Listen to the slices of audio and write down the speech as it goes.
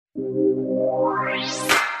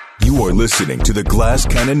You are listening to the Glass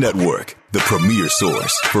Cannon Network, the premier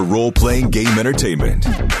source for role-playing game entertainment.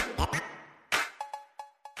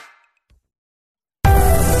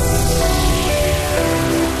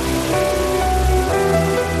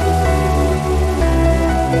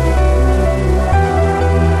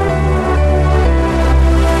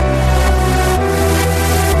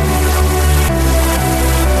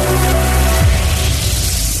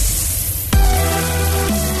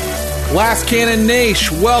 Glass Cannon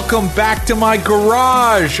Nation, welcome back to my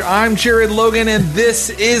garage. I'm Jared Logan, and this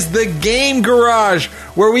is the Game Garage,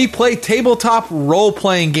 where we play tabletop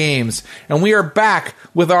role-playing games. And we are back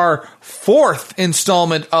with our fourth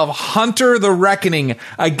installment of Hunter the Reckoning,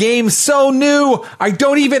 a game so new, I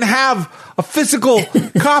don't even have a physical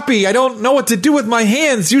copy. I don't know what to do with my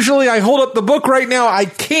hands. Usually I hold up the book right now. I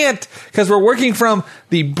can't, because we're working from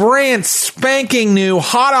the brand spanking new,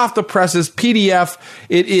 hot off the presses PDF.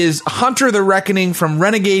 It is Hunter the Reckoning from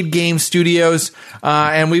Renegade Game Studios,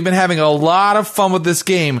 and we've been having a lot of fun with this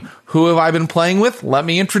game. Who have I been playing with? Let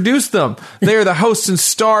me introduce them. They are the hosts and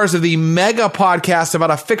stars of the Mega podcast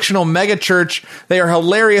about a fictional mega church. They are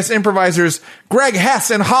hilarious improvisers, Greg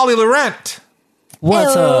Hess and Holly Laurent.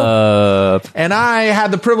 What's up? And I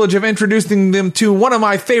had the privilege of introducing them to one of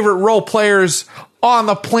my favorite role players on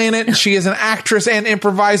the planet. She is an actress and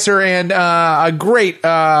improviser and a great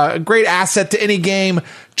asset to any game,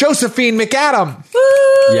 Josephine McAdam.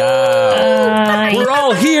 Yeah. We're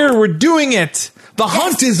all here. We're doing it. The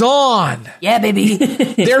hunt is on. Yeah, baby.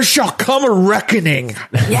 There shall come a reckoning.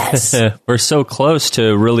 Yes. We're so close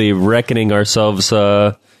to really reckoning ourselves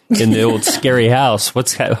in the old scary house.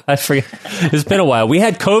 I forget. It's been a while. We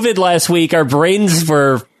had COVID last week. Our brains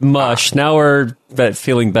were mush. Now we're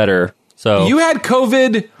feeling better. So you had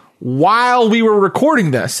COVID while we were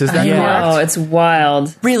recording this. Is that correct? Oh, it's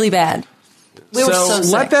wild. Really bad. We were so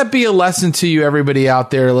sick. Let that be a lesson to you, everybody out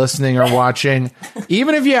there listening or watching.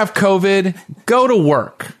 Even if you have COVID, go to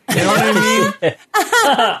work. You know what I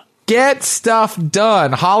mean? Get stuff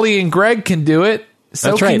done. Holly and Greg can do it.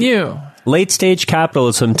 So That's right. Can you. Late stage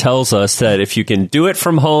capitalism tells us that if you can do it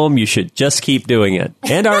from home, you should just keep doing it.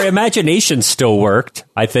 And our imagination still worked,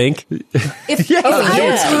 I think.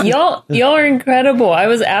 Y'all are incredible. I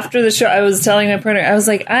was after the show. I was telling my partner, I was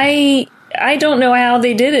like, I don't know how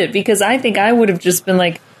they did it, because I think I would have just been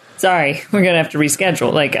like, sorry, we're gonna have to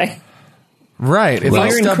reschedule. Right. If I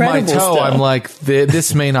stub my toe, I'm like,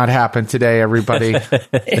 this may not happen today, everybody.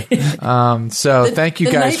 So thank you guys for being...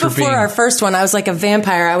 The night before our first one, I was like a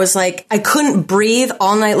vampire. I was like, I couldn't breathe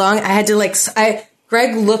all night long. I had to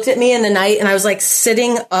Greg looked at me in the night, and I was like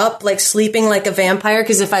sitting up, like sleeping like a vampire,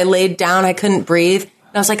 because if I laid down, I couldn't breathe.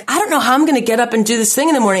 And I was like, I don't know how I'm going to get up and do this thing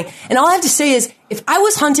in the morning. And all I have to say is, if I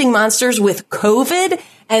was hunting monsters with COVID,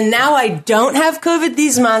 and now I don't have COVID,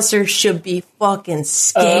 these monsters should be fucking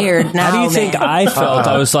scared now. How do you think I felt?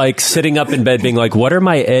 I was like sitting up in bed being like, what are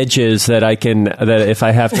my edges that if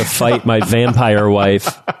I have to fight my vampire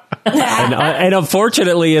wife? And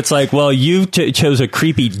unfortunately, it's like, well, you chose a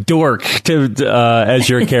creepy dork as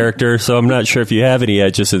your character, so I'm not sure if you have any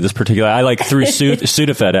edges in this particular. I threw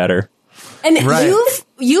Sudafed at her. And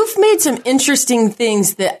you've made some interesting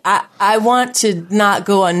things that I want to not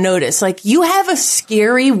go unnoticed. Like, you have a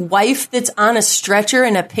scary wife that's on a stretcher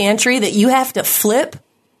in a pantry that you have to flip.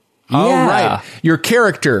 Oh, yeah. Right. Your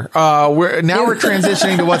character. We're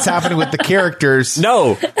transitioning to what's happening with the characters.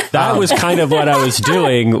 No, that was kind of what I was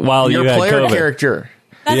doing while you had COVID. Your player character.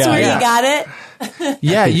 That's where you got it.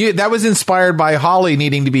 Yeah, that was inspired by Holly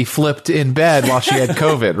needing to be flipped in bed while she had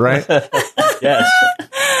COVID, right? Yes.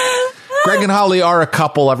 Greg and Holly are a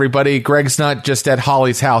couple, everybody. Greg's not just at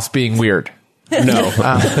Holly's house being weird. No.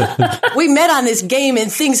 We met on this game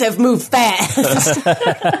and things have moved fast.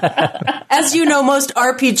 As you know, most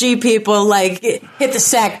RPG people hit the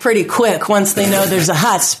sack pretty quick once they know there's a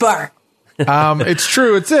hot spark. It's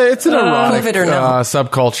true. It's an erotic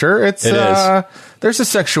subculture. It is. There's a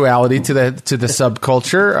sexuality to the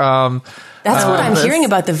subculture. That's what I'm hearing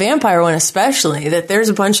about the vampire one, especially, that there's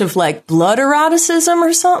a bunch of blood eroticism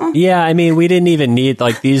or something. Yeah, I mean, we didn't even need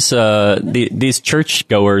these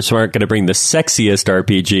churchgoers weren't going to bring the sexiest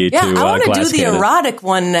RPG to I want to do the Cannon. erotic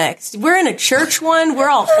one next. We're in a church one. We're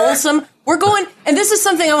all wholesome. We're going, and this is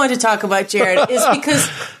something I want to talk about, Jared, is because,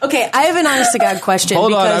 I have an honest to God question.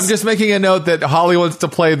 Hold on, I'm just making a note that Holly wants to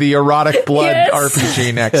play the erotic blood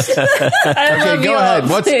RPG next. Okay, go ahead.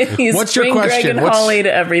 What's your question? Greg and Holly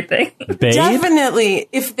to everything. Babe? Definitely.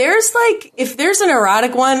 If there's an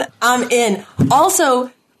erotic one, I'm in.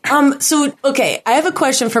 Also, I have a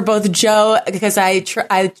question for both Joe, because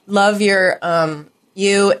I love your,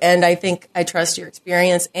 you, and I think I trust your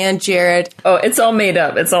experience, and Jared. Oh, it's all made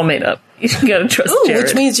up. You gotta trust Jared.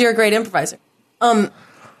 Which means you're a great improviser.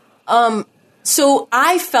 So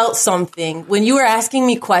I felt something when you were asking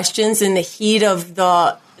me questions in the heat of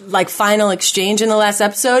the final exchange in the last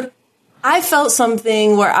episode. I felt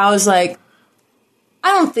something where I was like,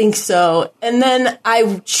 I don't think so. And then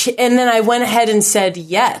I went ahead and said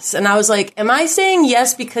yes. And I was like, am I saying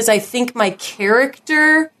yes because I think my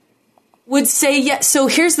character would say yes? So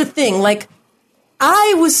here's the thing. Like,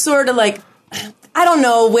 I was sort of like, I don't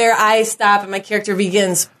know where I stop and my character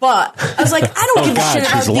begins, but I was like, I don't give a shit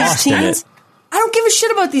about these teens. I don't give a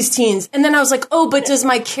shit about these teens. And then I was like, oh, but does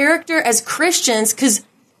my character as Christians, because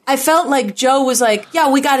I felt like Joe was like, yeah,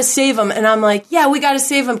 we got to save them. And I'm like, yeah, we got to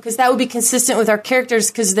save them because that would be consistent with our characters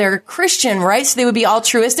because they're Christian, right? So they would be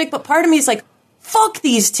altruistic. But part of me is like, fuck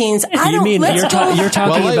these teens. You're talking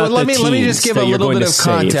about let me just give a little bit of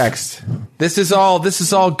context. This is all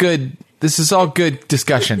good. This is all good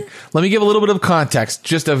discussion. Let me give a little bit of context.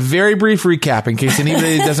 Just a very brief recap in case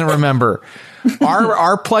anybody doesn't remember.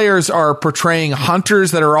 Our players are portraying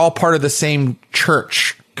hunters that are all part of the same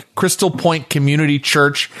church, Crystal Point Community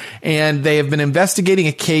Church, and they have been investigating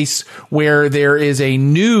a case where there is a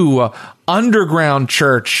new underground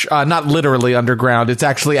church, not literally underground, it's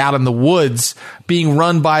actually out in the woods, being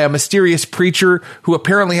run by a mysterious preacher who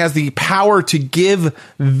apparently has the power to give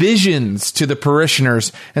visions to the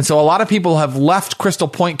parishioners. And so a lot of people have left Crystal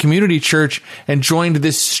Point Community Church and joined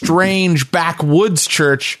this strange backwoods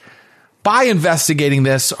church. By investigating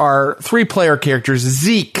this, our 3-player characters,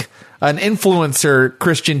 Zeke, an influencer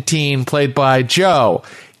Christian teen played by Joe,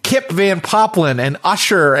 Kip Van Poplin, an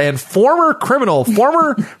usher and former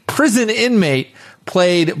prison inmate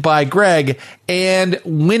played by Greg, and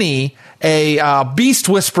Winnie, a beast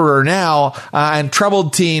whisperer now, and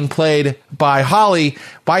troubled teen played by Holly.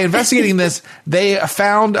 By investigating this, they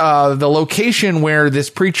found the location where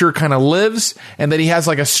this preacher kind of lives, and that he has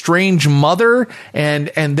like a strange mother. And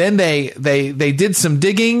then they did some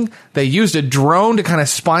digging. They used a drone to kind of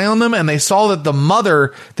spy on them, and they saw that the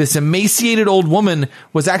mother, this emaciated old woman,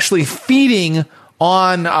 was actually feeding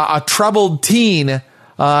on a troubled teen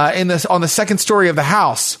on the second story of the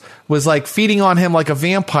house, was like feeding on him like a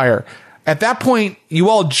vampire. At that point, you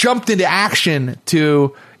all jumped into action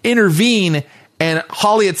to intervene. And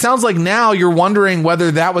Holly, it sounds like now you're wondering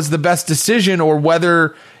whether that was the best decision or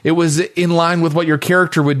whether it was in line with what your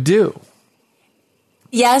character would do.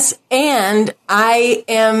 Yes, and I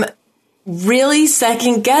am really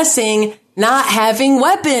second guessing not having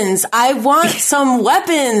weapons. I want some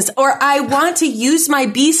weapons, or I want to use my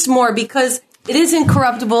beast more because it is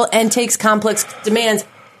incorruptible and takes complex demands.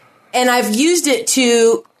 And I've used it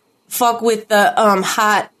to fuck with the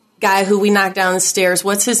hot guy who we knocked down the stairs.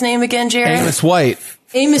 What's his name again, Jared? Amos White.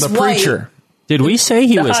 Amos the White. Preacher. Did we say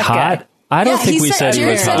he was hot? I don't think we said he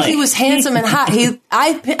was hot. Jared said he was handsome and hot.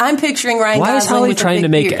 I'm picturing Ryan Gosling. Why is Holly trying to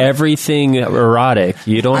make beard. everything erotic?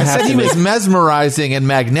 You don't have to. I said he was mesmerizing and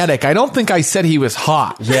magnetic. I don't think I said he was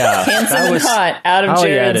hot. Yeah, handsome and hot out of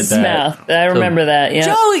Jared's mouth. I remember that. Yeah,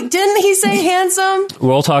 Joe, didn't he say handsome?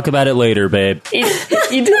 We'll talk about it later, babe. He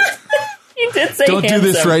did. He did say Don't handsome.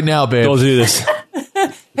 do this right now, babe. Don't do this.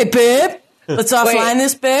 Hey, babe, let's offline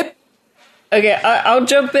this, babe. Okay, I'll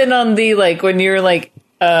jump in on the when you're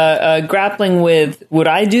grappling with would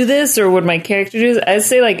I do this or would my character do this? I'd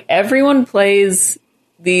say everyone plays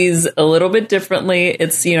these a little bit differently.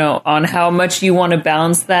 It's on how much you want to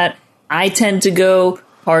balance that. I tend to go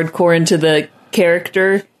hardcore into the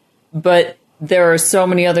character, but there are so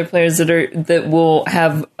many other players that will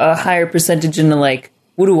have a higher percentage in the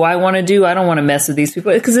what do I want to do? I don't want to mess with these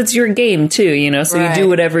people because it's your game too, so you do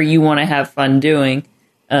whatever you want to have fun doing.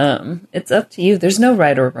 It's up to you. There's no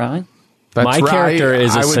right or wrong. My character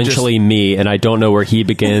is essentially me, and I don't know where he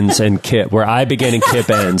begins and Kip, where I begin and Kip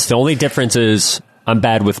ends. The only difference is I'm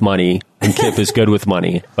bad with money, and Kip is good with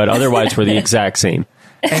money. But otherwise, we're the exact same.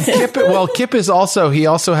 And Kip is also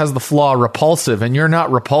has the flaw repulsive, and you're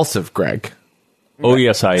not repulsive, Greg. Oh,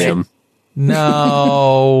 yes, I am.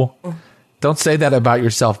 No. Don't say that about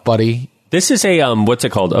yourself, buddy. This is a, what's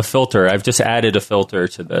it called? A filter. I've just added a filter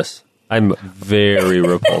to this. I'm very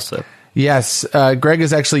repulsive. Yes, Greg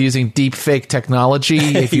is actually using deep fake technology.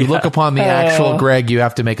 If you look upon the actual Greg, you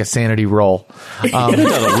have to make a sanity roll. Could have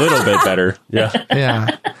done a little bit better. Yeah.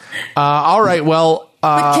 Yeah. All right. Well,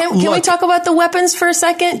 but can we talk about the weapons for a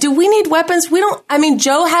second? Do we need weapons? We don't. I mean,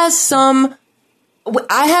 Joe has some.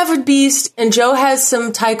 I have a beast, and Joe has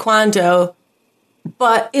some taekwondo.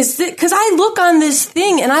 But is it because I look on this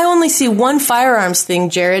thing and I only see one firearms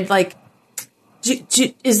thing, Jared?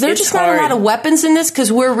 Is there just not a lot of weapons in this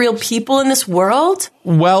because we're real people in this world?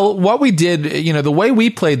 Well, what we did, the way we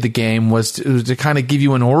played the game was to kind of give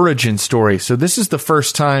you an origin story. So this is the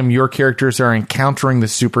first time your characters are encountering the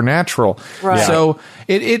supernatural. Right. So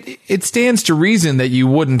it stands to reason that you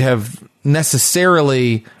wouldn't have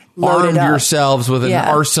necessarily armed yourselves with an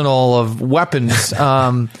arsenal of weapons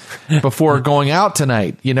before going out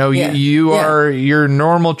tonight. You are your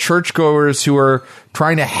normal churchgoers who are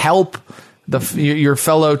trying to help your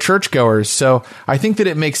fellow churchgoers. So I think that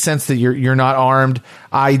it makes sense that you're not armed.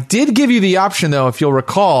 I did give you the option, though, if you'll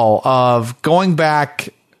recall, of going back,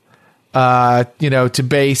 to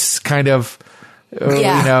base, kind of,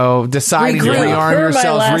 deciding to rearm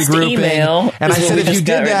yourselves, regrouping. And I said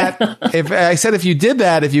if you did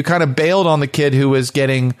that, if you kind of bailed on the kid who was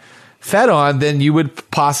getting fed on, then you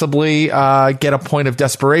would possibly get a point of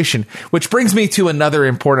desperation. Which brings me to another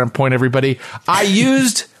important point, everybody. I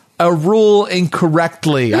used a rule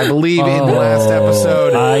incorrectly, I believe, in the last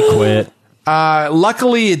episode. I quit.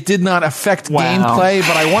 Luckily, it did not affect gameplay,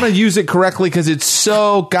 but I want to use it correctly because it's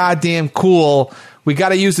so goddamn cool. We got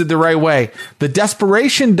to use it the right way. The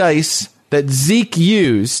desperation dice that Zeke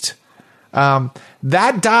used,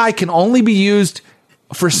 that die can only be used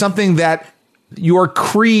for something that your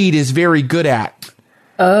creed is very good at.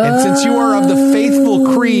 And since you are of the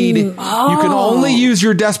faithful creed, you can only use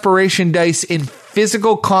your desperation dice in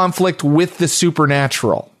physical conflict with the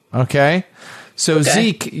supernatural. Okay? So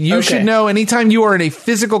Zeke, you should know anytime you are in a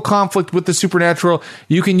physical conflict with the supernatural,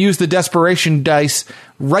 you can use the desperation dice.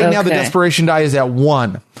 Right now, the desperation die is at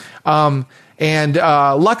 1. And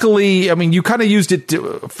luckily, you kind of used it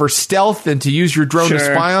for stealth and to use your drone to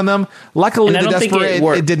spy on them. Luckily, the desperation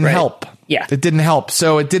it didn't help. Yeah, it didn't help.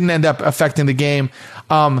 So it didn't end up affecting the game.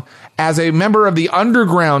 As a member of the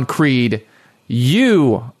Underground Creed,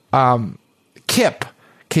 you, Kip,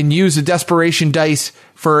 can use a desperation dice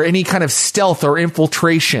for any kind of stealth or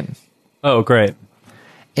infiltration. Oh, great.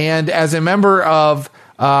 And as a member of,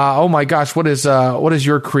 what is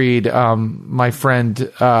your creed, my friend?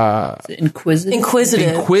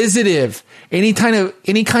 Inquisitive. Any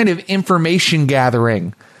kind of information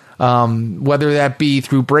gathering, whether that be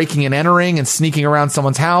through breaking and entering and sneaking around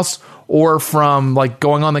someone's house, or from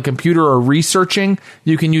going on the computer or researching,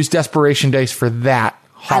 you can use desperation dice for that.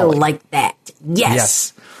 Holly. I like that.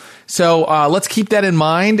 Yes. So let's keep that in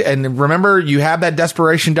mind. And remember, you have that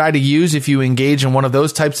desperation die to use if you engage in one of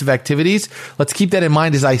those types of activities. Let's keep that in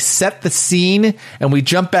mind as I set the scene and we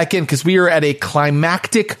jump back in because we are at a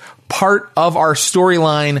climactic part of our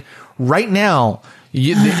storyline right now.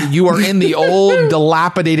 You are in the old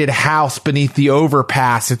dilapidated house beneath the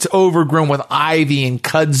overpass. It's overgrown with ivy and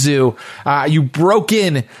kudzu. You broke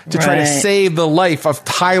in to try to save the life of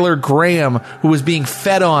Tyler Graham, who was being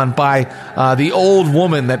fed on by the old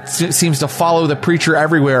woman that seems to follow the preacher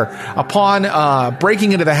everywhere. Upon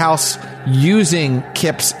breaking into the house using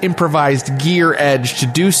Kip's improvised gear edge to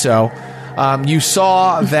do so, you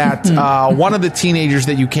saw that one of the teenagers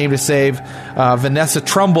that you came to save, Vanessa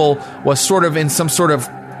Trumbull, was sort of in some sort of,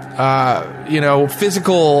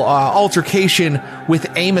 physical altercation with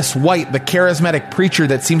Amos White, the charismatic preacher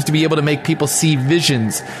that seems to be able to make people see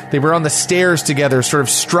visions. They were on the stairs together, sort of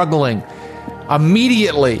struggling.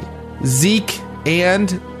 Immediately, Zeke and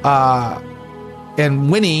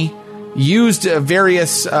Winnie used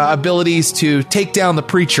various abilities to take down the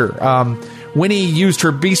preacher. Winnie used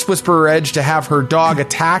her Beast Whisperer edge to have her dog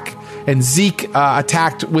attack, and Zeke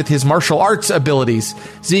attacked with his martial arts abilities.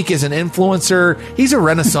 Zeke is an influencer. He's a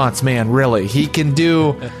Renaissance man, really. He can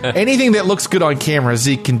do anything that looks good on camera,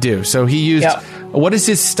 Zeke can do. So he used... Yep. What is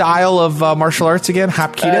his style of martial arts again?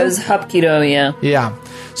 Hapkido? It's Hapkido, yeah. Yeah.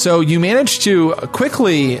 So you managed to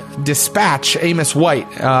quickly dispatch Amos White,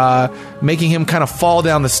 making him kind of fall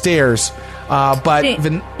down the stairs. We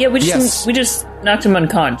just knocked him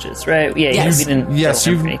unconscious, right? Yeah, yes. We didn't kill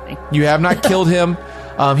him for anything. You have not killed him.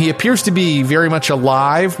 He appears to be very much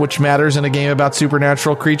alive, which matters in a game about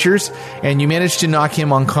supernatural creatures, and you managed to knock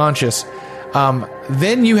him unconscious.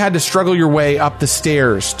 Then you had to struggle your way up the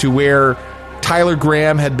stairs to where Tyler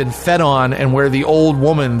Graham had been fed on and where the old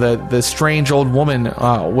woman, the strange old woman,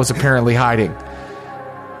 was apparently hiding.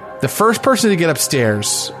 The first person to get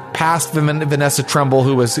upstairs, past Vanessa Trumbull,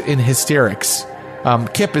 who was in hysterics.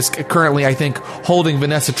 Kip is currently, I think, holding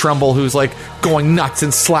Vanessa Trumbull, who's going nuts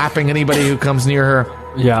and slapping anybody who comes near her.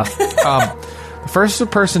 Yeah. The first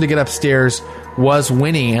person to get upstairs was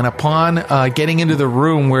Winnie, and upon getting into the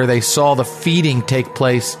room where they saw the feeding take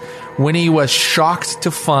place, Winnie was shocked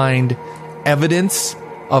to find evidence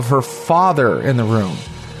of her father in the room.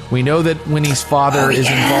 We know that Winnie's father is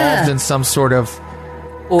involved in some sort of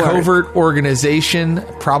covert organization,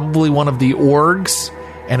 probably one of the orgs,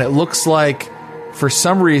 and it looks like, for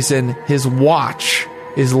some reason, his watch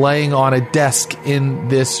is laying on a desk in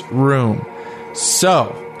this room.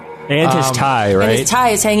 So... And his tie, right? And his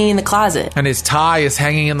tie is hanging in the closet. And his tie is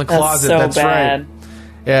hanging in the closet. That's so That's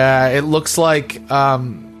right. It looks like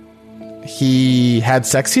he had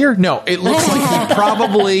sex here. No, it looks like he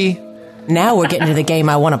probably... Now we're getting to the game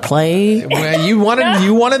I want to play. Well, you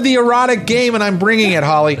wanted the erotic game, and I'm bringing it,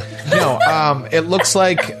 Holly. No, it looks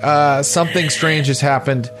like something strange has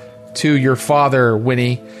happened to your father,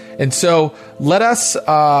 Winnie. And so let us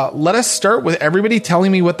start with everybody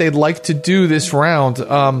telling me what they'd like to do this round.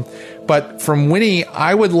 But from Winnie,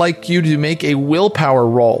 I would like you to make a willpower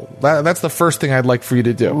roll. That's the first thing I'd like for you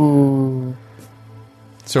to do. Ooh.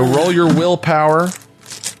 So roll your willpower.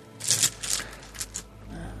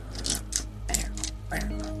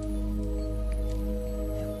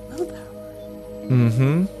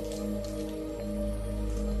 Mm-hmm.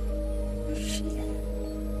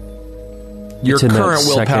 Your current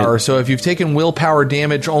willpower. So if you've taken willpower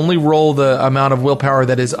damage, only roll the amount of willpower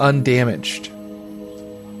that is undamaged.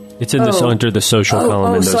 It's in this under the social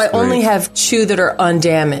column. In those so I three. only have 2 that are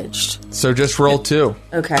undamaged. So just roll 2.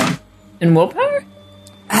 Okay. In willpower?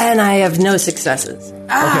 And I have no successes.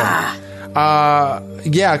 Okay.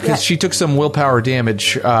 Yeah, because she took some willpower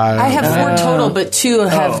damage. I have 4 total, but 2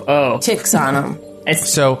 have ticks on them.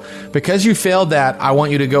 So, because you failed that, I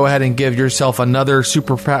want you to go ahead and give yourself another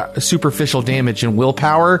superficial damage in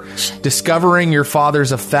willpower. Discovering your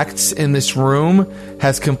father's effects in this room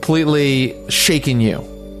has completely shaken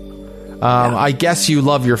you. I guess you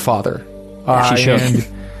love your father. And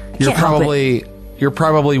you're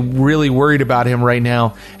probably really worried about him right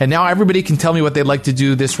now. And now everybody can tell me what they'd like to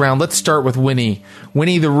do this round. Let's start with Winnie.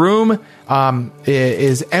 Winnie, the room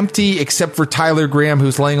is empty except for Tyler Graham,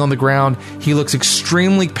 who's laying on the ground. He looks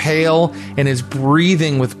extremely pale and is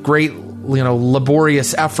breathing with great,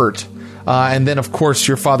 laborious effort. And then, of course,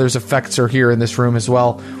 your father's effects are here in this room as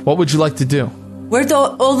well. What would you like to do? Where'd the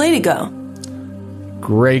old lady go?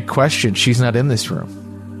 Great question. She's not in this room.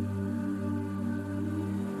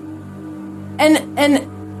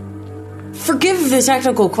 And forgive the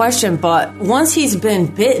technical question, but once he's been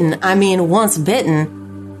bitten, once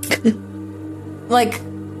bitten, like,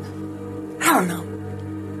 I don't know.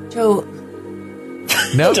 Joe.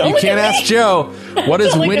 Nope, you can't ask Joe. What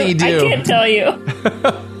does Winnie do? I can't tell you.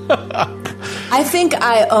 I think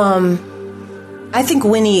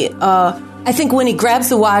Winnie grabs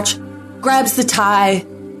the watch, grabs the tie,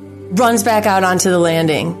 runs back out onto the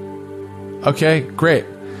landing. Okay, great.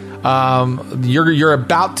 You're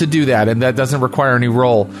about to do that, and that doesn't require any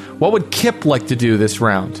roll. What would Kip like to do this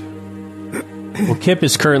round? Well, Kip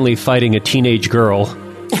is currently fighting a teenage girl.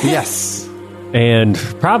 Yes. And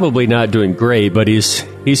probably not doing great, but he's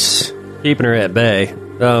keeping her at bay.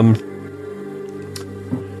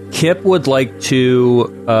 Kip would like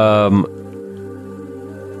to...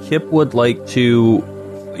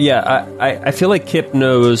 I feel like Kip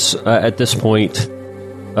knows at this point...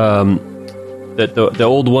 that the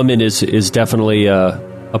old woman is definitely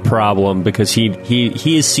a problem because he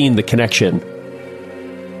has seen the connection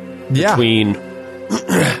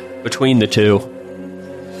between the two.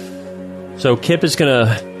 So Kip's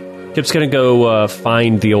gonna go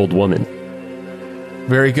find the old woman.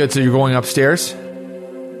 Very good. So you're going upstairs?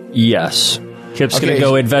 Yes. Kip's gonna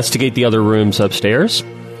go investigate the other rooms upstairs.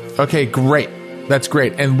 Okay, great. That's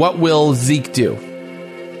great. And what will Zeke do?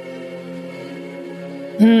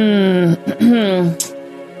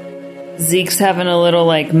 Zeke's having a little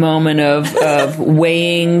moment of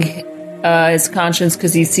weighing his conscience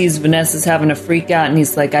because he sees Vanessa's having a freak out and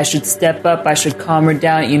he's like, I should step up, I should calm her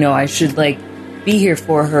down, I should be here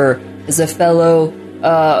for her as a fellow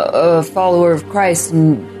follower of Christ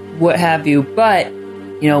and what have you. But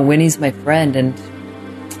Winnie's my friend and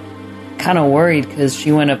kind of worried because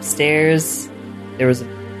she went upstairs. There was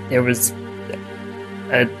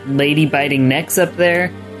a lady biting necks up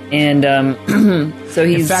there, and so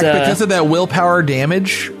he's... In fact, because of that willpower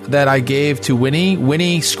damage that I gave to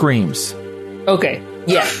Winnie screams. Okay,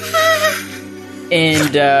 yeah.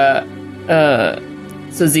 And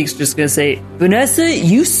so Zeke's just gonna say, Vanessa,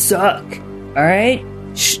 you suck, alright?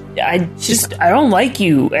 I don't like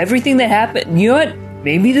you. Everything that happened, you know what?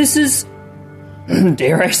 Maybe this is,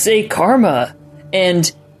 dare I say, karma.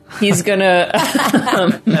 And... he's gonna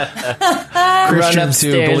Christians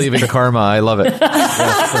who believe in karma. I love it.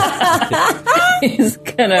 He's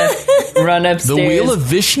gonna run upstairs. The wheel of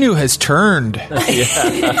Vishnu has turned.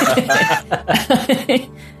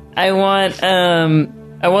 I want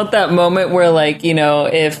that moment where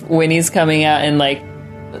if Winnie's coming out and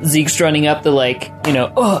Zeke's running up the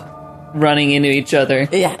running into each other.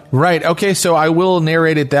 Yeah. Right. Okay. So I will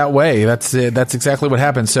narrate it that way. That's exactly what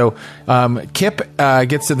happens. So Kip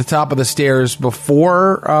gets to the top of the stairs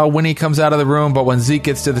before Winnie comes out of the room, but when Zeke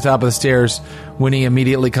gets to the top of the stairs, Winnie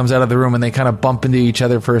immediately comes out of the room, and they kind of bump into each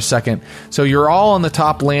other for a second. So you're all on the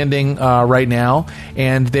top landing right now,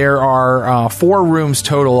 and there are 4 rooms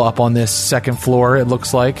total up on this second floor. It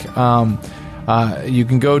looks like. You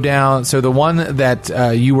can go down. So the one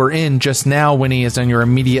that you were in just now, Winnie, is on your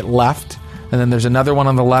immediate left. And then there's another one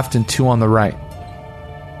on the left and 2 on the right.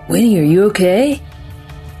 Winnie, are you okay?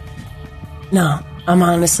 No, I'm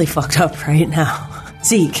honestly fucked up right now.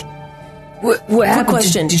 Zeke. What Quick happened?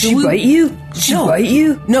 question. Did she bite you? Did she bite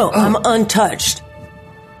you? No, I'm untouched.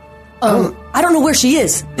 I don't know where she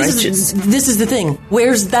is. This is the thing.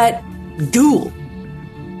 Where's that ghoul?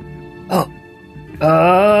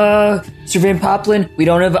 Sir Van Poplin, we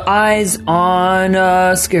don't have eyes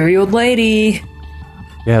on scary old lady.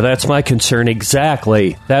 Yeah, that's my concern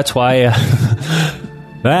exactly. That's why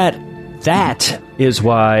that is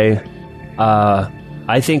why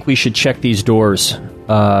I think we should check these doors.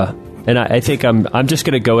 And I think I'm just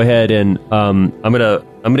gonna go ahead and I'm gonna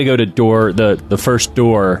go to the first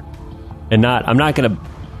door, and I'm not gonna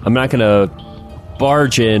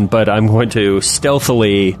barge in, but I'm going to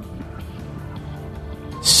stealthily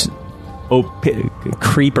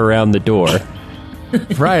creep around the door.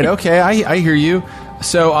 Right. Okay. I hear you.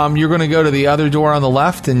 So you're going to go to the other door on the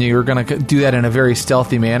left, and you're going to do that in a very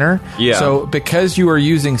stealthy manner. Yeah. So because you are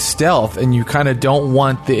using stealth, and you kind of don't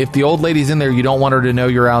want if the old lady's in there, you don't want her to know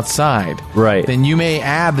you're outside. Right. Then you may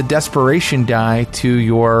add the desperation die to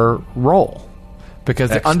your roll, because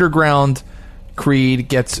the underground creed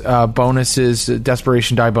gets bonuses,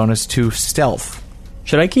 desperation die bonus to stealth.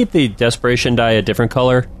 Should I keep the desperation die a different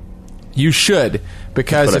color? You should,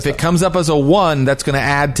 because if it comes up as a 1, that's going to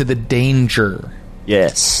add to the danger.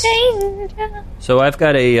 Yes. Danger. So I've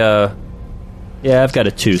got a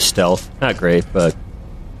 2 stealth. Not great, but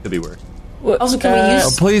could be worse. Also, can we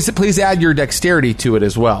use... Please add your dexterity to it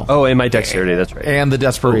as well. Oh, and my dexterity, that's right. And the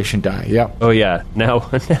desperation die, yep. Oh, yeah. Now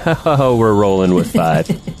we're rolling with 5.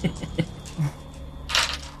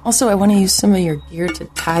 Also, I want to use some of your gear to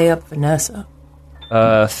tie up Vanessa.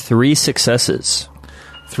 3 successes.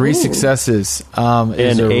 3 successes.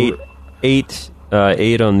 And 8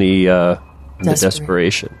 on the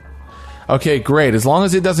desperation. Okay, great. As long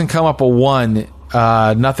as it doesn't come up a 1,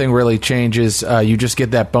 nothing really changes. You just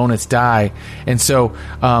get that bonus die, and so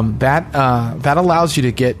that allows you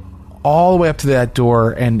to get all the way up to that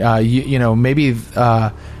door. And maybe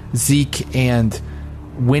Zeke and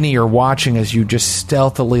Winnie are watching as you just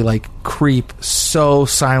stealthily creep so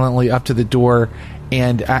silently up to the door.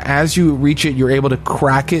 And as you reach it, you're able to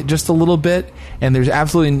crack it just a little bit, and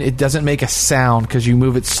it doesn't make a sound because you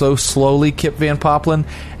move it so slowly, Kip Van Poplin.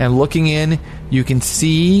 And looking in, you can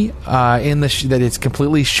see that it's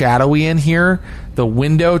completely shadowy in here. The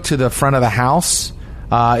window to the front of the house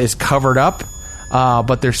is covered up,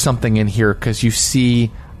 but there's something in here because you see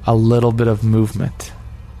a little bit of movement.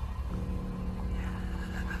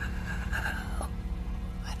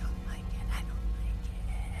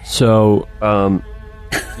 So,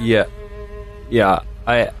 yeah.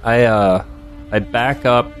 I back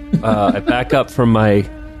up. I back up from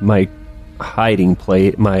my hiding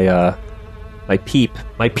place. My peep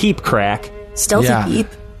crack. Stealthy peep.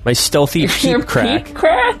 My stealthy peep crack. Peep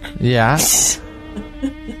crack? Yeah.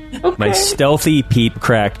 Okay. My stealthy peep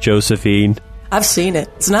crack, Josephine. I've seen it.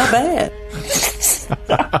 It's not bad.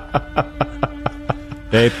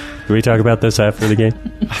 Babe, can we talk about this after the game?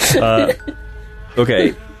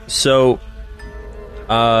 Okay, so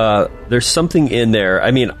there's something in there.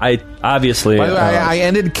 I mean, I obviously... By the way, I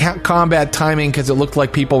ended combat timing because it looked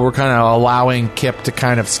like people were kind of allowing Kip to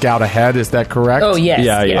kind of scout ahead. Is that correct? Oh, yes.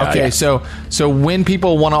 Yeah. Okay, so when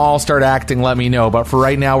people want to all start acting, let me know. But for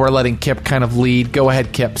right now, we're letting Kip kind of lead. Go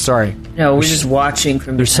ahead, Kip. Sorry. No, we're just watching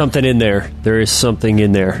from... There's something in there. There is something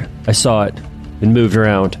in there. I saw it. It moved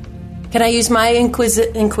around. Can I use my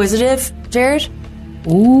inquisitive, Jared?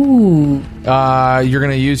 Ooh. You're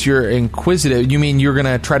going to use your inquisitive. You mean you're going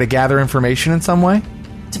to try to gather information in some way?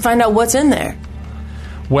 To find out what's in there.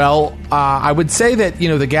 Well, I would say that,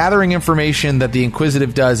 the gathering information that the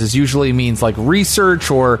inquisitive does is usually means like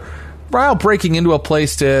research or breaking into a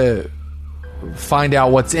place to find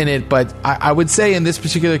out what's in it. But I would say in this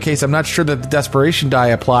particular case, I'm not sure that the desperation die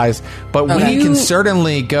applies, but we can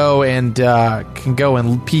certainly go and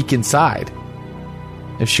peek inside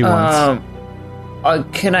if she wants.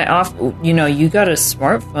 Can I offer? You got a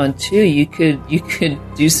smartphone too. You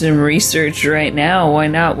could do some research right now. Why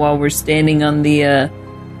not? While we're standing on the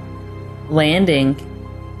landing.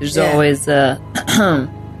 There's Yeah. always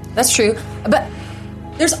That's true. But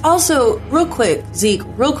there's also, real quick, Zeke,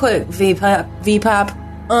 real quick, V-Pop,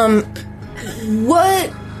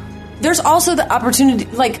 there's also the opportunity,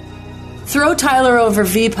 like, throw Tyler over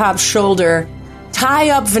V-Pop's shoulder, tie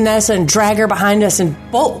up Vanessa and drag her behind us and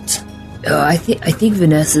bolt. I think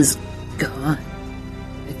Vanessa's gone.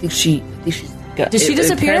 I think she's gone. Did she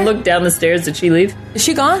disappear? Can I look down the stairs? Did she leave? Is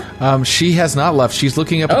she gone? She has not left. She's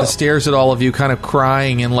looking up at the stairs at all of you, kind of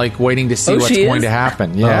crying and like waiting to see what's she going is? to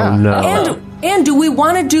happen. Yeah. Oh, no. And do we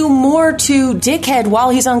want to do more to Dickhead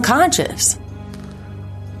while he's unconscious?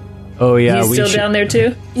 Oh, yeah. He's still down there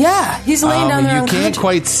too? Yeah, he's laying down there You unconscious. can't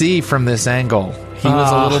quite see from this angle. He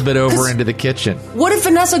was a little bit over into the kitchen. What if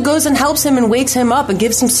Vanessa goes and helps him and wakes him up and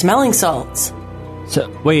gives him smelling salts?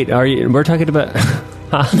 So, wait, we're talking about...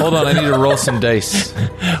 Hold on, I need to roll some dice.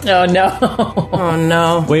 Oh no. Oh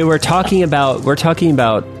no. Wait, we're talking about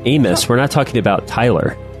Amos. We're not talking about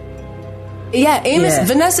Tyler. Yeah, Amos, Yeah.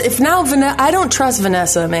 Vanessa, I don't trust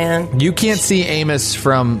Vanessa, man. You can't see Amos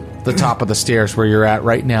from the top of the stairs where you're at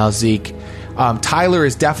right now, Zeke. Tyler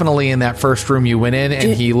is definitely in that first room you went in,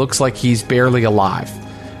 and he looks like he's barely alive.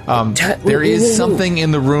 There is something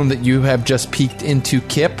in the room that you have just peeked into,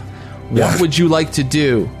 Kip. What would you like to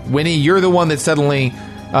do? Winnie, you're the one that suddenly...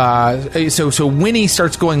 So Winnie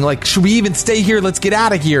starts going like, should we even stay here? Let's get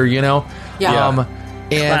out of here, you know? Yeah.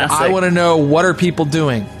 And I Classic. want to know, what are people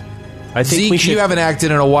doing? I think we Zeke, should... you haven't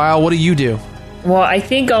acted in a while. What do you do? Well, I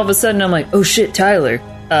think all of a sudden I'm like, oh shit, Tyler,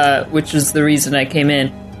 which is the reason I came in,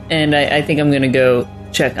 and I think I'm going to go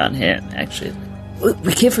check on him, actually.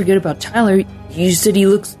 We can't forget about Tyler. You said he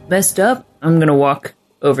looks messed up. I'm going to walk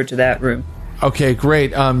over to that room. Okay,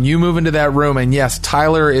 great. You move into that room, and yes,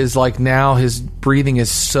 Tyler is like, now his breathing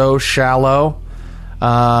is so shallow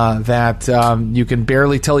that you can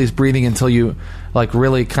barely tell he's breathing until you like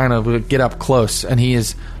really kind of get up close, and he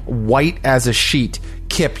is white as a sheet.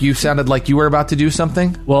 Kip, you sounded like you were about to do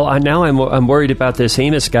something. Well, now I'm worried about this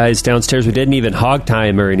Amos guy's downstairs. We didn't even hog tie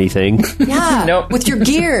him or anything. Yeah, Nope. with your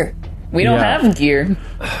gear. We don't Yeah. have gear.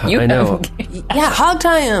 You I know. have gear. Yeah, hog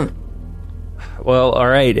tie him. Well, all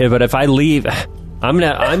right, but if I leave, I'm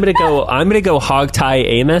gonna go hog tie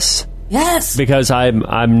Amos Yes. because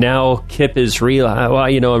I'm now Kip is real. Well,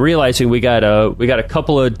 I'm realizing we got a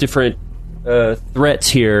couple of different threats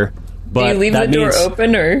here. But Do you leave the that door means,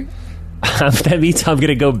 open, or that means I'm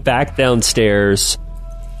gonna go back downstairs.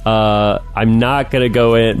 I'm not gonna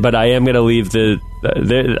go in, but I am gonna leave there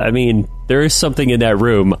is something in that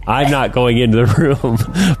room. I'm not going into the room,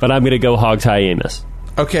 but I'm gonna go hog tie Amos.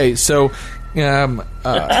 Okay, so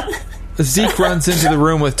Zeke runs into the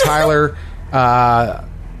room with Tyler.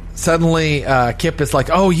 Suddenly, Kip is like,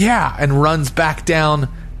 "Oh yeah," and runs back down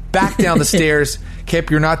the stairs.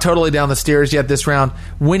 Kip, you're not totally down the stairs yet this round.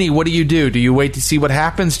 Winnie, what do? Do you wait to see what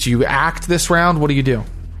happens? Do you act this round? What do you do?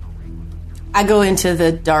 I go into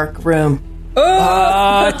the dark room.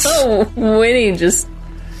 oh, Winnie just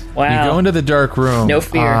wow. You go into the dark room. No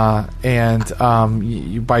fear. And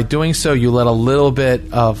you, by doing so, you let a little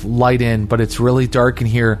bit of light in, but it's really dark in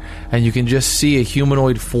here, and you can just see a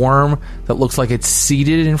humanoid form that looks like it's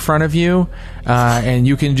seated in front of you. And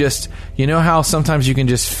you can just, you know how sometimes you can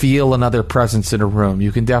just feel another presence in a room?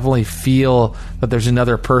 You can definitely feel that there's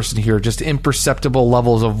another person here. Just imperceptible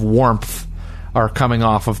levels of warmth are coming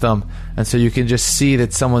off of them. And so you can just see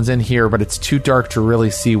that someone's in here, but it's too dark to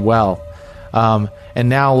really see well. And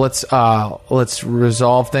now let's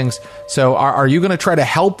resolve things. So are you going to try to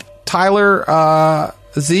help Tyler,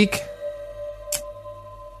 Zeke?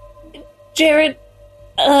 Jared,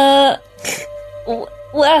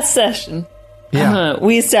 last session, Yeah.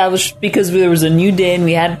 we established, because there was a new day and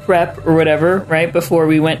we had prep or whatever, right, before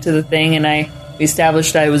we went to the thing, and we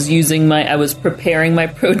established I was preparing my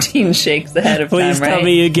protein shakes ahead of Please time, right? tell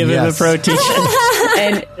me you give him a Yes. protein.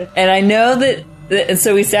 and I know that, and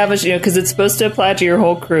so we established, because it's supposed to apply to your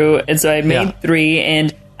whole crew, and so I made 3,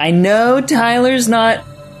 and I know Tyler's not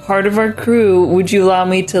part of our crew. Would you allow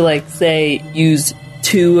me to, like, say, use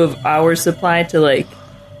 2 of our supply to, like,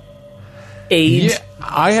 aid? Yeah,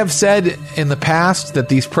 I have said in the past that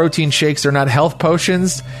these protein shakes are not health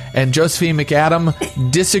potions, and Josephine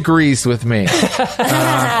McAdam disagrees with me.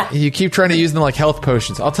 You keep trying to use them like health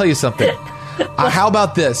potions. I'll tell you something. How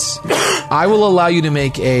about this? I will allow you to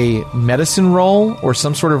make a medicine roll or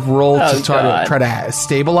some sort of roll to try to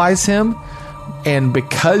stabilize him. And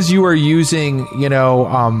because you are using,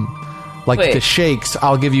 Wait. the shakes,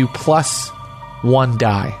 I'll give you +1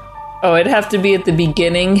 die. Oh, it'd have to be at the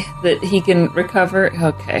beginning that he can recover?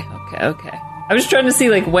 Okay. I'm just trying to see,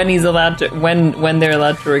 like, when he's allowed to, when they're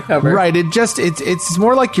allowed to recover. Right. It's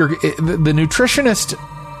more like the nutritionist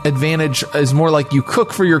advantage is more like you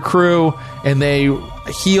cook for your crew, and they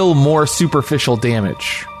heal more superficial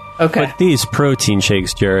damage. Okay. But these protein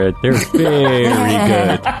shakes, Jared, they're very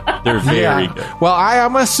good. They're very good. Well,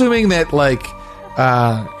 I'm assuming that, like,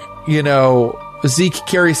 Zeke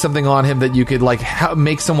carries something on him that you could, like,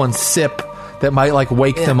 make someone sip that might, like,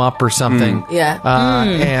 wake them up or something. Yeah.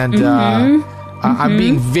 I'm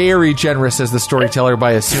being very generous as the storyteller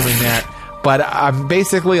by assuming that. But I'm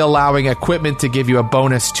basically allowing equipment to give you a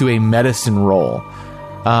bonus to a medicine roll.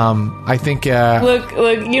 I think. Look,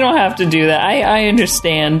 you don't have to do that. I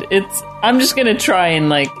understand. I'm just gonna try and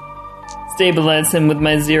like stabilize him with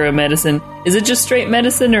my 0 medicine. Is it just straight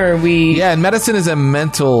medicine, or are we? Yeah, and medicine is a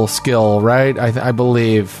mental skill, right? I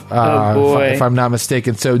believe. Oh boy. If I'm not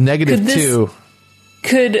mistaken. So -2.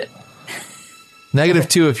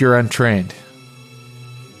 -2 if you're untrained.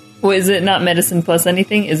 Well, is it not medicine plus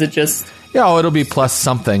anything? Is it just? Yeah, it'll be plus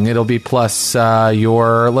something. It'll be plus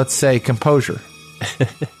your, let's say, composure.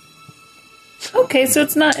 Okay, so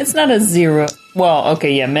it's not a 0. Well,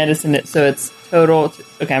 okay, yeah, medicine. So it's total.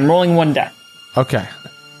 Okay, I'm rolling 1 die, Okay.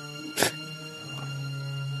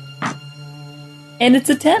 and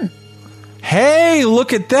it's a 10. Hey,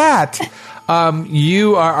 look at that!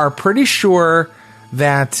 You are pretty sure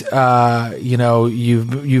that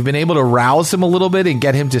you've been able to rouse him a little bit and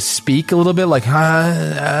get him to speak a little bit, like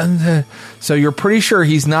so you're pretty sure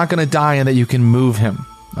he's not going to die and that you can move him.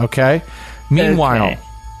 Okay. Meanwhile,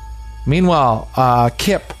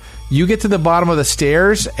 Kip, you get to the bottom of the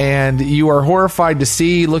stairs and you are horrified to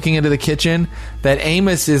see, looking into the kitchen, that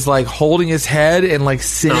Amos is like holding his head and like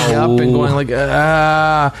sitting up and going like,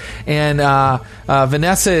 and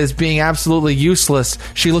Vanessa is being absolutely useless.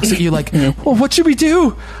 She looks at you like, well, what should we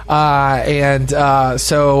do?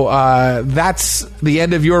 So that's the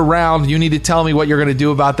end of your round. You need to tell me what you're going to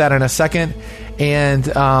do about that in a second. And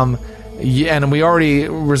we already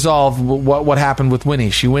resolved what happened with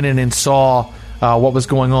Winnie. She went in and saw what was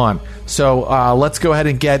going on. So let's go ahead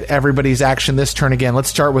and get everybody's action this turn again. Let's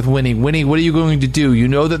start with Winnie. Winnie, what are you going to do? You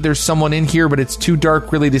know that there's someone in here, but it's too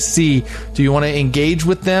dark really to see. Do you want to engage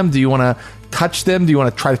with them? Do you want to touch them? Do you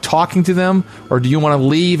want to try talking to them? Or do you want to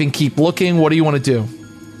leave and keep looking? What do you want to do?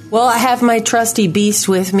 Well, I have my trusty beast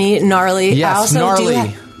with me, Gnarly. Yes,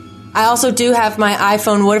 Gnarly. I also do have my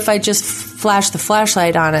iPhone. What if I just flash the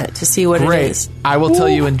flashlight on it to see what it is? I will tell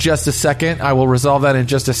you in just a second. I will resolve that in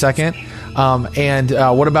just a second. And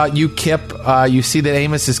what about you, Kip? You see that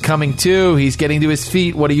Amos is coming too. He's getting to his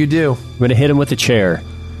feet. What do you do? I'm going to hit him with a chair.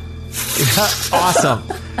 Awesome.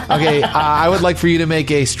 Okay, I would like for you to make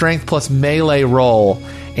a strength plus melee roll.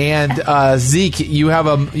 And Zeke, you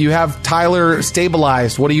have Tyler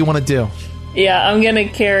stabilized. What do you want to do? Yeah, I'm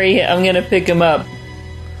gonna pick him up.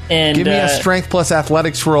 And give me a strength plus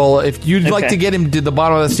athletics roll. If you'd like to get him to the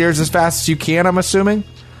bottom of the stairs as fast as you can, I'm assuming.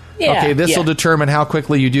 Yeah. Okay, this will determine how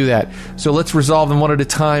quickly you do that. So let's resolve them one at a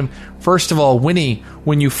time. First of all, Winnie,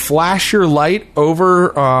 when you flash your light over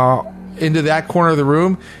into that corner of the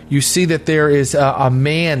room, you see that there is a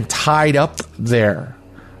man tied up there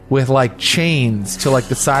with like chains to like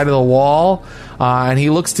the side of the wall, and he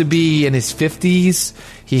looks to be in his 50s.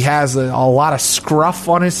 He has a lot of scruff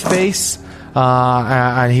on his face,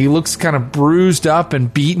 and he looks kind of bruised up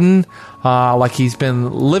and beaten, like he's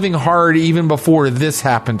been living hard even before this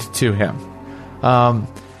happened to him.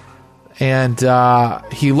 And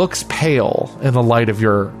he looks pale in the light of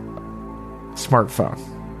your smartphone.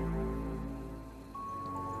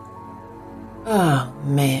 Oh,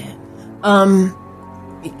 man.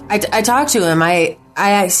 I talk to him.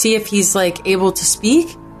 I see if he's like able to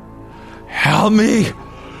speak. Help me!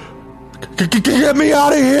 Get me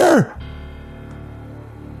out of here!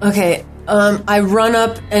 Okay. I run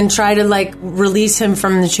up and try to like release him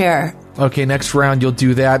from the chair. Okay, next round you'll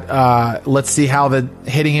do that. Let's see how the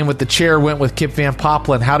hitting him with the chair went with Kip Van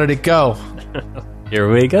Poppelen. How did it go?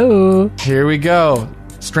 Here we go. Here we go.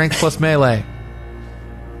 Strength plus melee.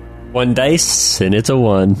 1 dice, and it's a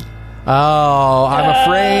 1. Oh, I'm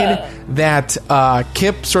afraid that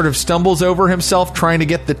Kip sort of stumbles over himself trying to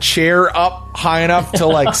get the chair up high enough to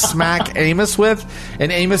like smack Amos with,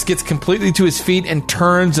 and Amos gets completely to his feet and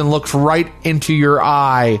turns and looks right into your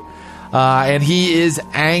eye, and he is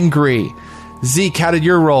angry. Zeke, how did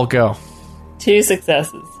your roll go? 2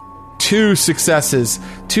 successes. 2 successes.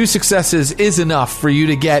 2 successes is enough for you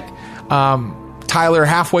to get Tyler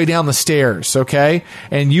halfway down the stairs, okay?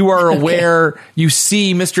 And you are aware, you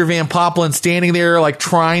see Mr. Van Poppelen standing there like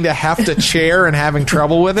trying to heft a chair and having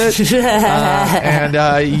trouble with it.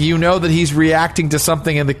 And you know that he's reacting to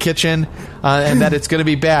something in the kitchen and that it's going to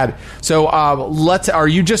be bad. So are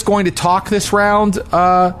you just going to talk this round,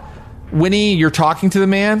 Winnie? You're talking to the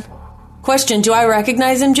man? Question, do I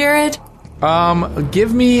recognize him, Jared?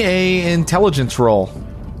 Give me a intelligence roll.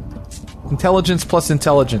 Intelligence plus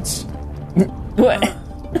intelligence. What?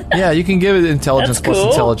 Yeah, you can give it intelligence That's plus cool.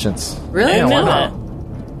 intelligence. Really? Yeah, why know not?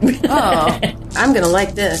 Oh, I'm gonna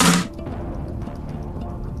like this.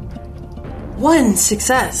 1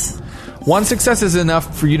 success. One success is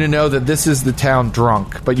enough for you to know that this is the town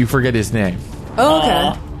drunk, but you forget his name. Oh,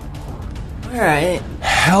 okay. All right.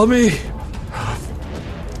 Help me.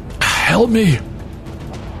 Help me.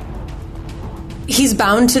 He's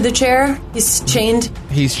bound to the chair. He's chained.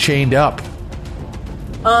 He's chained up.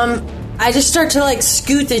 I just start to like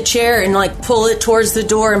scoot the chair and like pull it towards the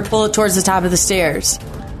door and pull it towards the top of the stairs.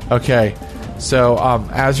 Okay, so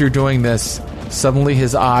as you're doing this, suddenly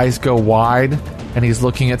his eyes go wide and he's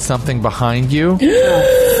looking at something behind you.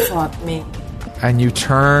 Fuck me. And you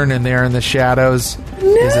turn, and there in the shadows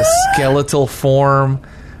is a skeletal form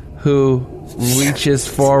who reaches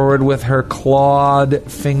forward with her clawed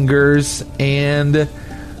fingers, and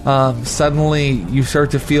suddenly you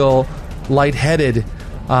start to feel lightheaded,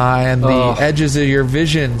 and the edges of your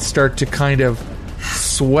vision start to kind of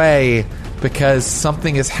sway because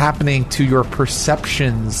something is happening to your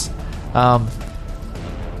perceptions.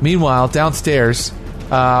 Meanwhile, downstairs,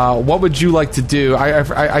 what would you like to do?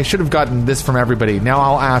 I should have gotten this from everybody. Now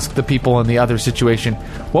I'll ask the people in the other situation.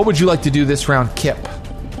 What would you like to do this round, Kip?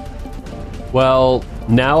 Well,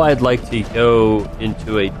 now I'd like to go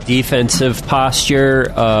into a defensive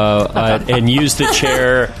posture and use the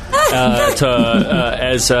chair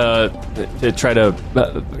to try to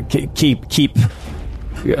keep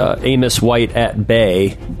Amos White at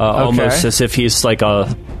bay, almost as if he's like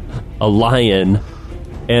a lion.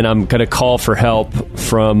 And I'm going to call for help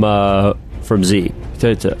from Zeke.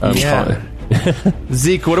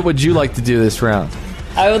 Zeke, what would you like to do this round?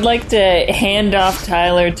 I would like to hand off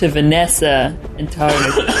Tyler to Vanessa and tell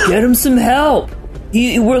her, get him some help.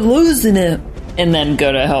 We're losing him. And then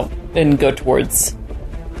go to help and go towards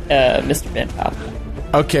Mr. Van Poppel.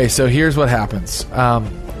 Okay, so here's what happens. I'm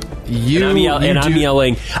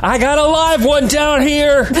yelling, I got a live one down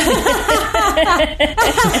here!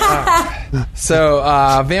 So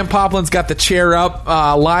Van Poplin's got the chair up,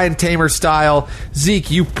 lion tamer style.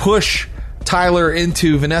 Zeke, you push Tyler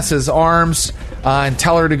into Vanessa's arms and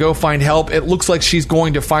tell her to go find help. It looks like she's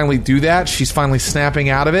going to finally do that. She's finally snapping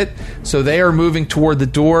out of it. So they are moving toward the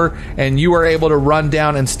door, and you are able to run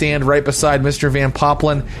down and stand right beside Mr. Van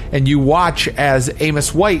Poplin, and you watch as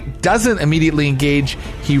Amos White doesn't immediately engage.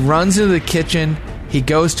 He runs into the kitchen. He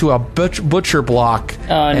goes to a butcher block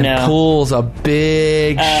and pulls a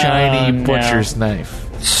big, shiny butcher's knife.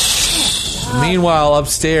 Meanwhile,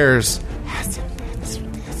 upstairs,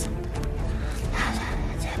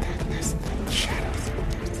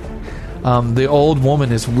 the old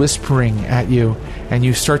woman is whispering at you, and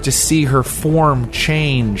you start to see her form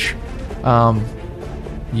change.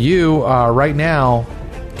 You, right now,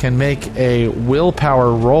 can make a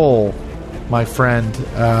willpower roll, my friend.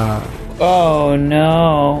 Oh,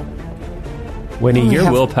 no. Winnie,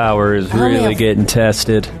 your willpower is really getting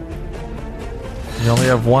tested. You only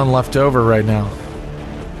have one left over right now.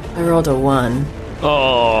 I rolled a 1.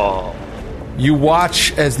 Oh. You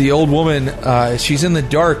watch as the old woman, she's in the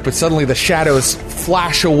dark, but suddenly the shadows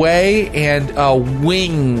flash away and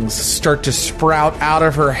wings start to sprout out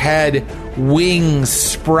of her head. Wings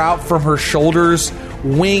sprout from her shoulders.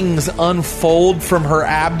 Wings unfold from her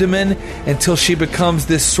abdomen until she becomes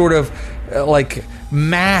this sort of like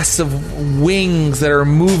mass of wings that are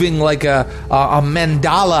moving like a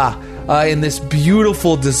mandala in this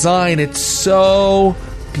beautiful design. It's so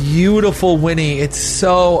beautiful, Winnie. It's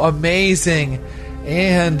so amazing.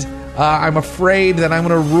 And I'm afraid that I'm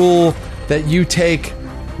going to rule that you take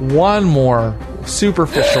one more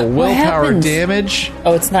superficial willpower damage.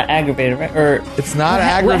 Oh, it's not aggravated, right? Or it's not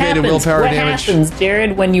aggravated willpower damage. What happens,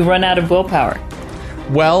 Jared, when you run out of willpower?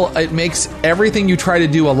 Well, it makes everything you try to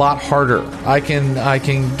do a lot harder. I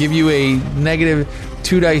can give you a negative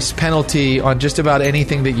 2 dice penalty on just about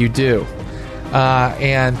anything that you do.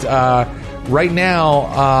 Right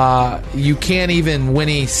now, you can't even,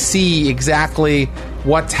 Winnie, see exactly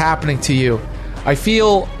what's happening to you. I just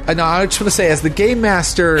want to say, as the game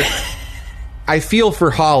master, I feel for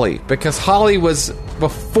Holly, because Holly was,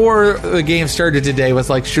 before the game started today, was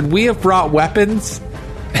like, should we have brought weapons?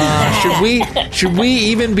 Should we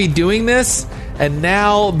even be doing this? And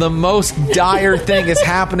now the most dire thing is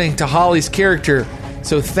happening to Holly's character.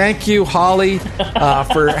 So thank you, Holly,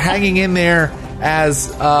 for hanging in there as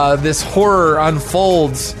this horror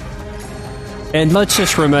unfolds. And let's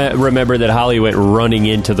just remember that Holly went running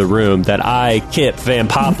into the room that I, Kip Van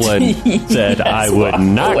Poplin, said I would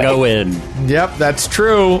not go in. Yep, that's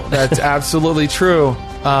true. That's absolutely true.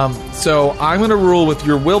 So I'm going to rule with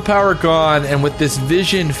your willpower gone and with this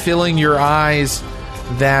vision filling your eyes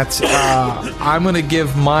that I'm going to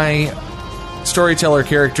give my storyteller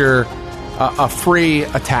character a free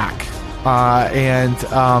attack.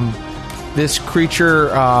 This creature,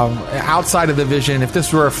 outside of the vision, if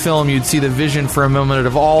this were a film, you'd see the vision for a moment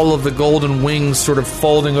of all of the golden wings sort of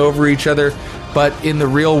folding over each other. But in the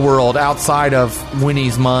real world, outside of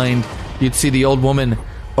Winnie's mind, you'd see the old woman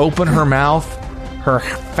open her mouth, her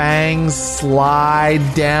fangs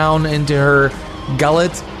slide down into her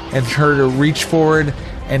gullet, and her to reach forward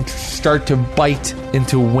and start to bite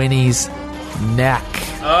into Winnie's neck.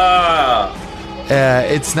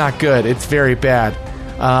 It's not good. It's very bad.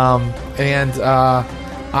 I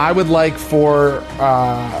would like for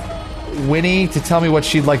Winnie to tell me what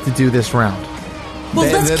she'd like to do this round. Well,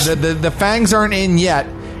 the fangs aren't in yet.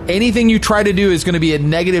 Anything you try to do is going to be a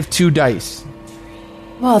 -2 dice.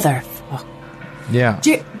 Motherfucker. Yeah.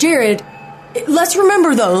 Jared, let's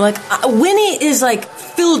remember though, like Winnie is like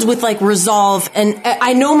filled with like resolve, and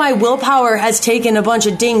I know my willpower has taken a bunch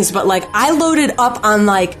of dings, but like I loaded up on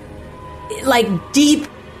like deep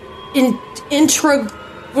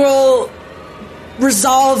integral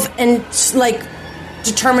resolve and like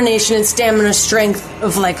determination and stamina strength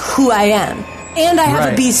of like who I am, and I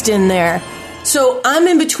have a beast in there, so I'm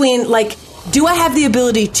in between. Like, do I have the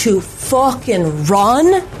ability to fucking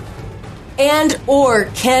run? And or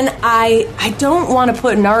can I don't want to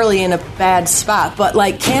put Gnarly in a bad spot, but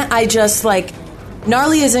like can't I just like,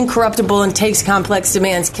 Gnarly is incorruptible and takes complex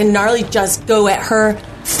demands. Can Gnarly just go at her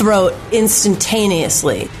throat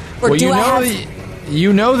instantaneously? Or well, do I have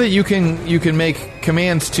you know that you can make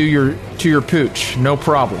commands to your pooch, no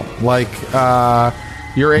problem. Like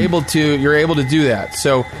you're able to do that.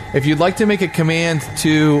 So if you'd like to make a command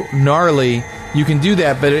to Gnarly, you can do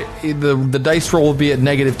that, but the dice roll will be at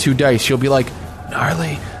 -2 dice. You'll be like,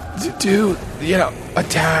 Gnarly, do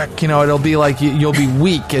attack. It'll be like you'll be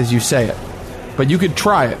weak as you say it. But you could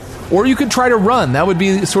try it. Or you could try to run. That would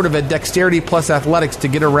be sort of a dexterity plus athletics to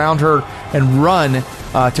get around her and run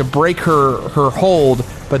to break her hold.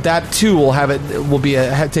 But that too will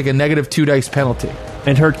take a -2 dice penalty.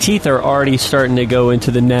 And her teeth are already starting to go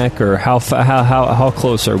into the neck, or how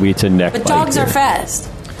close are we to neck? But dogs are fast.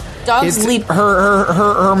 Dogs leap.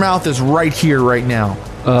 Her mouth is right here right now.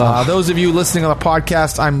 Those of you listening on the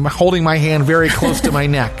podcast, I'm holding my hand very close to my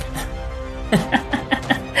neck.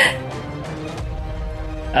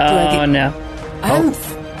 Oh no!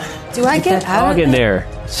 Do I get out dog in there?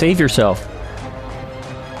 Save yourself.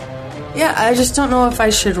 Yeah, I just don't know if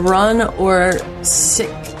I should run or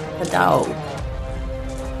sick the dog.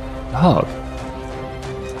 Dog.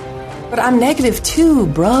 But I'm -2,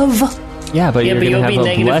 bruv. Yeah, but you're you'll gonna be have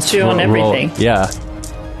a less -2 on roll. everything. Yeah.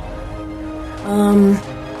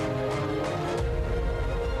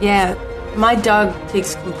 Yeah, my dog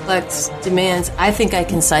takes complex demands. I think I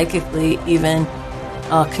can psychically even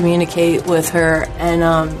communicate with her, and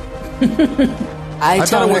I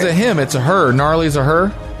thought it was a him. It's a her. Gnarly's a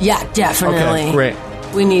her? Yeah, definitely. Okay, great.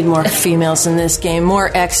 We need more females in this game. More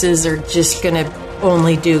X's are just going to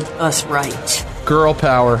only do us right. Girl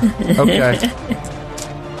power. Okay.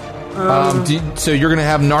 So you're going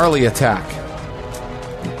to have Gnarly attack.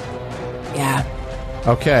 Yeah.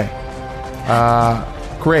 Okay.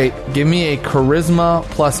 Great. Give me a charisma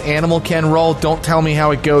plus animal ken roll. Don't tell me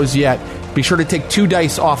how it goes yet. Be sure to take 2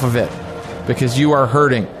 dice off of it because you are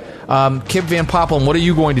hurting. Kip Van Poplin, what are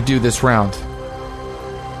you going to do this round?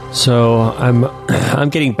 So I'm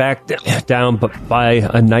getting back down by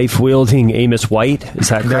a knife-wielding Amos White. Is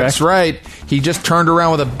that correct? That's right. He just turned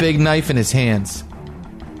around with a big knife in his hands.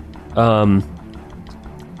 I'm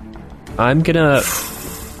gonna...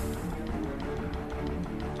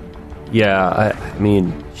 Yeah, I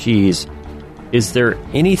mean, geez. Is there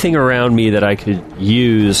anything around me that I could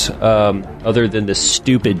use other than the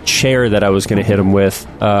stupid chair that I was going to hit him with?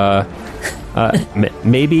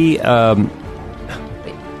 Maybe...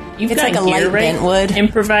 You've It's got like a gear, light right? bent wood.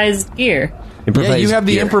 Improvised gear. Yeah, you have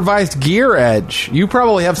the gear. improvised gear edge. You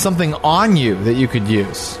probably have something on you that you could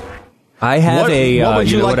use. I have What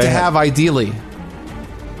would you like to have ideally?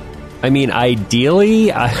 I mean,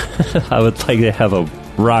 ideally, I would like to have a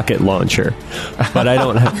rocket launcher, but I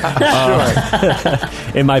don't have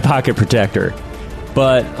in my pocket protector.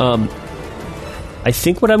 But I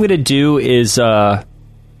think what I'm going to do is, all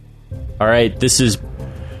right, this is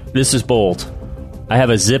bold. I have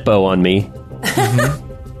a Zippo on me. Mm-hmm.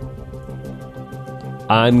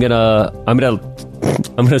 I'm gonna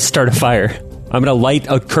start a fire. I'm going to light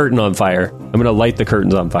a curtain on fire. I'm going to light the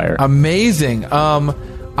curtains on fire. Amazing.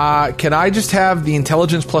 Can I just have the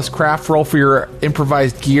intelligence plus craft roll for your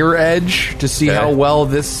improvised gear edge to see how well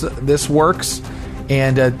this works?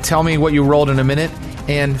 And tell me what you rolled in a minute.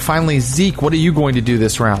 And finally, Zeke, what are you going to do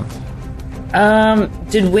this round?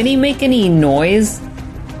 Did Winnie make any noise?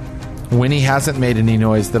 Winnie hasn't made any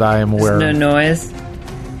noise that I am aware There's of. no noise.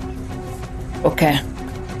 Okay.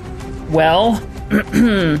 Well,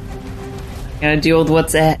 gotta deal with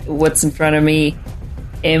what's in front of me.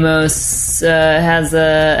 Amos has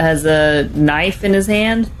a knife in his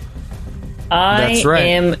hand. That's right. I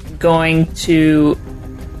am going to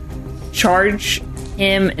charge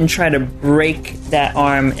him and try to break that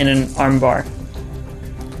arm in an armbar.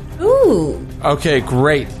 Ooh. Okay,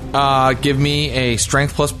 great. Give me a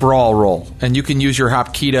strength plus brawl roll. And you can use your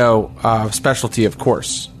Hapkido specialty, of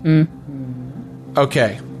course. Mm-hmm.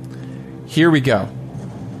 Okay. Here we go.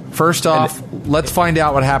 First off, let's find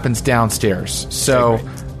out what happens downstairs. So,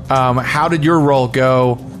 how did your roll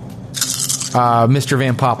go, Mr.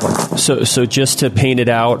 Van Poplar? So just to paint it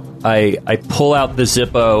out, I pull out the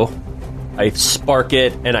Zippo, I spark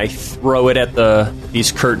it, and I throw it at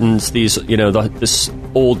these curtains. These these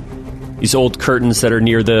old curtains that are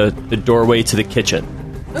near the doorway to the kitchen.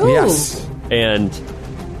 Ooh. Yes. And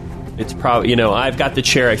it's probably I've got the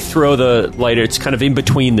chair. I throw the lighter. It's kind of in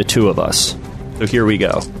between the two of us. So here we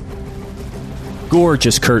go.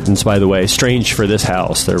 Gorgeous curtains, by the way. Strange for this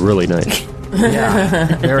house. They're really nice.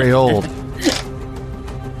 Yeah, very old.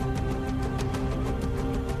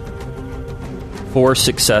 4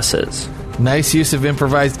 successes. Nice use of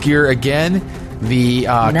improvised gear again. The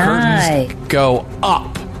curtains go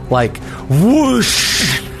up like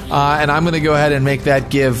whoosh. And I'm going to go ahead and make that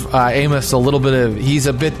give Amos a little bit of... He's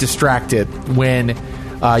a bit distracted when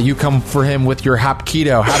you come for him with your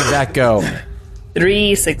Hapkido. How did that go?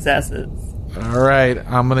 3 successes. All right.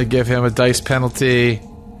 I'm going to give him a dice penalty.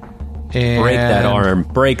 And Break that arm.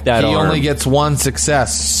 Break that arm. He only gets 1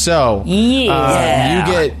 success. So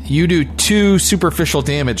you do 2 superficial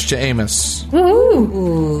damage to Amos.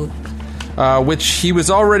 Ooh. Which he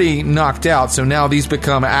was already knocked out, so now these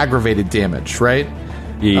become aggravated damage, right?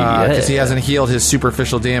 Because he hasn't healed his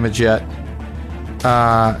superficial damage yet.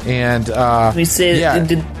 We say,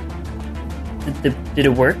 did it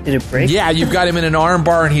work? Did it break? Yeah, you've got him in an arm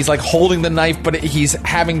bar, and he's like holding the knife, but he's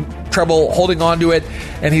having trouble holding onto it,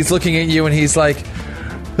 and he's looking at you, and he's like,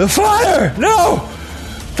 "The fire! No!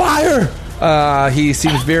 Fire!" He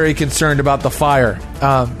seems very concerned about the fire.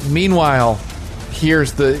 Meanwhile,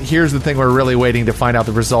 here's the thing we're really waiting to find out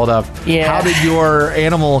the result of. Yeah. How did your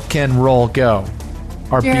animal Ken roll go?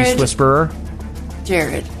 Our Jared. beast whisperer?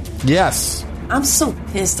 Jared, Yes. I'm so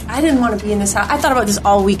pissed. I didn't want to be in this house. I thought about this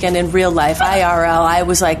all weekend in real life, IRL. I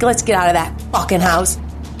was like, let's get out of that fucking house.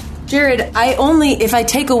 Jared, if I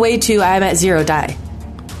take away 2, I'm at 0 die.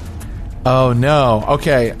 Oh, no.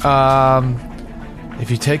 Okay.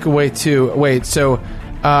 If you take away 2... Wait, so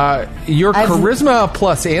your charisma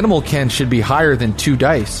plus animal Ken should be higher than 2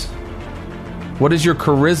 dice. What is your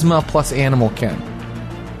charisma plus animal Ken?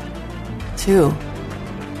 2.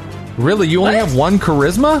 Really? You only have 1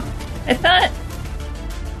 charisma? I thought...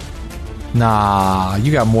 Nah,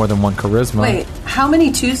 you got more than 1 charisma. Wait, how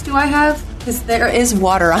many 2s do I have? Because there is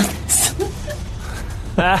water on this.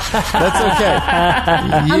 That's okay.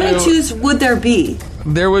 How many 2s would there be?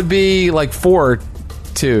 There would be like 4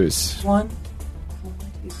 2s. 1,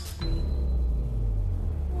 2, 3,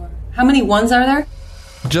 4. How many 1s are there?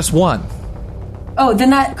 Just 1. Oh,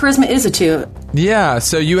 then that charisma is a 2. Yeah,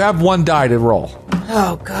 so you have 1 die to roll.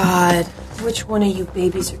 Oh, God. Which one of you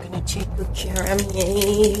babies are going to take good care of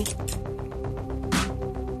me?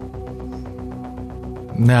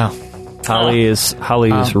 No. Holly is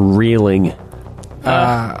reeling.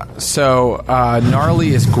 So Gnarly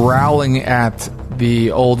is growling at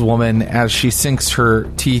the old woman as she sinks her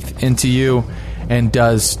teeth into you and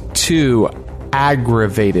does 2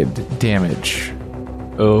 aggravated damage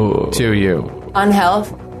to you On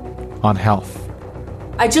health? on health.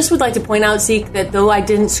 I just would like to point out, Zeke, that though I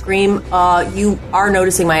didn't scream, you are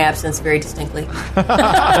noticing my absence very distinctly.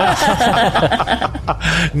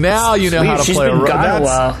 Now you know how to She's play been a role. gone a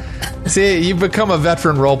while. See, you've become a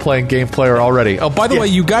veteran role-playing game player already. Oh, by the way,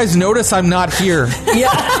 you guys notice I'm not here.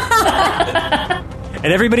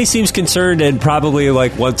 And everybody seems concerned and probably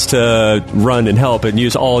wants to run and help and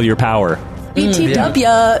use all your power.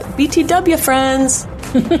 BTW, friends.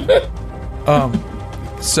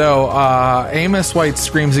 So Amos White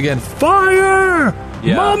screams again, "Fire!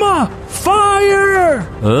 Yeah. Mama! Fire!"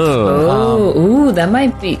 Ooh, that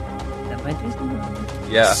might do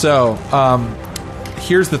something. Yeah. So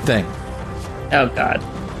here's the thing. Oh, God.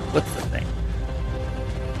 What's the thing?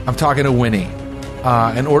 I'm talking to Winnie.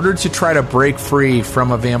 In order to try to break free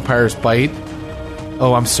from a vampire's bite.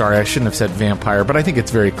 Oh, I'm sorry. I shouldn't have said vampire, but I think it's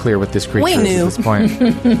very clear what this creature We is knew. at this point.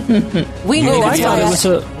 We knew. I thought it was a.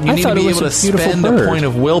 You I need thought to be it was able a to beautiful spend bird. a point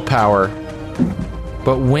of willpower,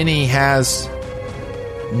 but Winnie has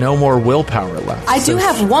no more willpower left. I do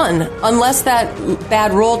have one, unless that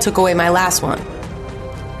bad roll took away my last one.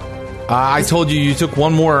 I told you took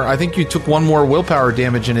one more. I think you took one more willpower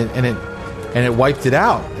damage, and it wiped it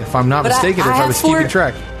out. If I'm not But mistaken, if I have was keeping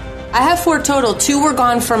track. I have 4 total. 2 were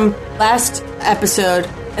gone from last episode,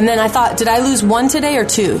 and then I thought, did I lose 1 today or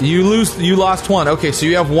 2? You lost 1. Okay, so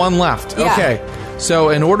you have 1 left. Yeah. Okay.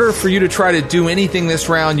 So in order for you to try to do anything this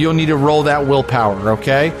round, you'll need to roll that willpower,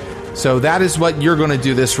 okay? So that is what you're going to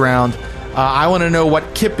do this round. I want to know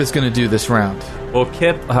what Kip is going to do this round. Well,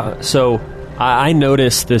 Kip, so I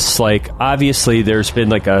noticed this, like, obviously there's been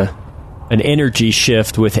like an energy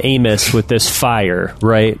shift with Amos with this fire,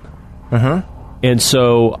 right? Uh-huh. And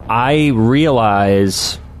so I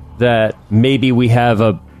realize that maybe we have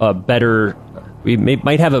a better,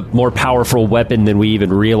 might have a more powerful weapon than we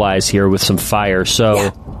even realize here with some fire. So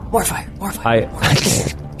Yeah. More fire. More fire.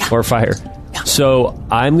 more fire. So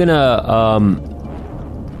I'm gonna.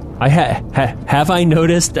 Have I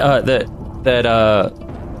noticed that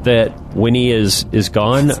Winnie is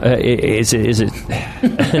gone? Is it?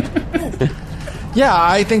 Yeah,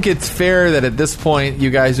 I think it's fair that at this point you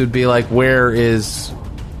guys would be like, where is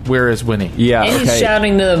Winnie? Yeah. And he's Okay.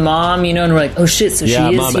 shouting to the mom, and we're like, oh shit, so Yeah,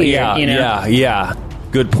 she is Mama, here, yeah.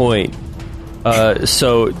 Good point.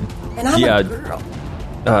 So And I'm yeah. a girl.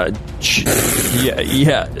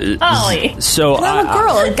 Yeah. Ollie. So And I'm a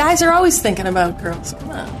girl, and guys are always thinking about girls. Come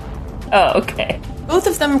on. Oh, okay. Both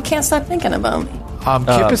of them can't stop thinking about me.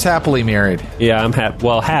 Kip is happily married. Yeah, I'm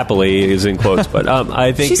happily is in quotes, but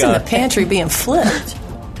I think She's in the pantry being flipped.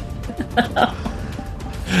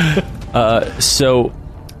 So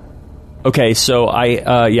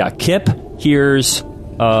Kip hears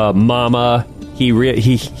Mama.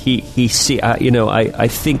 He see. I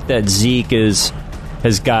think that Zeke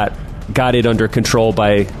has got it under control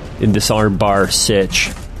in this armbar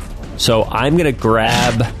sitch. So I'm gonna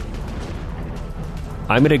grab.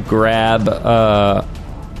 I'm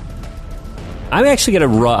actually gonna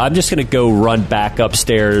run. I'm just gonna go run back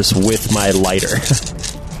upstairs with my lighter.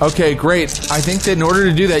 Okay, great. I think that in order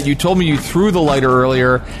to do that, you told me you threw the lighter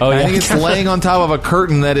earlier. Oh, I yeah. think it's laying on top of a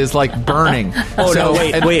curtain that is like burning. Oh no!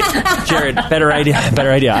 Wait, Jared. Better idea.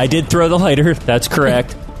 I did throw the lighter. That's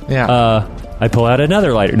correct. Yeah. I pull out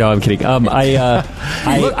another lighter. No, I'm kidding. Look, you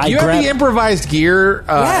have the improvised gear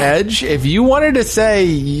edge. If you wanted to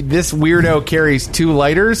say this weirdo carries 2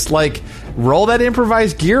 lighters, like roll that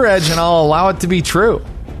improvised gear edge, and I'll allow it to be true.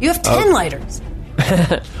 You have 10 lighters.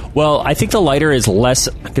 Well, I think the lighter is going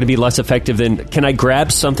to be less effective than. Can I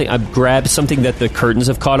grab something? I've grabbed something that the curtains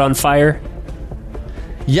have caught on fire.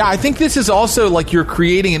 Yeah, I think this is also like you're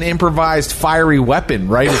creating an improvised fiery weapon,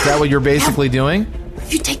 right? Is that what you're basically doing?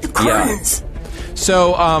 You take the curtains.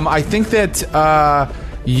 So I think that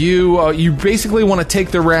you basically want to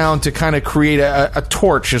take the round to kind of create a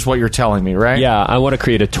torch, is what you're telling me, right? Yeah, I want to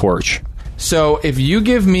create a torch. So if you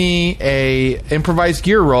give me a improvised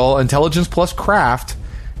gear roll, intelligence plus craft,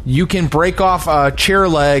 you can break off a chair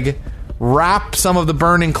leg, wrap some of the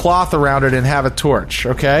burning cloth around it, and have a torch,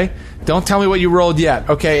 okay? Don't tell me what you rolled yet.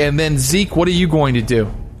 Okay, and then Zeke, what are you going to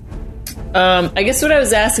do? I guess what I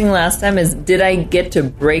was asking last time is, did I get to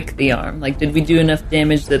break the arm? Like, did we do enough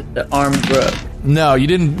damage that the arm broke? No, you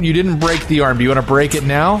didn't break the arm. Do you want to break it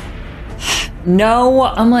now? No,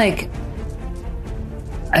 I'm like,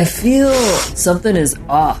 I feel something is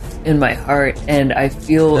off in my heart, and I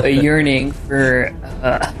feel a yearning for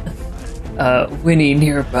Winnie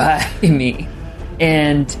nearby me.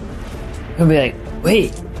 And I'll be like,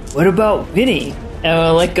 wait, what about Winnie? And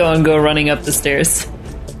I'll let go and go running up the stairs.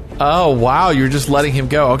 Oh, wow, you're just letting him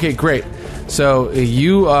go. Okay, great. So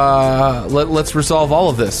you let's resolve all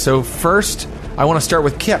of this. So first, I want to start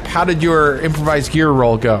with Kip. How did your improvised gear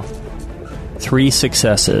roll go? 3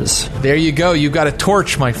 successes. There you go. You've got a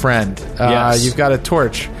torch, my friend. Yes. You've got a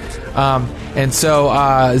torch. And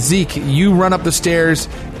so, Zeke, you run up the stairs.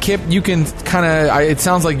 Kip, you can kind of... It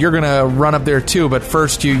sounds like you're going to run up there, too, but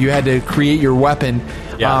first you had to create your weapon.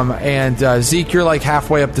 Yeah. And Zeke, you're like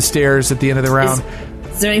halfway up the stairs at the end of the round.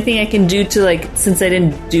 Is there anything I can do to, like, since I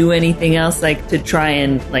didn't do anything else, like, to try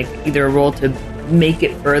and, like, either roll to make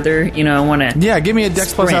it further? You know, I want to... Yeah, give me a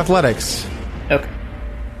Dex plus sprint. Athletics. Okay.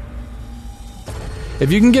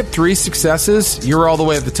 If you can get 3 successes, you're all the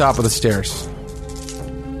way at the top of the stairs.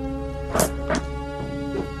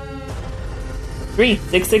 3,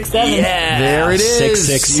 6, 6, 7. Yeah. There it is. 6,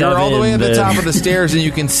 6, You're all the way at the the top of the stairs, and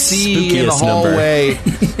you can see in the spookiest number.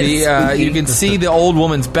 hallway. You can see the old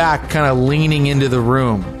woman's back, kind of leaning into the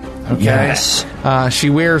room. Okay. Yes.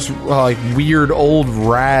 She wears like weird old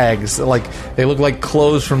rags, like they look like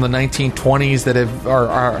clothes from the 1920s that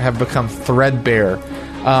have become threadbare.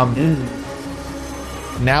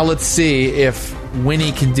 Now let's see if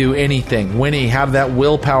Winnie can do anything. Winnie, how did that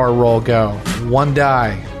willpower roll go? 1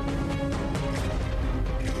 die.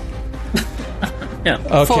 No.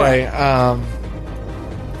 Okay.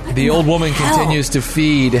 The old woman continues to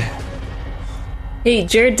feed. Hey,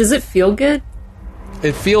 Jared, does it feel good?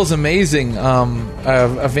 It feels amazing.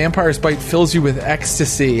 A vampire's bite fills you with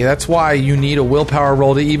ecstasy. That's why you need a willpower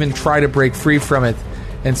roll to even try to break free from it.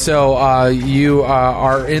 And so you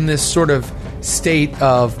are in this sort of state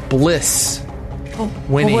of bliss.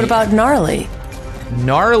 Well, what about Gnarly?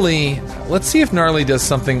 Gnarly? Let's see if Gnarly does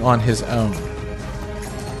something on his own.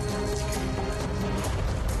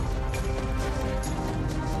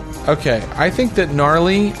 Okay, I think that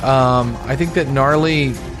Gnarly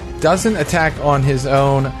doesn't attack on his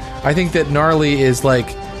own. I think that Gnarly is like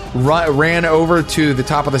ran over to the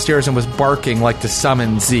top of the stairs and was barking like to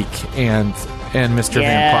summon Zeke and Mr.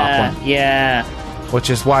 Van Poppelen. Yeah.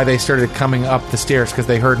 Which is why they started coming up the stairs, because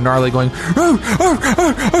they heard Gnarly going.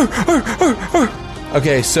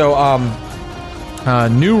 Okay, so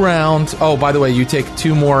new round. Oh, by the way, you take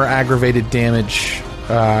 2 more aggravated damage.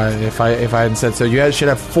 If I hadn't said so, you guys should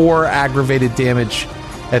have 4 aggravated damage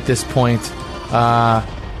at this point.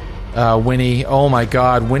 Winnie, oh my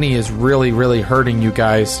God, Winnie is really, really hurting you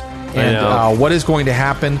guys. And what is going to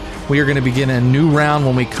happen? We are going to begin a new round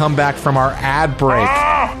when we come back from our ad break.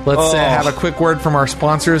 Let's have a quick word from our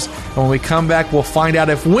sponsors. And when we come back, we'll find out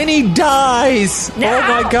if Winnie dies. No! Oh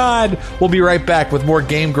my God. We'll be right back with more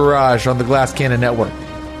Game Garage on the Glass Cannon Network.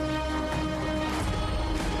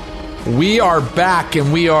 We are back,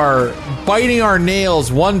 and we are biting our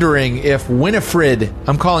nails wondering if Winifred,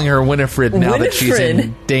 I'm calling her Winifred now that she's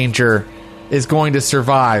in danger, is going to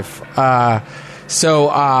survive. So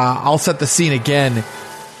I'll set the scene again.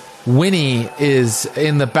 Winnie is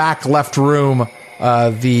in the back left room.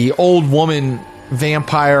 The old woman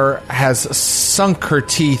vampire has sunk her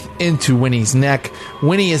teeth into Winnie's neck.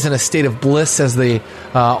 Winnie is in a state of bliss as the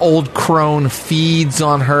old crone feeds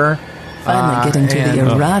on her. Finally getting to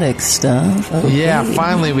the erotic stuff. Okay. Yeah,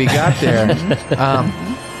 finally we got there.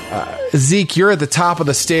 Zeke, you're at the top of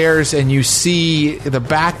the stairs, and you see the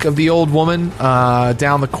back of the old woman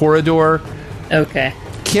down the corridor. Okay.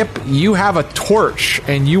 Kip, you have a torch,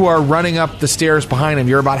 and you are running up the stairs behind him.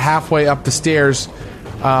 You're about halfway up the stairs.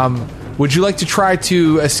 Would you like to try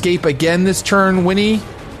to escape again this turn, Winnie?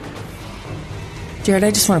 Jared,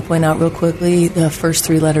 I just want to point out real quickly the first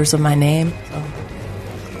 3 letters of my name. So.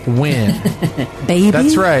 Win. Baby?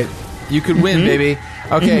 That's right. You could win, baby.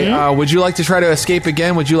 Okay, would you like to try to escape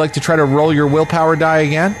again? Would you like to try to roll your willpower die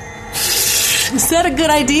again? Is that a good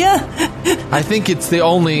idea? I think it's the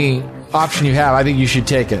only option you have. I think you should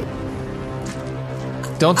take it.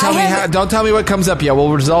 Don't tell me. Don't tell me what comes up yet.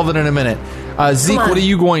 We'll resolve it in a minute. Zeke, what are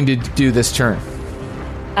you going to do this turn?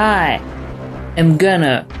 I am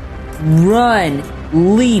gonna run,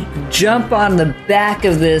 leap, jump on the back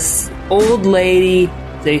of this old lady,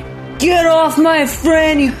 say, "Get off my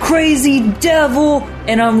friend, you crazy devil!"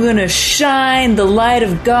 And I'm gonna shine the light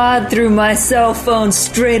of God through my cell phone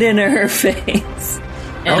straight into her face.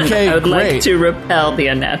 And Okay, I would great. like to repel the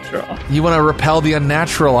unnatural. You want to repel the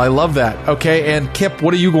unnatural. I love that. Okay, and Kip,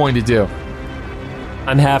 what are you going to do?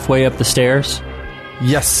 I'm halfway up the stairs.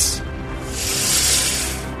 Yes.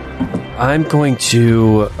 I'm going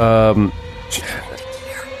to.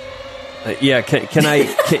 Yeah,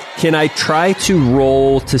 can I try to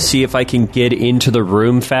roll to see if I can get into the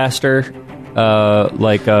room faster?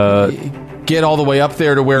 Get all the way up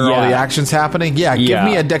there to where all Yeah. the action's happening? Yeah, give Yeah.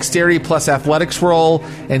 me a dexterity plus athletics roll,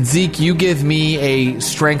 and Zeke, you give me a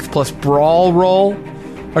strength plus brawl roll.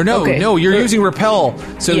 Or no, Okay. you're using repel,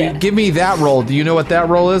 so Yeah. give me that roll. Do you know what that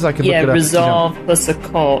roll is? I can Yeah, look it up. resolve plus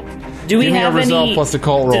occult. Do we Give me a have resolve any plus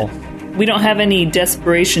occult roll. We don't have any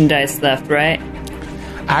desperation dice left, right?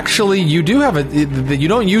 Actually, you do have you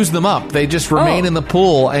don't use them up. They just remain Oh. in the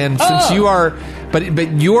pool. And since Oh. you are, but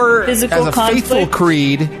you're Physical as a faithful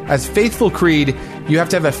creed, you have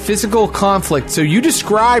to have a physical conflict. So you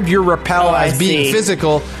described your repel Oh, I as being see.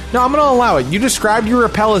 physical. No, I'm going to allow it. You described your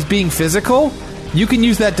repel as being physical. You can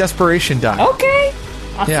use that desperation die. Okay.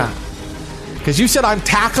 Awesome. Yeah, because you said I'm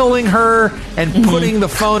tackling her and putting the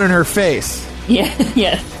phone in her face. Yeah.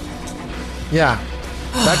 Yeah. Yeah,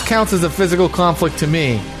 that counts as a physical conflict to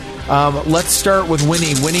me. Let's start with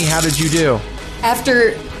Winnie. Winnie, how did you do?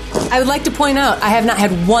 After I would like to point out I have not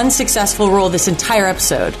had one successful roll this entire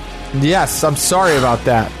episode. Yes, I'm sorry about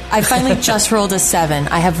that. I finally just rolled a 7.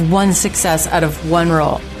 I have one success out of one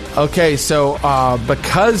roll. Okay, so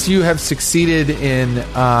because you have succeeded in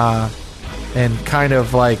kind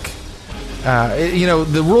of like,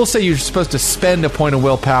 the rules say you're supposed to spend a point of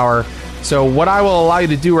willpower. So what I will allow you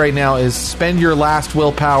to do right now is spend your last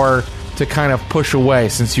willpower to kind of push away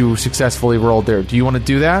since you successfully rolled there. Do you want to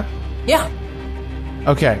do that? Yeah.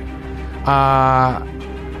 Okay.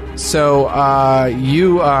 So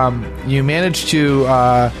you managed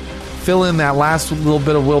to fill in that last little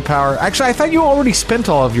bit of willpower. Actually, I thought you already spent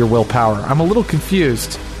all of your willpower. I'm a little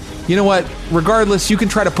confused. You know what? Regardless, you can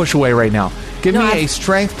try to push away right now. Give me a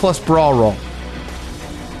strength plus brawl roll.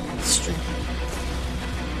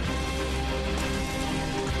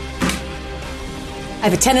 I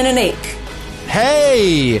have a 10 and an 8.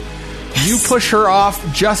 Hey! You push her off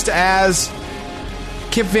just as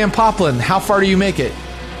Kip Van Poppelen. How far do you make it?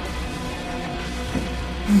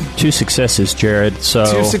 2 successes, Jared. So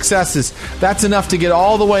 2 successes. That's enough to get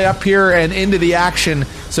all the way up here and into the action.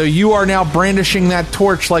 So you are now brandishing that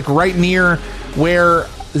torch like right near where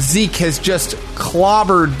Zeke has just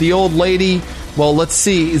clobbered the old lady. Well, let's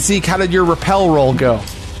see. Zeke, how did your rappel roll go?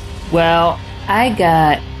 Well, I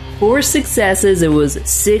got 4 successes. It was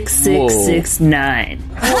 6,669.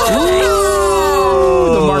 Whoa!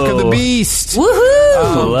 The mark of the beast.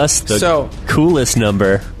 Woohoo! That's the coolest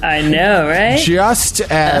number. I know, right? Just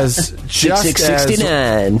as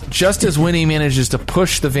 6669. Just as Winnie manages to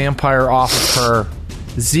push the vampire off of her,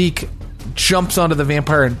 Zeke jumps onto the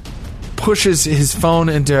vampire and pushes his phone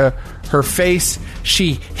into her face.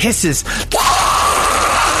 She hisses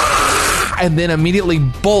and then immediately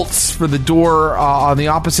bolts for the door on the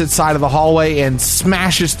opposite side of the hallway and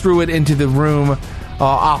smashes through it into the room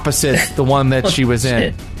opposite the one that she was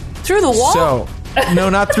in. Through the wall? So, no,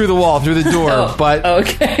 not through the wall, through the door. But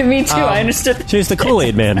okay, me too. I understood. She's the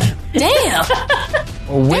Kool-Aid man. Damn!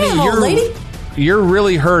 Winnie, Damn, old lady. You're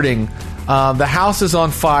really hurting. The house is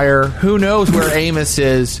on fire. Who knows where Amos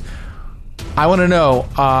is? I want to know,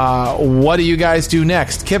 what do you guys do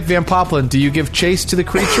next? Kip Van Poppelen, do you give chase to the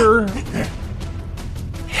creature?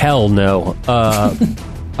 Hell no.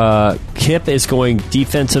 Kip is going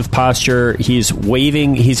defensive posture. He's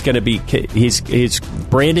waving. He's going to be. He's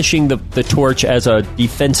brandishing the torch as a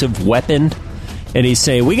defensive weapon, and he's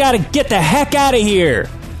saying, "We got to get the heck out of here."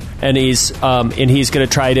 And he's going to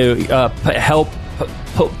try to help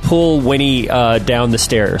pull Winnie down the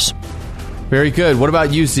stairs. Very good. What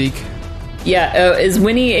about you, Zeke? Yeah, is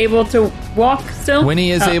Winnie able to walk still? Winnie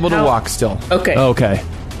is able to walk still. Okay. Okay.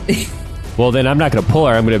 Well, then I'm not going to pull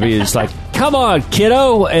her. I'm going to be just like, "Come on,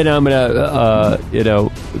 kiddo," and I'm going to,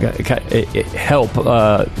 help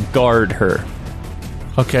guard her.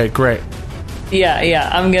 Okay, great. Yeah.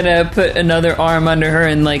 I'm gonna put another arm under her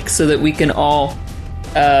and so that we can all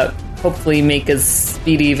hopefully make as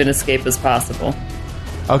speedy of an escape as possible.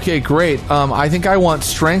 Okay, great. I think I want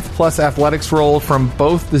strength plus athletics roll from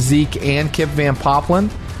both the Zeke and Kip Van Poppelen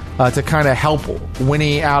to kind of help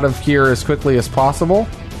Winnie out of here as quickly as possible.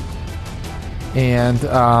 And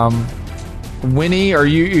Winnie,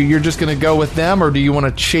 you're just going to go with them, or do you want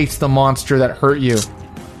to chase the monster that hurt you?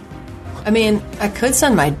 I mean, I could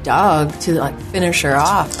send my dog to finish her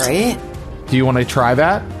off, right? Do you want to try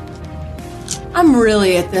that? I'm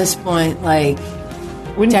really at this point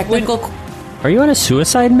technical. Are you on a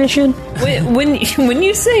suicide mission? When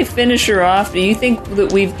you say finish her off, do you think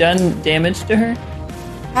that we've done damage to her?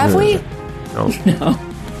 Have we? No.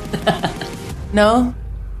 No.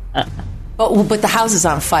 But the house is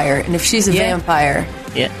on fire, and if she's a vampire,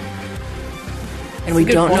 Yeah. and we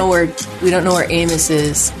don't know where Amos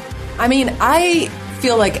is. I mean, I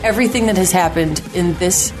feel like everything that has happened in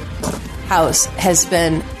this house has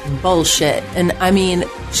been bullshit. And I mean,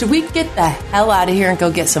 should we get the hell out of here and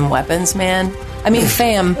go get some weapons, man? I mean,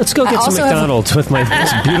 fam. Let's go get some McDonald's with my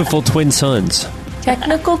beautiful twin sons.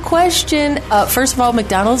 Technical question. First of all,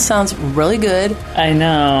 McDonald's sounds really good. I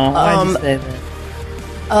know. Why'd you say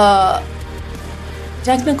that?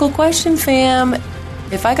 Technical question, fam.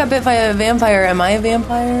 If I got bit by a vampire, am I a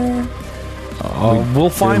vampire? We'll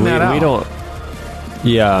find that out. We don't.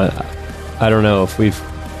 Yeah, I don't know if we've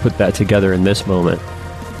put that together in this moment.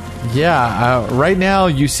 Yeah, right now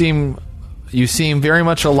you seem very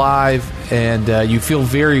much alive, and you feel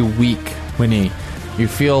very weak, Winnie. You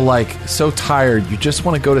feel so tired. You just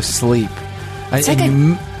want to go to sleep.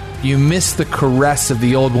 You miss the caress of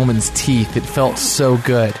the old woman's teeth. It felt so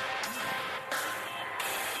good.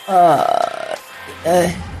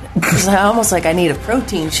 It's almost like I need a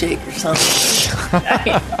protein shake or something.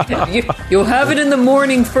 You'll have it in the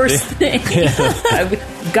morning first thing.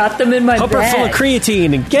 I've got them in my Pumper bag. full of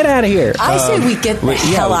creatine and get out of here. I say we get the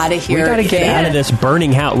hell out of here. We gotta get out of this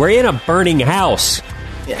burning house. We're in a burning house.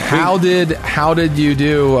 How did you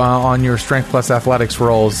do on your Strength plus Athletics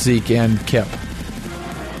rolls, Zeke and Kip?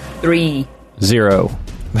 3. 0.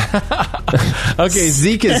 Okay,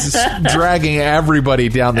 Zeke is dragging everybody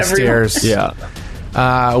down the stairs. Yeah.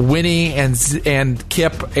 Winnie and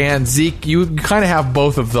Kip and Zeke, you kind of have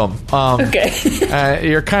both of them. Okay.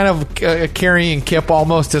 You're kind of carrying Kip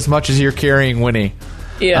almost as much as you're carrying Winnie.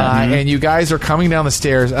 Yeah. And you guys are coming down the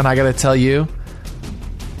stairs, and I got to tell you,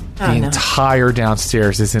 the entire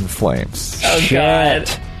downstairs is in flames. Oh, God.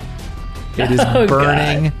 It is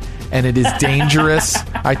burning, and it is dangerous.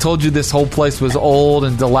 I told you this whole place was old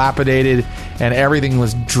and dilapidated, and everything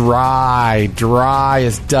was dry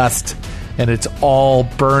as dust, and it's all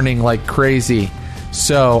burning like crazy.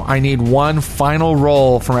 So I need one final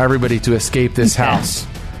roll from everybody to escape this house.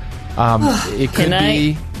 It could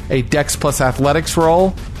be a Dex plus Athletics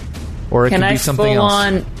roll, or it could be something else.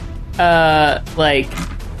 Can I full on,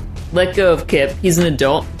 let go of Kip? He's an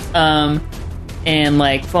adult. And,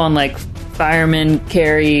 full on, fireman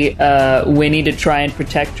carry Winnie to try and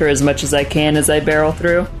protect her as much as I can as I barrel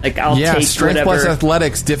through. I'll take Strength whatever. plus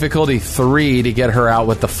Athletics, difficulty 3 to get her out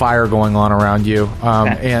with the fire going on around you.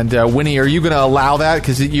 And Winnie, are you going to allow that?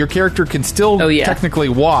 Because your character can still technically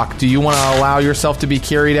walk. Do you want to allow yourself to be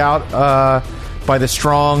carried out by the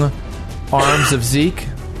strong arms of Zeke?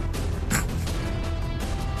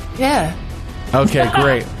 Yeah. Okay,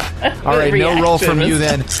 great. All right, no roll from you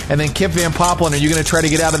then. And then Kip Van Poppelen, are you going to try to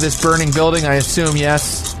get out of this burning building? I assume,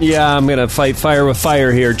 yes? Yeah, I'm going to fight fire with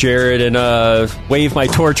fire here, Jared, and wave my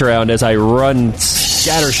torch around as I run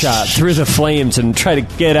scattershot through the flames and try to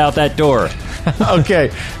get out that door.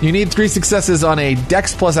 Okay, you need 3 successes on a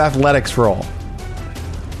Dex plus Athletics roll.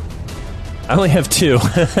 I only have 2.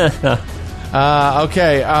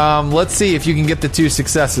 Okay, let's see if you can get the 2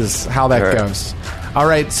 successes, how that goes. All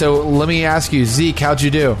right, so let me ask you, Zeke, how'd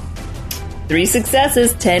you do? 3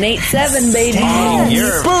 successes, 10, 8, 7, baby.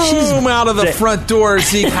 Boom! Out of the front door,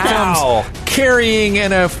 Zeke comes carrying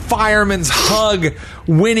in a fireman's hug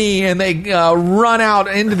Winnie, and they run out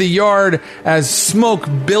into the yard as smoke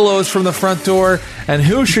billows from the front door. And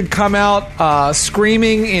who should come out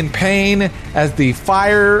screaming in pain as the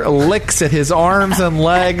fire licks at his arms and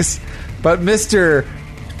legs but Mr.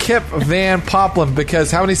 Kip Van Poppelen,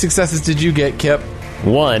 because how many successes did you get, Kip?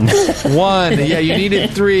 1. 1. Yeah, you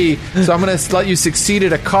needed 3. So I'm going to let you succeed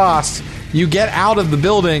at a cost. You get out of the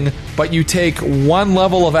building, but you take 1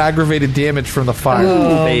 level of aggravated damage from the fire.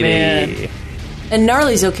 Oh, baby. Man. And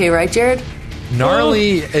Gnarly's okay, right, Jared?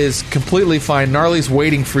 Gnarly is completely fine. Gnarly's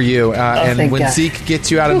waiting for you. And when Zeke gets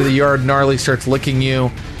you out into the yard, Gnarly starts licking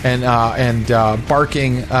you and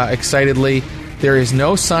barking excitedly. There is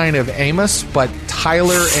no sign of Amos, but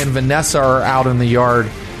Tyler and Vanessa are out in the yard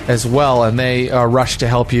as well, and they rush to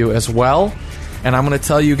help you as well. And I'm going to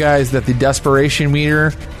tell you guys that the desperation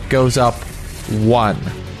meter goes up 1.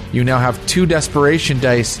 You now have 2 desperation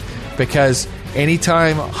dice, because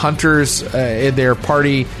anytime hunters in their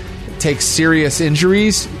party take serious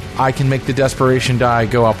injuries, I can make the desperation die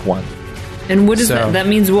go up 1. And what is that? That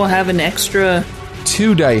means we'll have an extra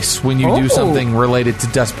 2 dice when you do something related to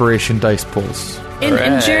desperation dice pulls.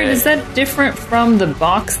 And Jared, is that different from the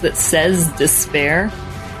box that says despair?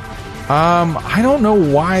 I don't know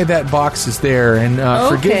why that box is there, and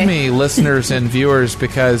forgive me, listeners and viewers,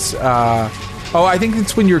 because I think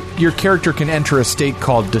it's when your character can enter a state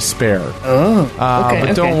called despair.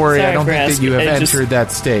 But don't worry, Sorry, I don't think that you have entered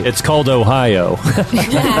that state. It's called Ohio.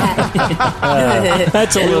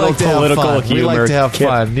 That's a little political humor. We like to have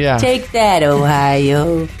fun, yeah. Take that,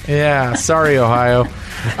 Ohio. Yeah, sorry, Ohio.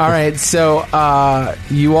 All right, so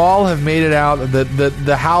you all have made it out.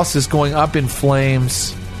 The house is going up in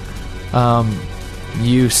flames.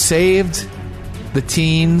 You saved the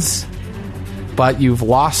teens, but you've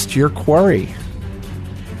lost your quarry.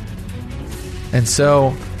 And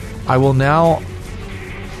so I will now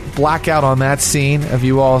black out on that scene of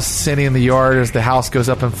you all sitting in the yard as the house goes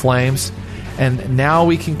up in flames. And now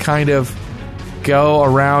we can kind of go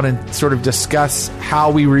around and sort of discuss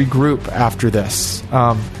how we regroup after this.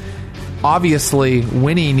 Obviously,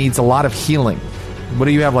 Winnie needs a lot of healing. What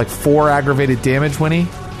do you have, like 4 aggravated damage, Winnie?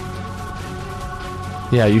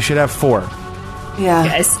 Yeah, you should have 4.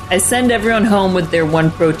 Yeah. I send everyone home with their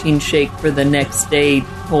 1 protein shake for the next day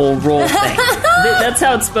whole roll thing. That's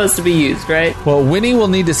how it's supposed to be used, right? Well, Winnie will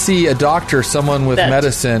need to see a doctor, someone with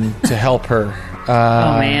medicine, to help her.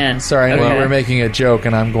 Oh, man. Sorry, we're making a joke,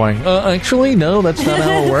 and I'm going, actually, no, that's not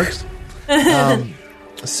how it works.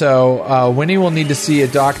 Winnie will need to see a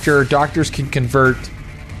doctor. Doctors can convert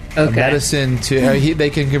medicine to. They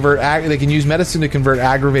can use medicine to convert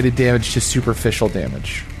aggravated damage to superficial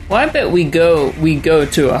damage. Well, I bet we go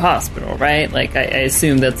to a hospital, right? Like, I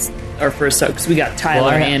assume that's our first step, because we got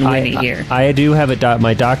Tyler and Winnie here. I do have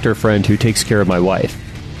my doctor friend who takes care of my wife.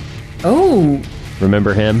 Oh.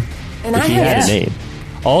 Remember him? And he had a name.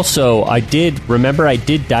 Also, I did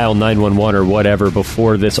dial 911 or whatever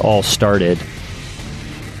before this all started.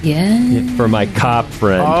 Yeah. For my cop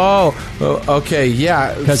friend. Oh, okay,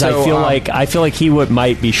 yeah. Because I feel like he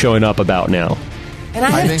might be showing up about now. And I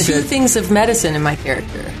have two things of medicine in my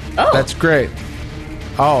character. Oh, that's great.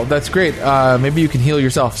 Maybe you can heal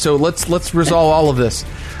yourself. So let's resolve all of this.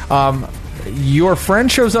 Your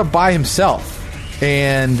friend shows up by himself,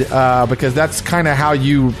 and because that's kind of how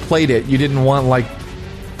you played it. You didn't want like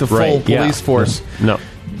the full police force. No.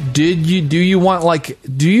 Do you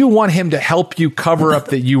want him to help you cover up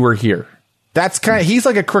that you were here? That's he's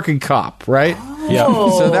like a crooked cop, right? Yeah.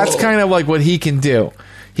 So that's kind of like what he can do.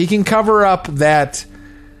 He can cover up that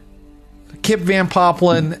Kip Van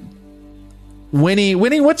Poppelen. Winnie,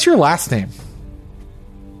 what's your last name?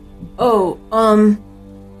 Black.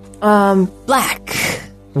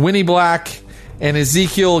 Winnie Black and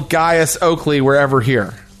Ezekiel Gaius Oakley were ever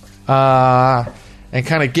here. And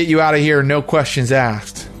kind of get you out of here, no questions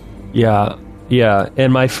asked. Yeah.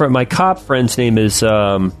 And my cop friend's name is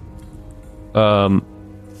May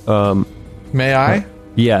I?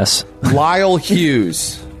 Yes. Lyle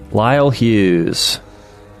Hughes. Lyle Hughes.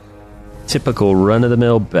 Typical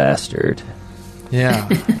run-of-the-mill bastard. Yeah.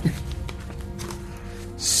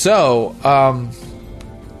 So,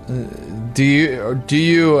 do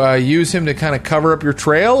you use him to kind of cover up your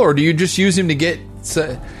trail, or do you just use him to get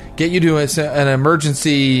you to an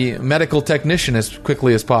emergency medical technician as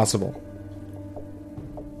quickly as possible?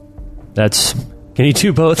 Can he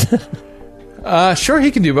do both? Sure,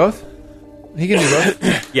 he can do both.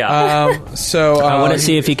 Yeah. So I want to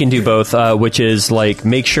see if he can do both, which is like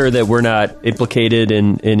make sure that we're not implicated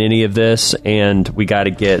in any of this, and we got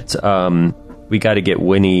to get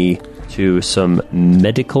Winnie to some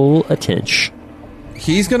medical attention.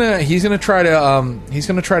 He's gonna try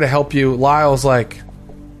to help you. Lyle's like,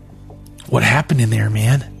 what happened in there,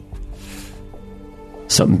 man?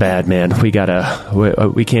 Something bad, man. We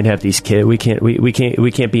can't have these kids. We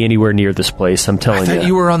can't be anywhere near this place. I'm telling you. I thought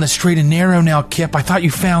you were on the straight and narrow now, Kip. I thought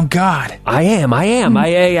you found God. I am.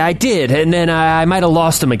 I did, and then I might have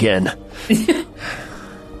lost him again.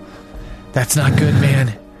 That's not good,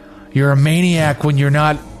 man. You're a maniac when you're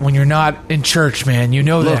not in church, man. You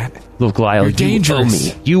know that. Look, Lyle, you're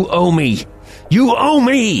dangerous. You owe me.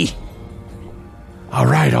 All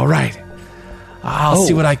right. I'll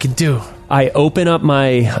see what I can do. I open up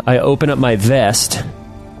my vest,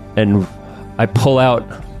 and I pull out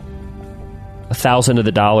 $1,000 of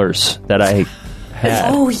the dollars that I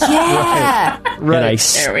had. Oh yeah! Right.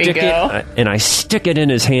 And I stick it in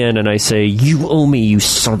his hand, and I say, "You owe me, you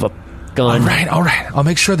son of a gun." All right. I'll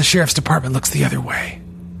make sure the sheriff's department looks the other way.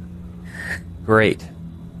 Great.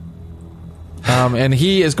 And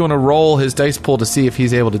he is going to roll his dice pool to see if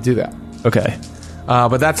he's able to do that. Okay.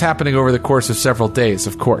 But that's happening over the course of several days,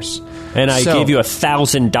 of course. And I gave you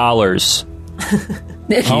 $1,000.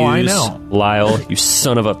 Oh, I know. Lyle, you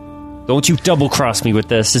son of a... Don't you double-cross me with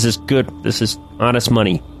this. This is good. This is honest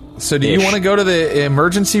money. So do you want to go to the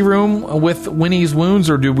emergency room with Winnie's wounds,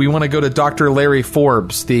 or do we want to go to Dr. Larry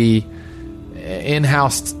Forbes, the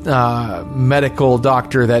in-house medical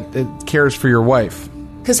doctor that cares for your wife?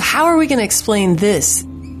 Because how are we going to explain this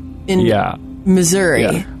in Missouri?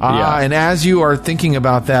 Yeah. And as you are thinking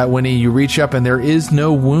about that, Winnie, you reach up and there is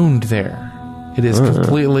no wound there. It is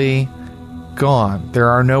completely gone. There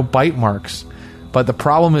are no bite marks. But the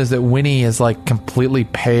problem is that Winnie is like completely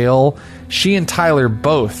pale. She and Tyler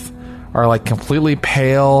both are like completely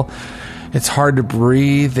pale. It's hard to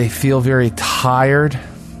breathe. They feel very tired.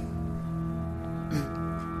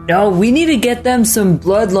 No, we need to get them some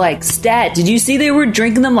blood like stat. Did you see they were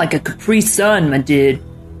drinking them like a Capri Sun, my dude?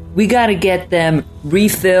 We gotta get them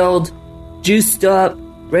refilled, juiced up,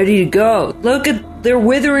 ready to go. Look at, they're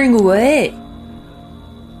withering away.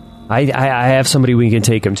 I have somebody we can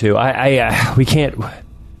take them to. We can't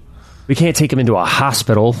take him into a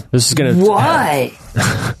hospital. This is gonna. Why?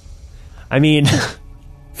 I mean,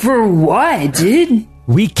 for what, dude?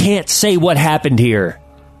 We can't say what happened here.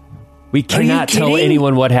 We cannot tell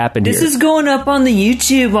anyone what happened here. This is going up on the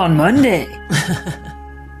YouTube on Monday.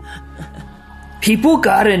 People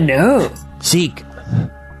gotta know. Zeke,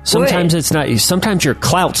 sometimes it's not. Sometimes your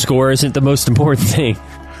clout score isn't the most important thing.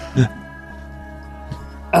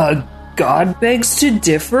 God begs to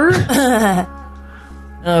differ?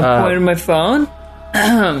 Point of my phone.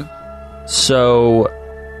 So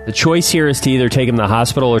the choice here is to either take him to the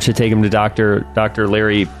hospital or to take him to Dr.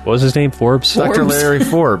 Larry, what was his name? Forbes? Dr. Larry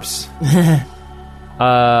Forbes.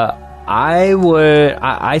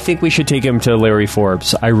 I think we should take him to Larry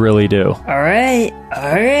Forbes. I really do. All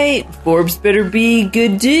right. Forbes better be a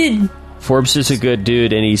good dude. Forbes is a good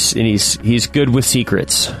dude, and he's good with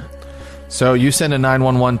secrets. So you send a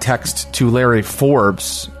 911 text to Larry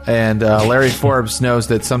Forbes, and Larry Forbes knows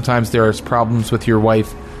that sometimes there's problems with your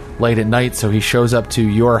wife late at night, so he shows up to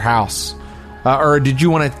your house. Or did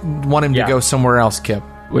you want him to go somewhere else, Kip?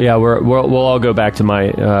 Well, yeah, we'll all go back to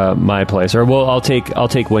my place, or I'll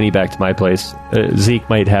take Winnie back to my place. Zeke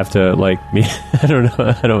might have to like me. I don't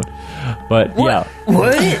know. But what? yeah,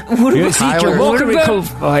 What? Zeke, you're welcome.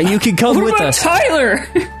 You can come with us. Tyler?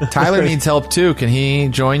 Tyler needs help too. Can he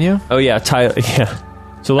join you? Oh yeah, Tyler.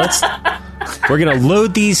 Yeah. So we're gonna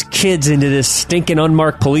load these kids into this stinking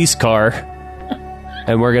unmarked police car,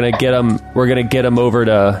 and we're gonna get them over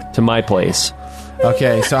to my place.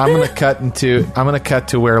 Okay, so I'm gonna cut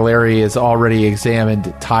to where Larry has already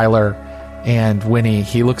examined Tyler and Winnie.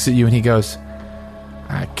 He looks at you and he goes,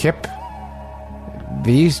 Kip,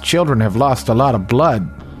 these children have lost a lot of blood.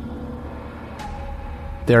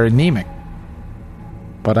 They're anemic,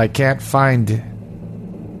 but I can't find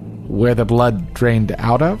where the blood drained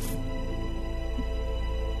out of.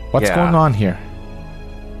 What's going on here?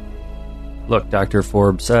 Look, Dr.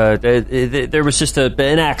 Forbes, there was just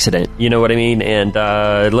an accident, you know what I mean? And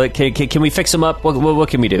can we fix them up? What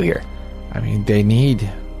can we do here? I mean, they need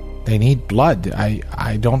blood.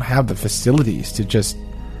 I don't have the facilities to just...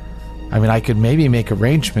 I mean, I could maybe make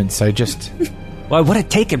arrangements. Well, I want to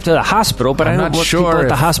take him to the hospital, but I'm I don't not want sure people at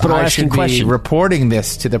the hospital I asking should be questions. reporting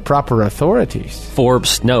this to the proper authorities.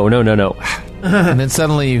 Forbes, no. And then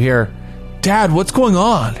suddenly you hear, Dad, what's going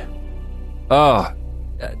on? Oh,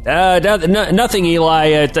 nothing,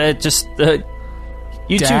 Eli. Just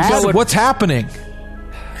you Dad, two go. what's happening?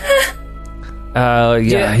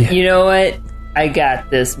 Yeah. You know what? I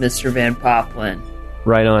got this, Mr. Van Poplin.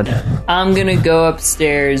 Right on. I'm gonna go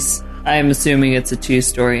upstairs. I'm assuming it's a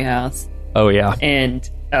 2-story house. Oh yeah. And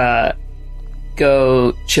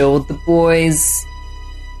go chill with the boys.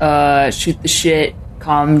 Shoot the shit.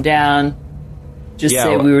 Calm down. Just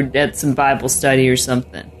say we were at some Bible study or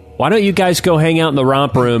something. Why don't you guys go hang out in the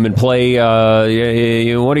romp room and play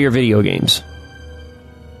one of your video games?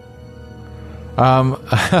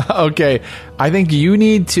 Okay. I think you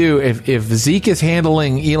need to, if Zeke is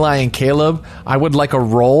handling Eli and Caleb, I would like a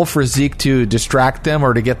roll for Zeke to distract them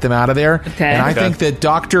or to get them out of there. Okay. And I think that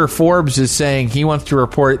Dr. Forbes is saying he wants to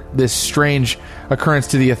report this strange occurrence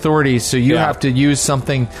to the authorities, so you have to use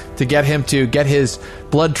something to get him to get his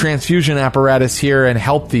blood transfusion apparatus here and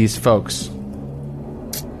help these folks.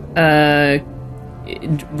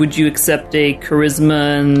 Would you accept a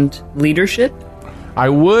charisma and leadership? I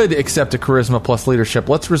would accept a charisma plus leadership.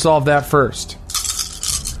 Let's resolve that first.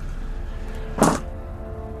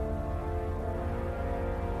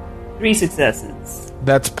 Three successes.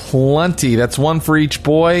 That's plenty. That's one for each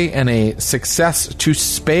boy and a success to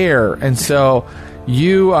spare. And so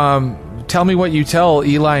you tell me what you tell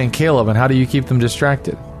Eli and Caleb, and how do you keep them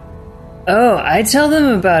distracted? Oh, I tell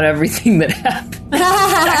them about everything that happened.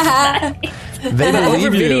 They believe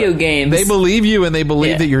Over you. video games. They believe you, and they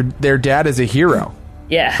believe that their dad is a hero.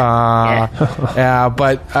 Yeah.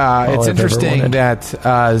 But it's interesting that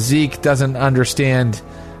Zeke doesn't understand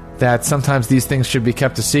that sometimes these things should be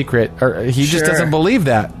kept a secret, or he just doesn't believe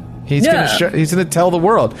that. He's going to tell the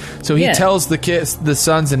world. So he tells the kids, the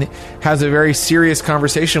sons, and has a very serious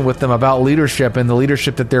conversation with them about leadership and the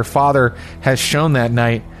leadership that their father has shown that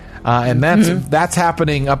night. And that's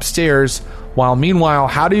happening upstairs. While meanwhile,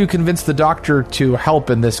 how do you convince the doctor to help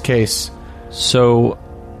in this case? So,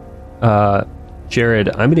 Jared,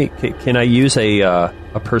 can I use a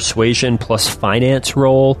persuasion plus finance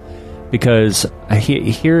roll? Because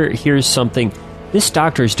here's something. This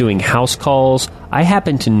doctor is doing house calls. I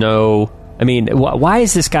happen to know. I mean, why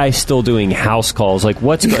is this guy still doing house calls? Like,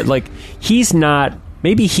 what's good? Like, he's not.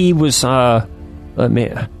 Maybe he was.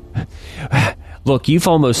 Man, look, you've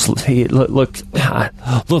almost look,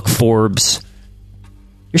 Forbes.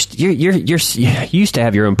 You used to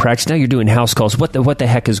have your own practice. Now you're doing house calls. What the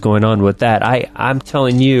heck is going on with that? I'm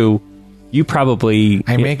telling you, you probably.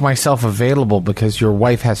 I make myself available because your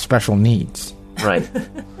wife has special needs. Right.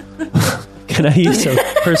 Can I use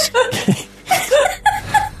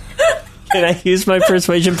Can I use my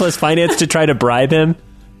persuasion plus finance to try to bribe him?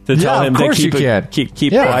 To tell him to keep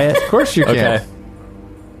quiet? Of course you can. Okay.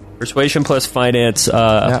 Persuasion plus finance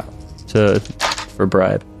for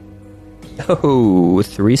bribe. Oh,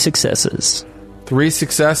 3 successes. 3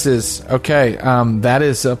 successes. Okay, that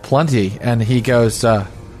is plenty. And he goes, all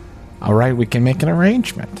right, we can make an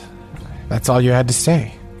arrangement. That's all you had to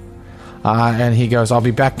say. And he goes, I'll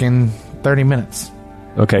be back in 30 minutes.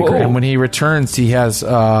 Okay, great. And when he returns, he has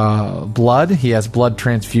blood. He has blood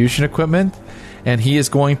transfusion equipment. And he is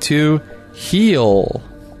going to heal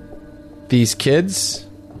these kids.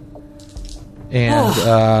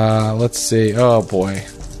 And let's see. Oh, boy.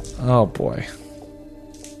 Oh, boy.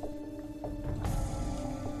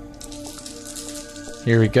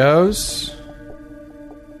 Here he goes.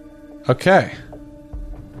 Okay.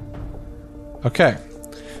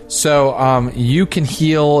 So you can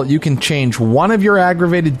heal. You can change one of your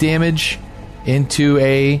aggravated damage into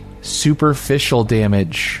a superficial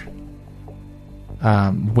damage,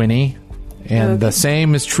 Winnie. And the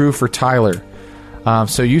same is true for Tyler.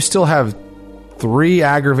 So you still have 3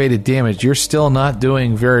 aggravated damage. You're still not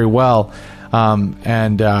doing very well.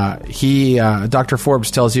 And Dr. Forbes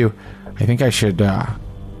tells you, I think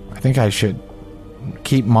I should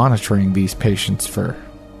keep monitoring these patients for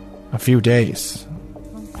a few days.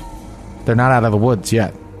 They're not out of the woods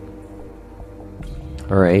yet.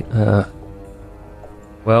 All right.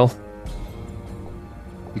 Well,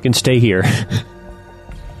 you can stay here.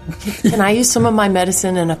 Can I use some of my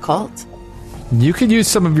medicine and occult? You could use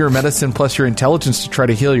some of your medicine plus your intelligence to try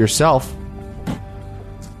to heal yourself.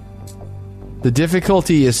 The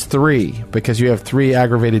difficulty is 3 because you have 3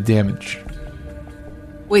 aggravated damage.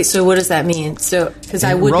 Wait, so what does that mean? So, because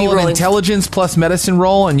I would be roll rolling an intelligence plus medicine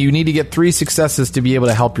roll, and you need to get 3 successes to be able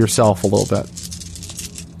to help yourself a little bit.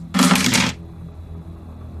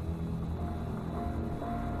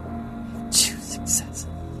 Two successes.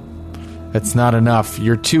 It's not enough.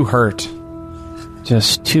 You're too hurt.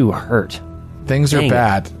 Just too hurt. Things are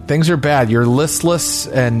bad. Things are bad. You're listless,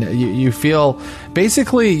 and you feel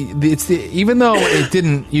basically even though you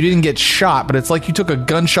didn't get shot, but it's like you took a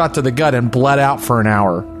gunshot to the gut and bled out for an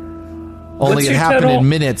hour. Only it happened in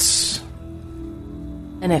minutes,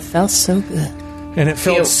 and it felt so good. And it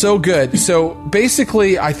felt so good. So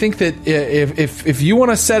basically, I think that if you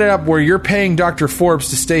want to set it up where you're paying Dr.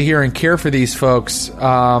 Forbes to stay here and care for these folks,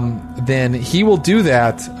 then he will do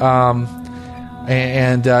that.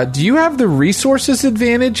 And do you have the resources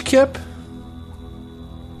advantage, Kip?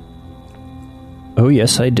 Oh,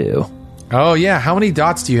 yes, I do. Oh, yeah. How many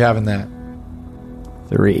dots do you have in that?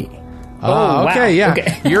 3. Oh, okay, wow. Yeah.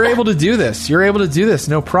 Okay. You're able to do this.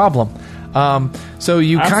 No problem. So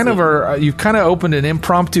you kind of you've kind of opened an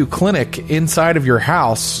impromptu clinic inside of your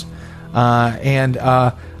house. And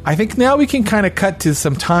I think now we can kind of cut to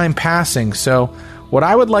some time passing. So what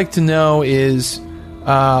I would like to know is,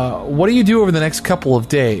 what do you do over the next couple of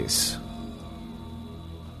days?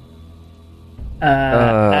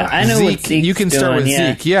 I know Zeke, what Zeke's you can start doing,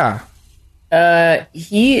 with Zeke, yeah.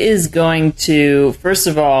 He is going to, first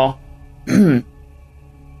of all,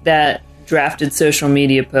 that drafted social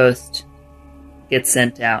media post gets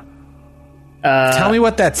sent out. Tell me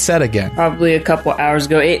what that said again. Probably a couple hours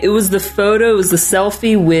ago. It was the photo, it was the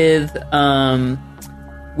selfie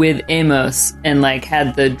with Amos, and like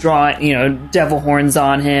had the devil horns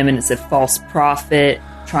on him, and it said false prophet,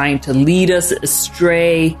 trying to lead us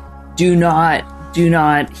astray. Do not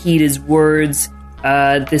heed his words.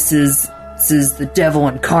 This is the devil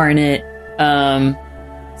incarnate.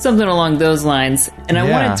 Something along those lines. And I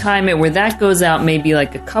want to time it where that goes out maybe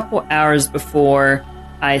like a couple hours before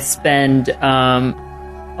I spend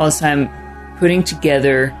all this time putting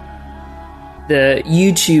together the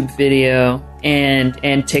YouTube video and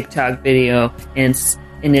TikTok video and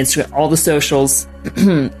Instagram, all the socials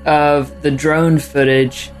of the drone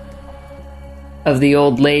footage of the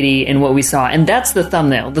old lady and what we saw. And that's the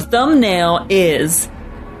thumbnail. The thumbnail is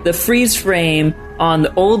the freeze frame on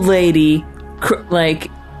the old lady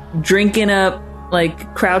drinking up,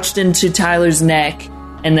 crouched into Tyler's neck.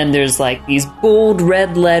 And then there's these bold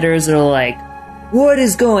red letters that are like, what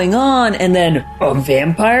is going on? And then,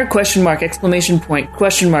 vampire? Question mark, exclamation point,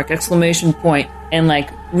 question mark, exclamation point. And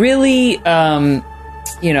really,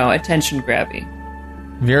 attention grabbing.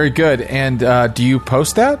 Very good. And do you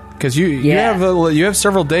post that? Because you have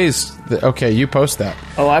several days. Okay, you post that.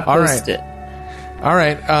 Oh, I post it. All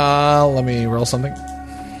right. Let me roll something.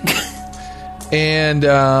 And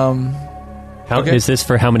is this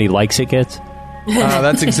for how many likes it gets?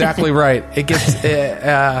 That's exactly right. It gets.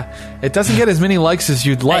 It doesn't get as many likes as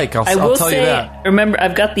you'd like. I'll tell you that. Remember,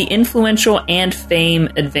 I've got the influential and fame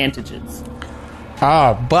advantages.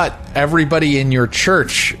 But everybody in your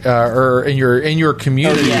church or in your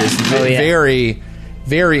community is very,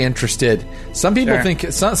 very interested. Some people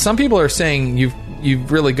think some people are saying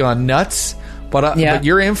you've really gone nuts, but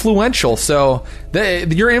you're influential, so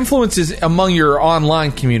Your influence is among your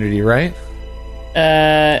online community, right?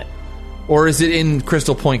 Or is it in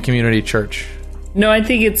Crystal Point Community Church? No, I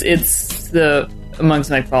think it's the amongst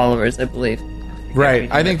my followers, I believe.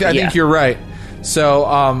 Right. I think you're right. So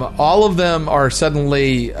all of them are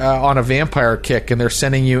suddenly on a vampire kick, and they're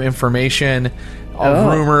sending you information,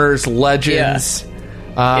 rumors, legends.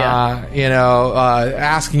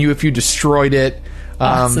 Asking you if you destroyed it.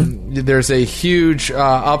 Awesome. There's a huge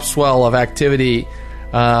upswell of activity.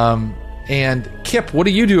 And Kip, what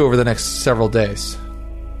do you do over the next several days?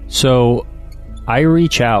 So I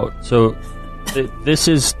reach out. So this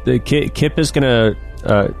is Kip is going to.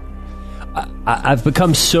 I've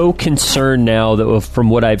become so concerned now that from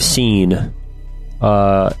what I've seen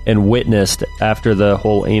and witnessed after the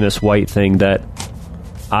whole Amos White thing that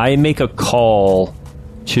I make a call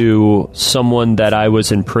to someone that I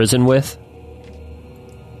was in prison with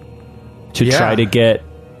to try to get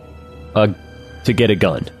a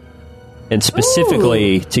gun, and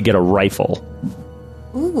specifically to get a rifle.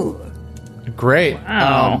 Ooh, great!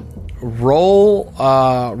 Wow.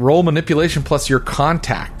 Roll manipulation plus your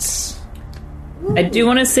contacts. I do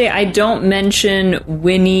want to say I don't mention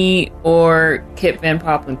Winnie or Kip Van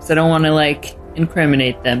Poppelen because I don't want to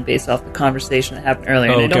incriminate them based off the conversation that happened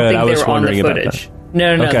earlier. And I don't think they were on the footage.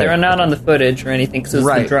 No, Okay. They're not on the footage or anything because it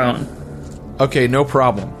was the drone. Okay, no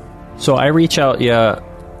problem. So I reach out, I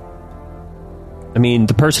mean,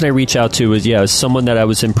 the person I reach out to is someone that I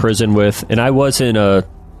was in prison with, and I was in a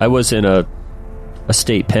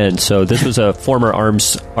state pen, so this was a former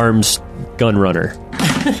arms gun runner.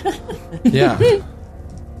 Yeah.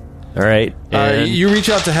 All right. You reach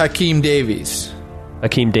out to Hakeem Davies.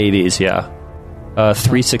 Hakeem Davies,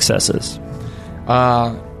 3 successes.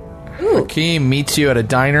 Hakeem meets you at a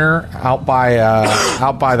diner out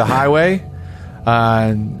by the highway.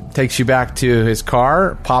 Takes you back to his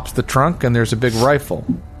car, pops the trunk, and there's a big rifle.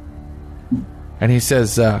 And he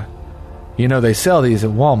says, they sell these at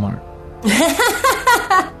Walmart.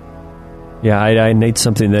 Yeah, I need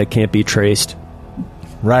something that can't be traced.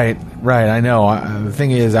 Right, I know. The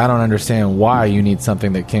thing is, I don't understand why you need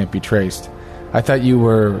something that can't be traced. I thought you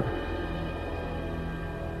were...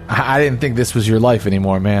 I didn't think this was your life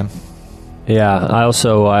anymore, man. Yeah, I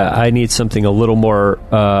also... I need something a little more...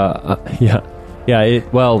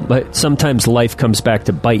 sometimes life comes back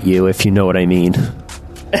to bite you, if you know what I mean.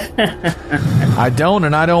 I don't,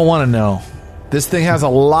 and I don't want to know. This thing has a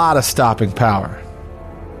lot of stopping power.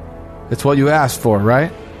 It's what you asked for,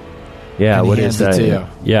 right? Yeah, and what is that? To you.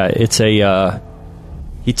 Yeah, it's a...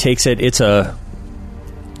 he takes it... It's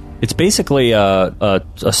basically a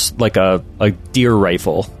deer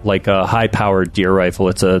rifle, like a high-powered deer rifle.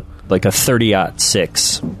 It's a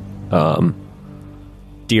 30-06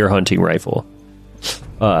 deer hunting rifle.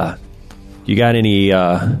 You got any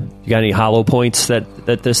hollow points that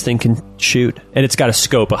this thing can shoot? And it's got a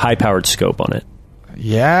scope, a high-powered scope on it.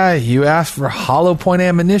 Yeah, you asked for hollow point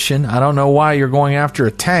ammunition. I don't know why you're going after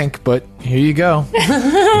a tank, but here you go.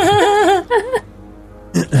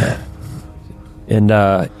 And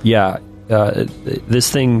this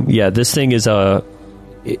thing is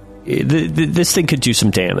this thing could do some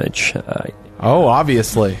damage.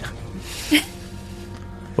 Obviously.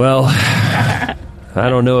 Well, I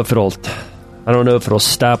don't know if it'll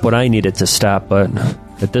stop what I need it to stop, but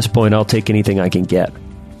at this point, I'll take anything I can get.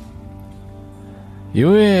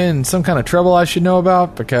 You in some kind of trouble I should know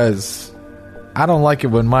about? Because I don't like it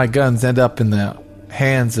when my guns end up in the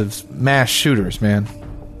hands of mass shooters, man.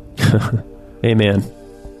 Hey, man,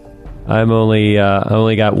 I only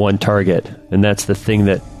got one target, and that's the thing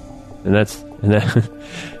that's the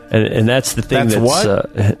thing that's what?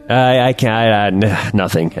 I can't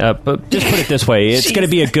nothing. But just put it this way: it's going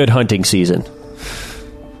to be a good hunting season.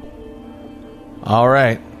 All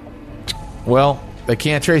right. Well, they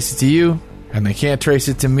can't trace it to you, and they can't trace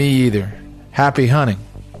it to me either. Happy hunting.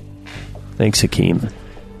 Thanks, Hakeem.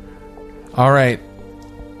 All right.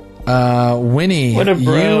 Winnie, what a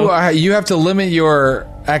bro. You have to limit your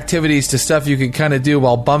activities to stuff you can kind of do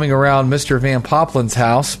while bumming around Mr. Van Poppelen's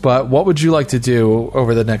house, but what would you like to do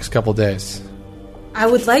over the next couple days? I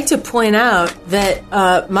would like to point out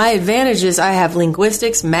that my advantage is I have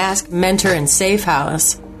linguistics, mask, mentor, and safe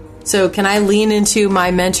house. So can I lean into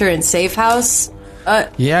my mentor and safe house?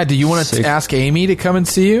 Yeah, do you want to ask Amy to come and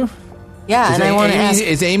see you? Yeah, and I want to ask...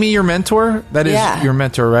 Is Amy your mentor? That is your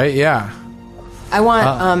mentor, right? Yeah. I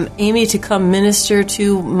want Amy to come minister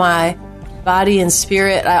to my body and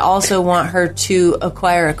spirit. I also want her to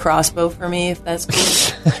acquire a crossbow for me, if that's cool.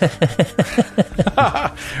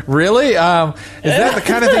 Really? Is that the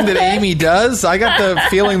kind of thing that Amy does? I got the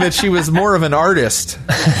feeling that she was more of an artist.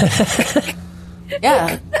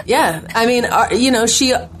 Yeah. I mean,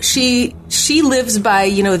 she lives by,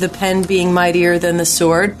 the pen being mightier than the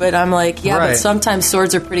sword. But I'm like, but sometimes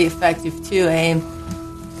swords are pretty effective too, Aim.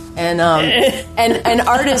 And and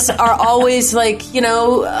artists are always like,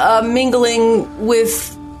 mingling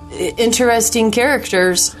with interesting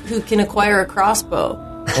characters who can acquire a crossbow.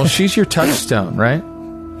 Well, she's your touchstone, right?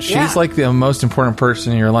 She's like the most important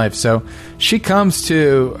person in your life. So she comes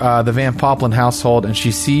to the Van Poppelen household and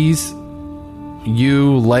she sees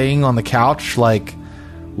you laying on the couch, like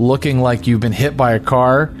looking like you've been hit by a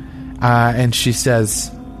car. And she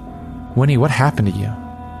says, Winnie, what happened to you?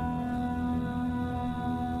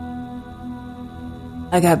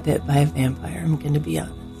 I got bit by a vampire, I'm going to be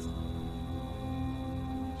honest.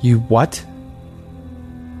 You what?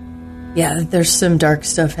 Yeah, there's some dark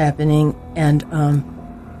stuff happening, and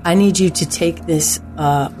I need you to take this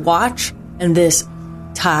watch and this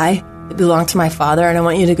tie that belong to my father, and I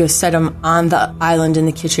want you to go set them on the island in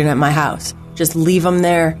the kitchen at my house. Just leave them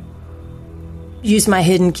there. Use my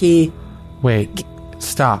hidden key. Wait,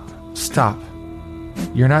 stop.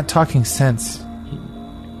 You're not talking sense.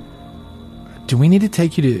 Do we need to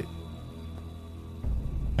take you to...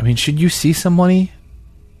 I mean, should you see somebody?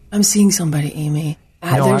 I'm seeing somebody, Amy.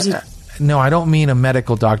 No, I don't mean a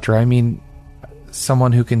medical doctor. I mean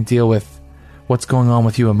someone who can deal with what's going on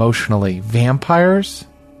with you emotionally. Vampires?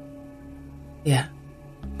 Yeah.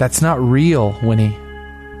 That's not real, Winnie.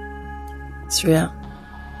 It's real.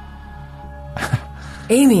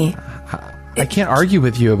 Amy. I can't argue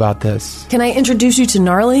with you about this. Can I introduce you to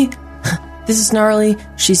Gnarly? This is Gnarly.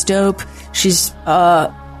 She's dope. She's,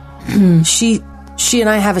 she and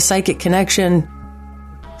I have a psychic connection.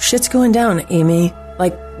 Shit's going down, Amy.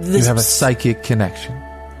 Like this. You have a psychic connection?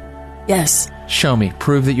 Yes. Show me.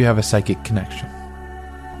 Prove that you have a psychic connection.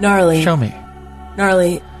 Gnarly. Show me.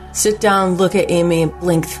 Gnarly, sit down, look at Amy,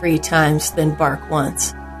 blink 3 times, then bark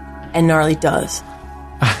once. And Gnarly does.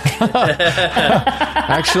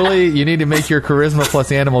 Actually, you need to make your charisma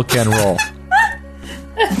plus animal ken roll.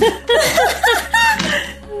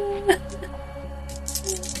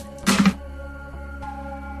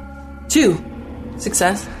 Two.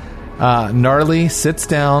 Success. Gnarly sits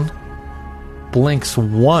down, blinks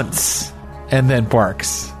once, and then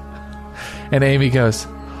barks. And Amy goes,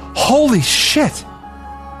 "Holy shit!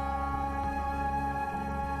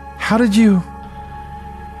 Where did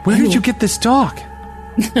you get this dog?"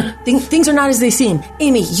 Things are not as they seem.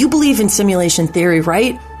 Amy, you believe in simulation theory,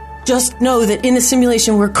 right? Just know that in the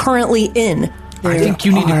simulation we're currently in, I think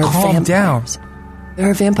you need to calm down. There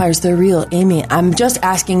are vampires. They're real. Amy, I'm just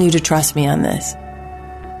asking you to trust me on this.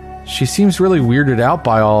 She seems really weirded out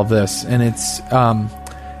by all of this, and it's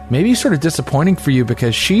maybe sort of disappointing for you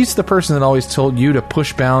because she's the person that always told you to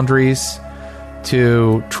push boundaries,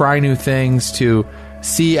 to try new things, to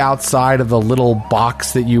see outside of the little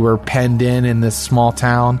box that you were penned in this small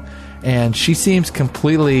town, and she seems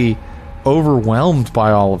completely overwhelmed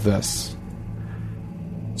by all of this.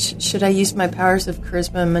 Should I use my powers of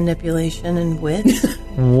charisma, manipulation, and wit?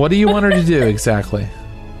 What do you want her to do exactly?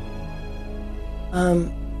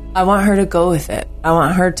 I want her to go with it. I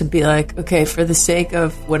want her to be like, okay, for the sake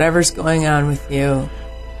of whatever's going on with you.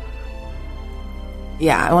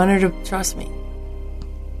 Yeah, I want her to trust me.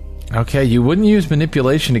 Okay, you wouldn't use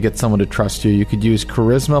manipulation to get someone to trust you. You could use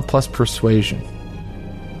charisma plus persuasion.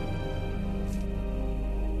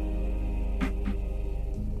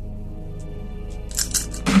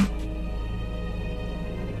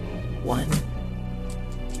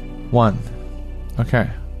 One. Okay.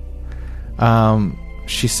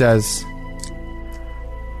 She says,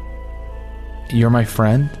 "You're my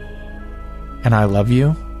friend, and I love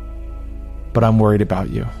you, but I'm worried about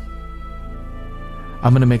you.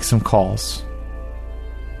 I'm going to make some calls.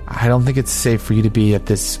 I don't think it's safe for you to be at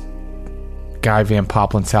this guy Van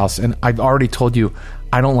Poppelen's house, and I've already told you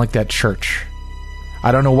I don't like that church.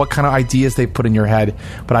 I don't know what kind of ideas they put in your head,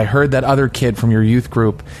 but I heard that other kid from your youth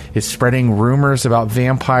group is spreading rumors about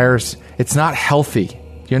vampires. It's not healthy.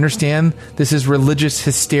 Do you understand? This is religious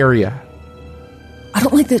hysteria." I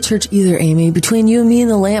don't like that church either, Amy. Between you and me and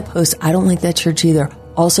the lamppost, I don't like that church either.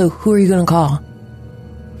 Also, who are you going to call?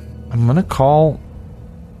 I'm going to call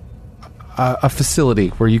a facility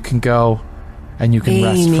where you can go and you can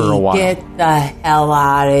rest for a while. Get the hell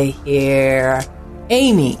out of here.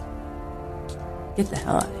 Amy, get the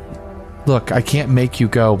hell out of here. Look, I can't make you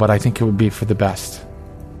go, but I think it would be for the best.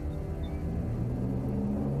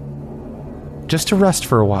 Just to rest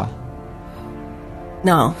for a while.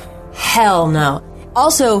 No. Hell no.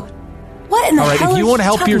 Also, what in the hell? All right, if you want to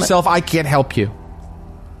help yourself, about? I can't help you.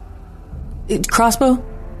 Crossbow?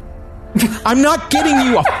 I'm not getting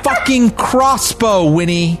you a fucking crossbow,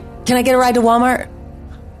 Winnie. Can I get a ride to Walmart?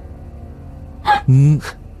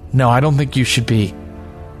 No, I don't think you should be.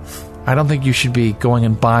 I don't think you should be going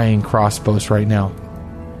and buying crossbows right now.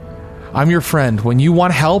 I'm your friend. When you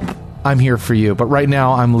want help, I'm here for you. But right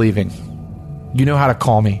now, I'm leaving. You know how to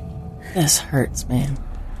call me. This hurts, man.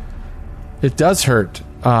 It does hurt.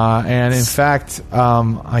 And in fact,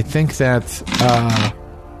 I think that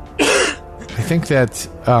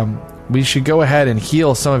we should go ahead and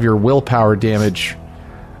heal some of your willpower damage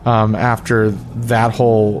after that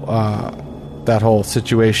whole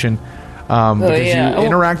situation. Because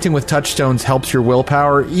interacting with touchstones helps your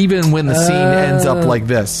willpower, even when the scene ends up like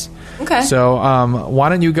this. Okay. So why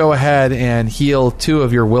don't you go ahead and heal 2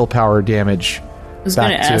 of your willpower damage? I was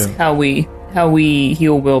going to ask how we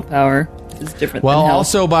heal willpower is different. Well, than health.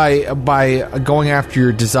 also by going after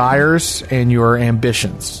your desires and your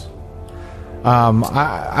ambitions.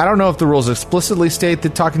 I don't know if the rules explicitly state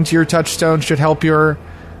that talking to your touchstone should help your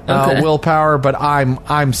willpower, but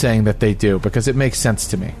I'm saying that they do because it makes sense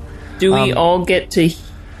to me. Do we all get to,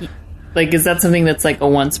 like, is that something that's like a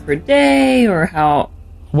once per day, or how?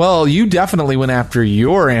 Well, you definitely went after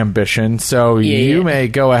your ambition, so you may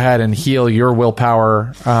go ahead and heal your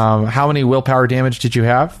willpower. How many willpower damage did you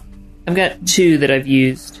have? I've got 2 that I've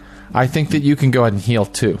used. I think that you can go ahead and heal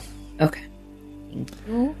 2. Okay.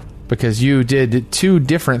 Because you did 2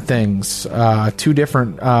 different things, 2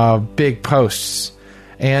 different big posts.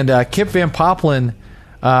 And Kip Van Poppelen,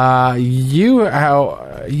 you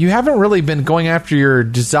haven't really been going after your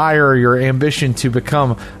desire or your ambition to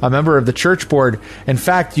become a member of the church board. In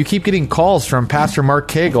fact, you keep getting calls from Pastor Mark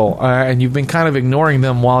Cagle, and you've been kind of ignoring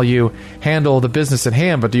them while you handle the business at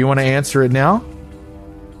hand. But do you want to answer it now?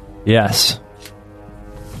 Yes.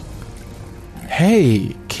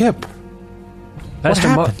 Hey, Kip.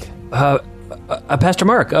 Pastor what happened? Pastor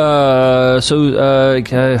Mark,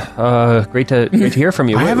 great to hear from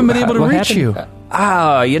you. I haven't been able to reach you.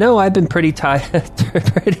 I've been pretty tied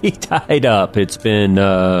up. It's been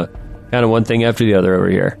kind of one thing after the other over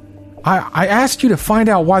here. I asked you to find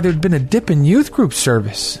out why there'd been a dip in youth group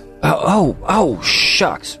service. Oh,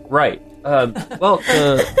 shucks. Right.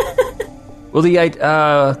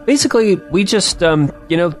 Basically, we just, the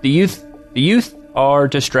youth are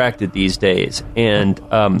distracted these days, and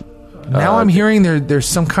now I'm hearing there's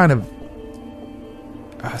some kind of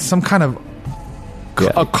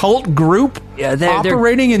occult group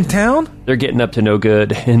operating in town. They're getting up to no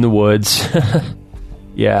good in the woods.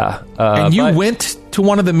 Yeah. And you went to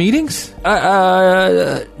one of the meetings?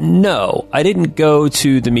 No, I didn't go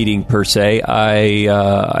to the meeting per se.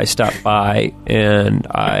 I stopped by and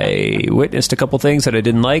I witnessed a couple things that I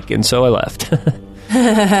didn't like, and so I left.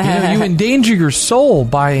 You endanger your soul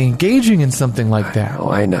by engaging in something like that.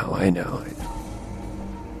 I know.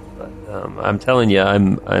 But I'm telling you,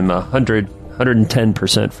 I'm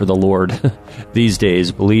 110% for the Lord these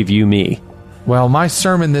days. Believe you me. Well, my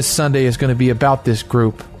sermon this Sunday is going to be about this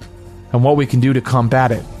group and what we can do to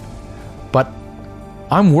combat it. But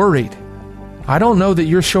I'm worried. I don't know that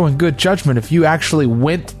you're showing good judgment if you actually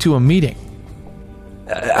went to a meeting.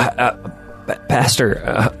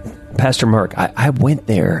 Pastor Mark, I went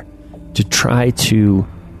there to try to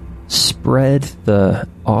spread the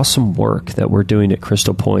awesome work that we're doing at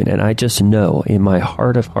Crystal Point, and I just know in my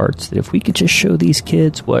heart of hearts that if we could just show these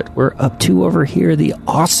kids what we're up to over here, the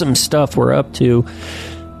awesome stuff we're up to,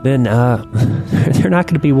 then they're not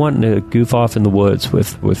going to be wanting to goof off in the woods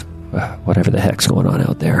with whatever the heck's going on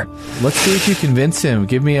out there. Let's see if you convince him.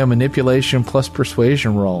 Give me a manipulation plus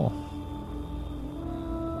persuasion roll.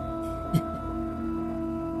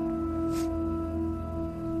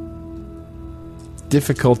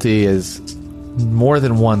 Difficulty is more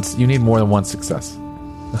than once. You need more than one success.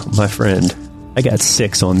 Oh, my friend, I got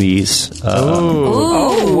 6 on these.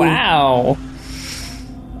 Oh, wow.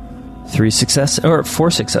 4 successes.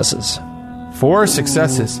 4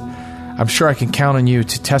 successes. I'm sure I can count on you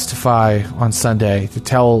to testify on Sunday to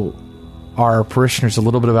tell our parishioners a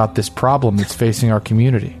little bit about this problem that's facing our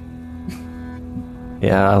community.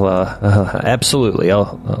 Yeah, absolutely.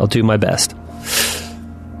 I'll do my best.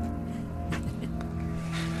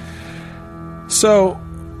 So,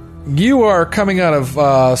 you are coming out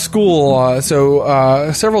of school,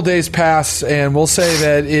 several days pass, and we'll say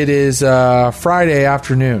that it is Friday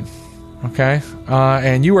afternoon, okay?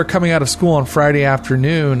 And you are coming out of school on Friday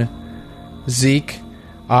afternoon, Zeke,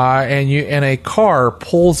 and a car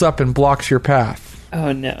pulls up and blocks your path.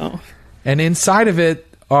 Oh, no. And inside of it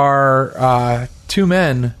are 2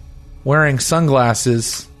 men wearing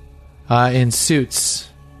sunglasses in suits.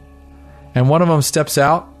 And one of them steps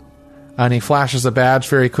out, and he flashes a badge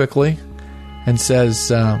very quickly and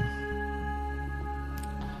says,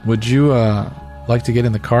 would you like to get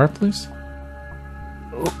in the car, please?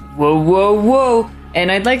 Whoa.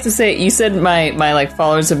 And I'd like to say, you said my like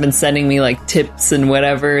followers have been sending me like tips and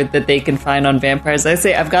whatever that they can find on vampires. I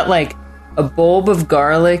say I've got like a bulb of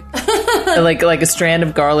garlic, like a strand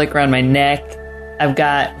of garlic around my neck. I've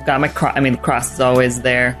got my cross. I mean, the cross is always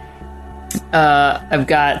there. I've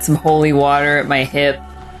got some holy water at my hip.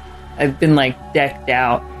 I've been like decked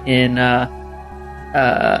out in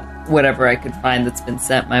whatever I could find that's been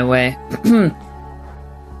sent my way.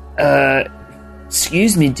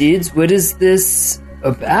 Excuse me, dudes. What is this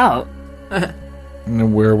about?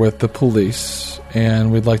 We're with the police,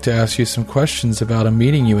 and we'd like to ask you some questions about a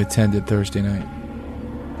meeting you attended Thursday night.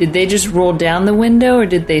 Did they just roll down the window, or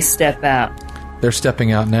did they step out? They're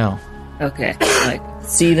stepping out now. Okay. Like,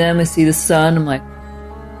 see them, I see the sun, I'm like...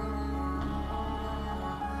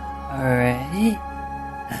 Alright.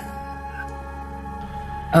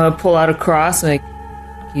 I'm gonna pull out a cross, I'm like,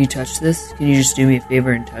 can you touch this? Can you just do me a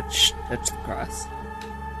favor and touch the cross?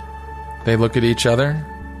 They look at each other,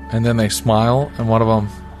 and then they smile, and one of them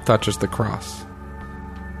touches the cross.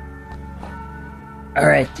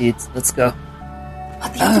 Alright, dudes, let's go.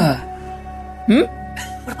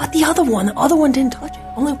 What about the other one? The other one didn't touch it.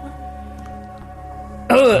 Only one.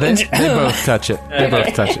 They both touch it. They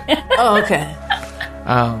both touch it. Oh, okay.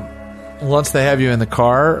 Once they have you in the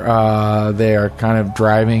car, they are kind of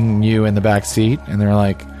driving you in the back seat, and they're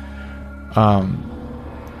like,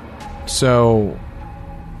 so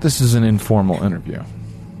this is an informal interview.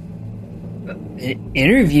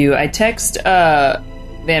 Interview? I text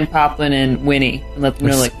Van Poplin and Winnie and let them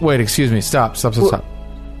know, like... Wait, excuse me. Stop.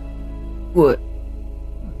 What?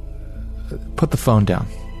 Put the phone down.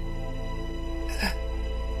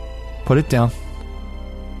 Put it down.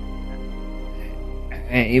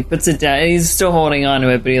 Alright, he puts it down. He's still holding on to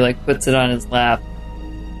it, but he like puts it on his lap.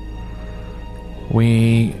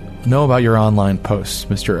 We know about your online posts,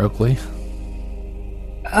 Mr. Oakley.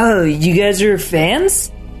 Oh, you guys are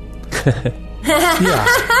fans?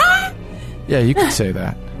 Yeah. Yeah, you could say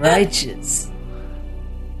that. Righteous.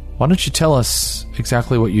 Why don't you tell us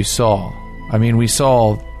exactly what you saw? I mean, we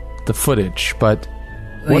saw the footage, but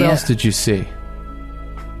what else did you see?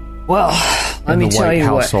 Well, let me tell you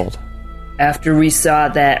household? what. After we saw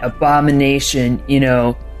that abomination,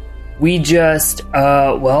 we just,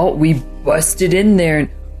 we busted in there and,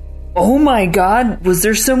 oh my god, was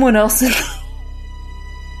there someone else in...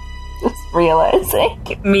 Just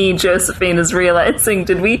realizing. Me, Josephine, is realizing,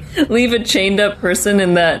 did we leave a chained up person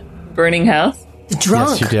in that burning house?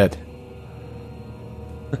 Drunk. Yes, you did.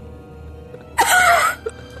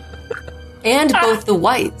 And both the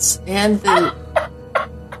whites and the...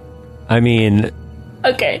 I mean...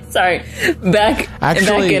 Okay, sorry. Back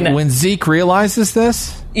in... when Zeke realizes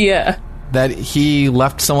this, yeah, that he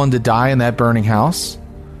left someone to die in that burning house,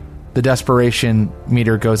 the desperation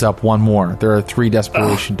meter goes up one more. There are 3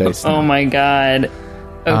 desperation dice now. Oh my god.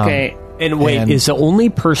 Okay. And wait, is the only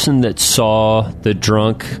person that saw the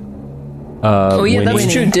drunk... oh yeah, Winnie?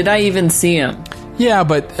 that's true. Did I even see him? Yeah,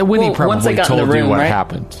 but Winnie Well, once I probably got in the told you room, what right?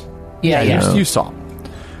 happened. Yeah. You saw.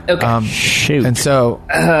 Okay. Shoot. And so,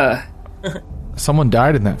 someone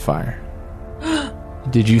died in that fire.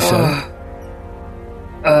 Did you say?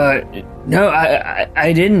 No,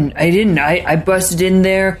 I didn't. I busted in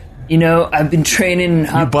there. I've been training in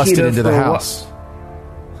hot You busted keto into for the a house.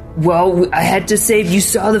 Well, I had to save... You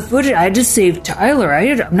saw the footage. I had to save Tyler.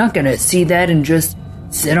 I'm not going to see that and just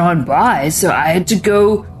sit on by. So I had to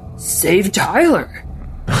go save Tyler.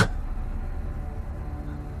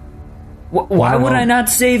 Why would I not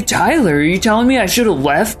save Tyler? Are you telling me I should have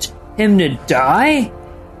left him to die?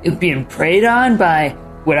 It being preyed on by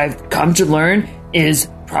what I've come to learn is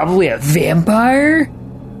probably a vampire?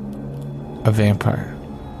 A vampire.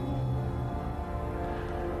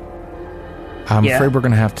 I'm afraid we're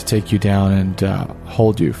going to have to take you down and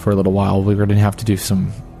hold you for a little while. We're going to have to do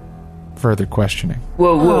some further questioning.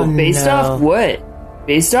 Whoa, based off what?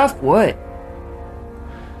 Based off what?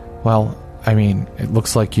 Well, I mean, it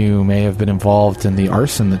looks like you may have been involved in the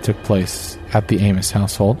arson that took place at the Amos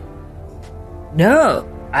household. No,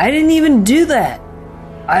 I didn't even do that.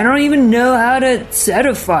 I don't even know how to set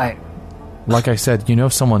a fire. Like I said,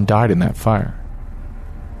 someone died in that fire.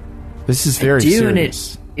 This is very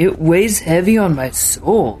serious. It weighs heavy on my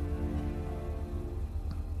soul.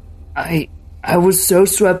 I was so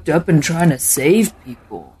swept up in trying to save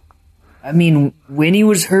people. I mean, Winnie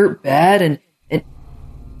was hurt bad and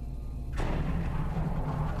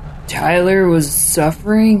Tyler was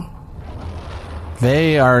suffering.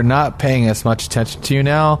 They are not paying as much attention to you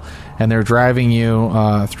now, and they're driving you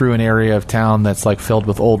through an area of town that's like filled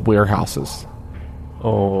with old warehouses.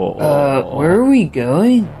 Where are we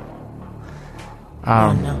going?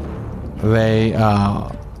 They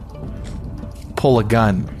pull a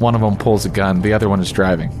gun. One of them pulls a gun. The other one is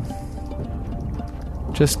driving.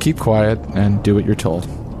 Just keep quiet and do what you're told.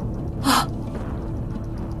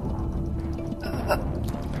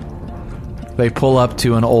 They pull up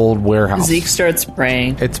to an old warehouse. Zeke starts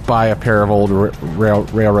praying. It's by a pair of old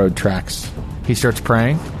railroad tracks. He starts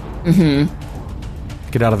praying.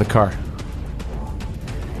 Get out of the car.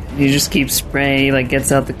 He just keeps praying. He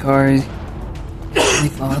gets out the car. Holy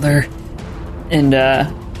Father, and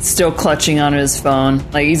still clutching onto his phone.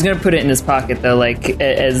 He's gonna put it in his pocket though,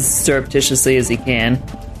 as surreptitiously as he can.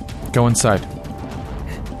 Go inside.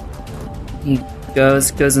 He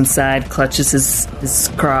goes inside, clutches his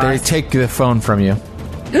cross. They take the phone from you.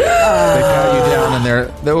 They pat you down, and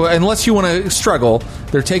they're unless you want to struggle,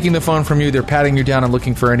 they're taking the phone from you. They're patting you down and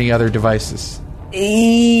looking for any other devices.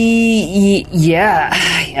 Yeah,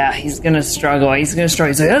 he's gonna struggle. He's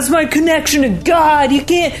like, that's my connection to God. You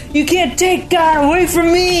can't take God away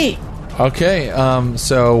from me. Okay,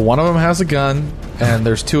 so one of them has a gun, and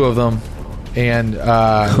there's two of them, and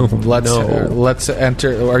let's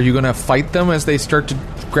enter. Are you gonna fight them as they start to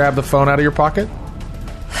grab the phone out of your pocket?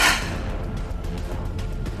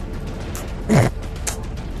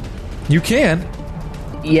 You can.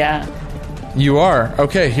 Yeah. You are.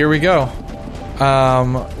 Okay, here we go.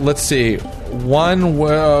 Let's see.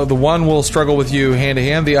 The one will struggle with you hand to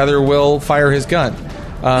hand. The other will fire his gun.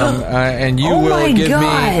 And you will give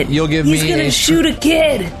me. You'll give me. He's gonna shoot a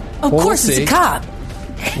kid. Of course, it's a cop.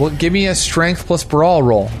 Well, give me a strength plus brawl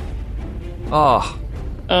roll. Oh.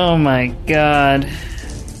 Oh my God.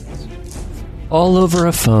 All over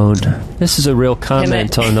a phone. This is a real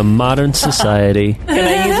comment on the modern society. Can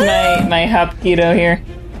I use my Hapkido here?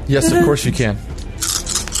 Yes, of course you can.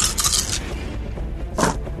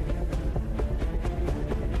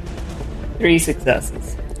 3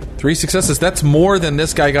 successes. 3 successes. That's more than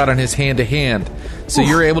this guy got on his hand-to-hand. So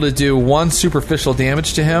you're able to do 1 superficial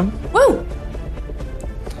damage to him. Woo!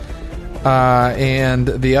 And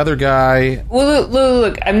the other guy... Well,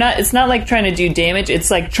 look, it's not like trying to do damage. It's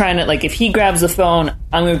like trying to, if he grabs the phone,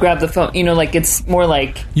 I'm going to grab the phone. It's more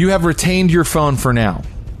like... You have retained your phone for now.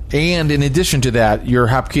 And in addition to that, your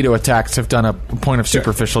Hapkido attacks have done a point of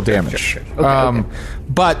superficial damage. Sure. Okay.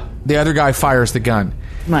 But the other guy fires the gun.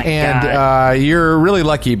 My God. You're really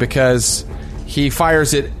lucky because he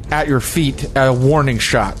fires it at your feet, a warning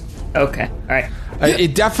shot. Okay, all right.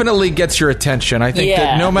 It definitely gets your attention. I think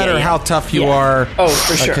that no matter how tough you are... Oh,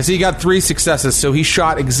 for sure. Because he got 3 successes, so he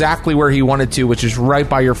shot exactly where he wanted to, which is right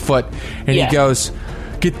by your foot. And he goes,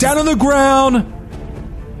 get down on the ground!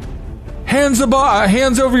 Hands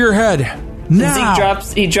over your head. Now!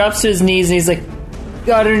 He drops to his knees and he's like,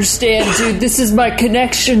 gotta understand, dude, this is my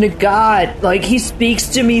connection to God. He speaks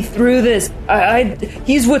to me through this.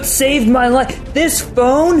 He's what saved my life. This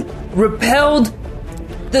phone repelled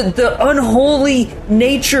the unholy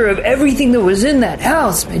nature of everything that was in that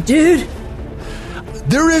house, my dude.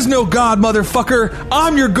 There is no God, motherfucker.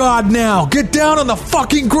 I'm your God now. Get down on the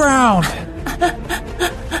fucking ground.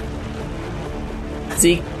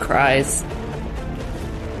 Zeke cries.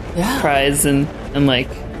 Yeah. Cries and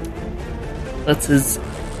lets his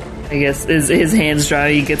hands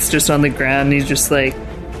dry. He gets just on the ground and he's just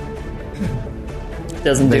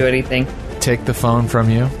doesn't do anything. Take the phone from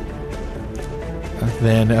you.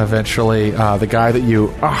 Then eventually, the guy that you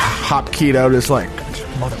hop-keyed out is like,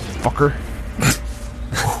 motherfucker.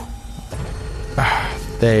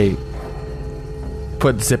 They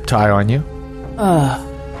put zip tie on you.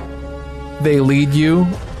 They lead you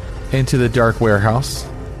into the dark warehouse,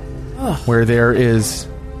 where there is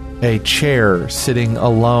a chair sitting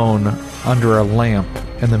alone under a lamp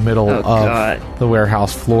in the middle of the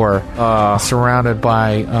warehouse floor, surrounded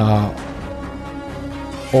by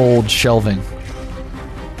old shelving.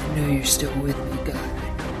 I know you're still with me, God.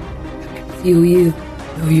 I can feel you.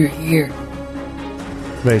 I know you're here.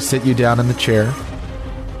 They sit you down in the chair,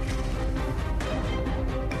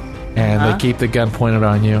 and they keep the gun pointed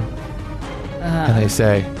on you, and they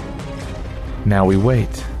say, now we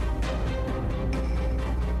wait.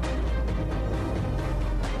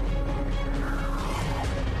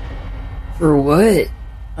 For what?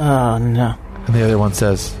 Oh, no. And the other one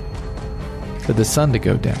says, for the sun to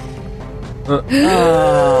go down.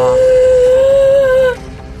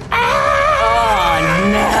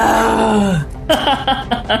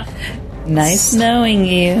 Nice knowing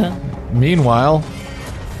you. Meanwhile,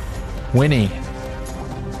 Winnie,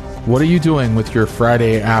 what are you doing with your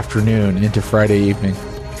Friday afternoon into Friday evening?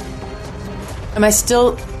 Am I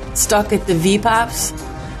still stuck at the V-Pops?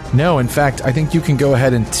 No, in fact, I think you can go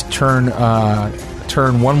ahead and turn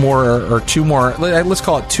turn one more or two more. Let's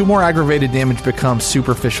call it two more aggravated damage becomes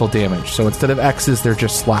superficial damage. So instead of X's, they're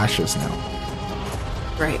just slashes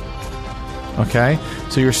now. Great. Okay,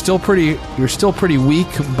 so you're still pretty weak,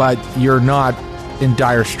 but you're not in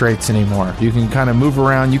dire straits anymore. You can kind of move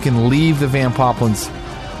around. You can leave the Van Poplin's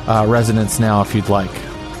residence now if you'd like.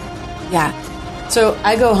 Yeah. So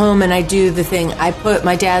I go home and I do the thing. I put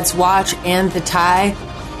my dad's watch and the tie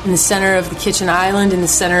in the center of the kitchen island, in the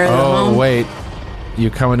center of the home. Oh, wait. You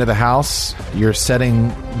come into the house, you're setting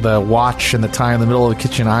the watch and the tie in the middle of the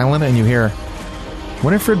kitchen island, and you hear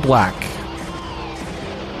Winifred Black.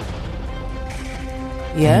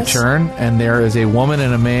 Yes. You turn, and there is a woman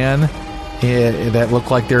and a man that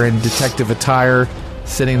look like they're in detective attire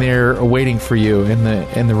sitting there waiting for you in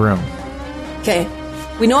the room. Okay.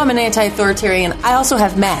 We know I'm an anti-authoritarian. I also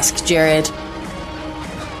have mask, Jared.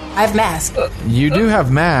 I have mask. You do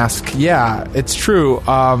have mask. Yeah, it's true.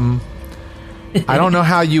 I don't know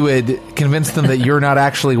how you would convince them that you're not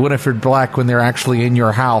actually Winifred Black when they're actually in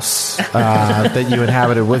your house that you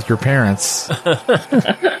inhabited with your parents.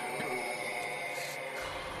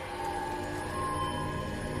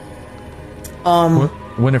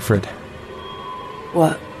 Winifred.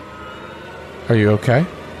 What? Are you okay?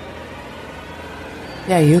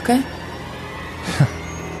 Yeah, you okay?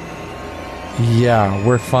 Yeah,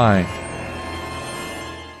 we're fine.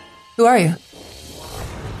 Who are you?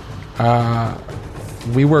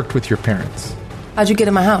 We worked with your parents. How'd you get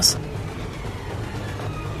in my house?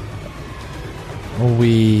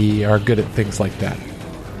 We are good at things like that.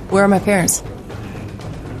 Where are my parents?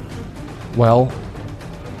 Well,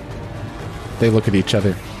 they look at each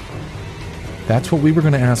other. That's what we were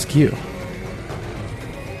going to ask you.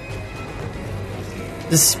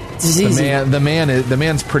 This is easy. The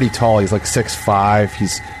man's pretty tall. He's like 6'5".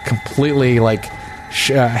 He's completely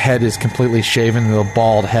head is completely shaven, the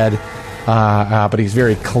bald head, but he's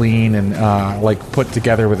very clean and put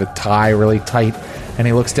together with a tie really tight. And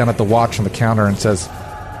he looks down at the watch on the counter and says,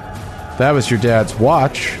 "That was your dad's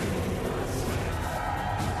watch."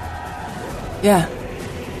 Yeah.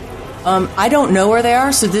 I don't know where they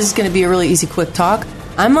are, so this is going to be a really easy, quick talk.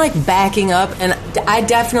 I'm backing up, and I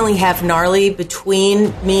definitely have Gnarly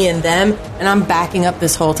between me and them, and I'm backing up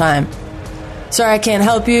this whole time. Sorry, I can't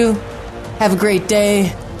help you. Have a great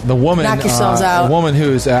day. The woman, knock yourselves out. A woman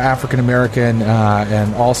who's African American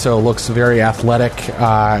and also looks very athletic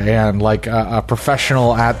and like a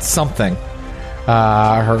professional at something.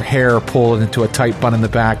 Her hair pulled into a tight bun in the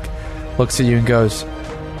back. Looks at you and goes,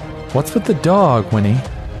 "What's with the dog, Winnie?"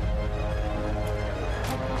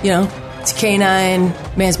 You know, it's a canine,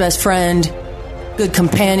 man's best friend, good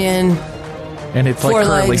companion. And it's four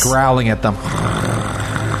currently legs. growling at them.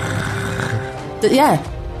 Yeah.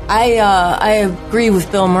 I agree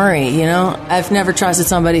with Bill Murray, you know? I've never trusted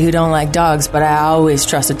somebody who don't like dogs, but I always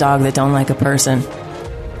trust a dog that don't like a person.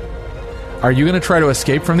 Are you going to try to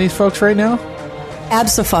escape from these folks right now?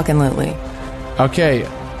 Abso-fucking-lutely. Okay,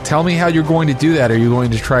 tell me how you're going to do that. Are you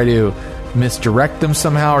going to try to misdirect them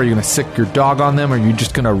somehow? Are you going to sick your dog on them? Are you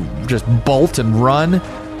just going to just bolt and run?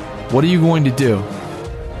 What are you going to do?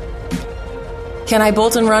 Can I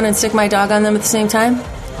bolt and run and sick my dog on them at the same time?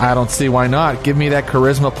 I don't see why not. Give me that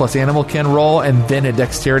charisma plus animal kin roll and then a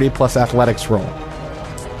dexterity plus athletics roll.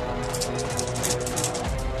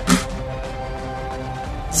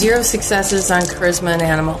 0 successes on charisma and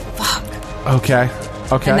animal. Fuck. Okay.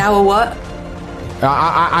 And now a what?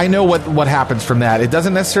 I know what happens from that. It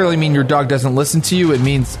doesn't necessarily mean your dog doesn't listen to you. It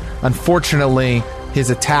means, unfortunately, his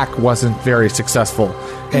attack wasn't very successful.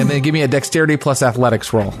 And then give me a dexterity plus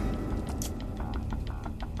athletics roll.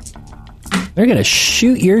 They're going to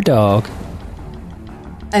shoot your dog.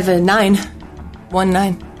 I have a 9.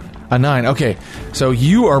 1-9. A 9. Okay. So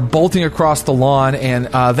you are bolting across the lawn, and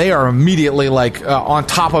they are immediately on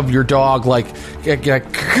top of your dog,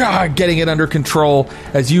 getting it under control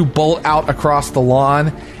as you bolt out across the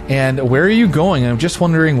lawn. And where are you going? I'm just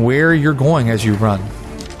wondering where you're going as you run.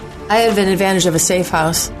 I have an advantage of a safe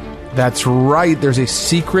house. That's right. There's a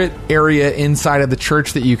secret area inside of the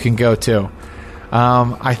church that you can go to.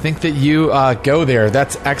 I think that you go there.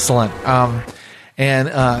 That's excellent.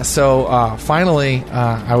 So finally,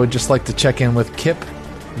 I would just like to check in with Kip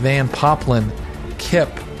Van Poplin. Kip,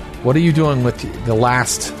 what are you doing with the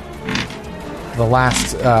last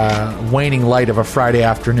waning light of a Friday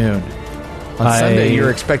afternoon? On Sunday,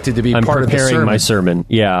 you're expected to be part of the sermon. I'm preparing my sermon.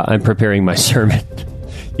 Yeah, I'm preparing my sermon.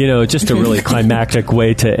 Just a really climactic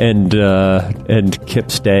way to end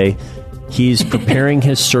Kip's day. He's preparing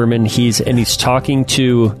his sermon. He's talking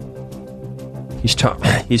to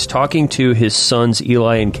his sons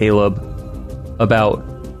Eli and Caleb about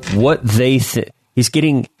what they he's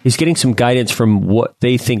getting some guidance from what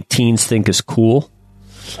they think teens think is cool.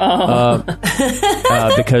 Because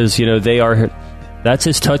that's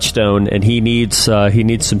his touchstone, and he needs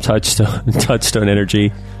some touchstone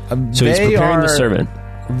energy. So he's preparing the sermon.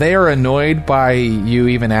 They are annoyed by you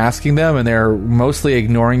even asking them, and they're mostly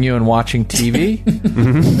ignoring you and watching TV.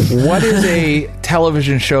 What is a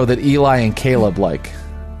television show that Eli and Caleb like?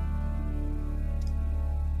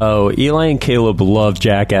 Oh, Eli and Caleb love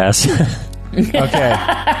Jackass. Okay.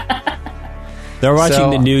 They're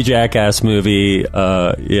watching the new Jackass movie.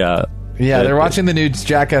 Yeah, they're watching the new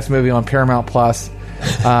Jackass movie on Paramount Plus.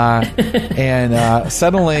 And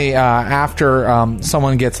suddenly, after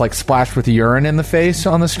someone gets like splashed with urine in the face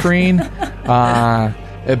on the screen, Bam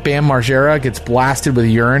Margera gets blasted with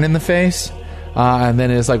urine in the face, and then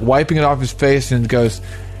is like wiping it off his face and goes,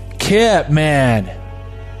 "Kip, man,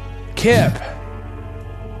 Kip,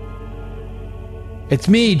 it's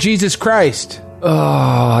me, Jesus Christ."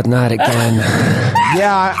 Oh, not again.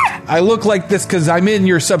 Yeah, I look like this because I'm in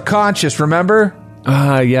your subconscious, remember?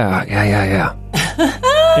 Yeah.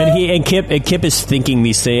 And Kip is thinking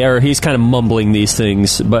these things, or he's kind of mumbling these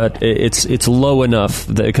things, but it's low enough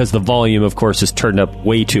because the volume, of course, is turned up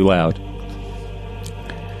way too loud.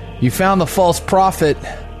 You found the false prophet.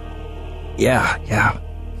 Yeah,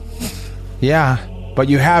 but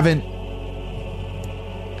you haven't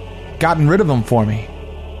gotten rid of him for me.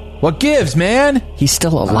 What gives, man? He's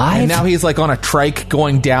still alive? And now he's like on a trike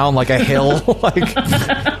going down like a hill. Like,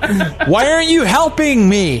 why aren't you helping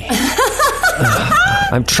me?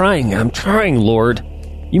 I'm trying, Lord.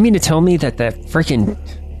 You mean to tell me that freaking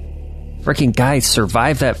guy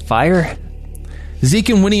survived that fire? Zeke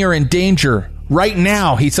and Winnie are in danger right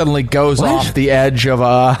now. He suddenly goes off the edge of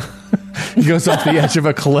a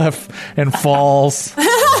cliff and falls.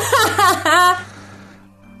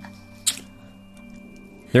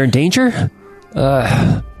 They're in danger?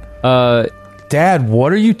 Dad,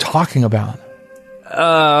 what are you talking about?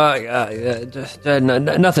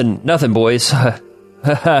 Nothing, boys.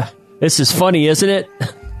 This is funny, isn't it?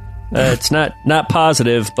 It's not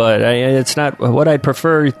positive, but it's not what I'd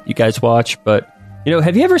prefer you guys watch. But,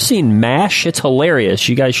 have you ever seen MASH? It's hilarious.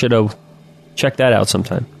 You guys should have checked that out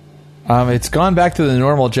sometime. It's gone back to the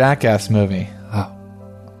normal Jackass movie. Oh.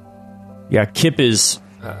 Yeah, Kip is...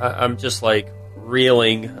 I'm just like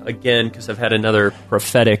reeling again because I've had another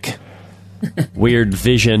prophetic weird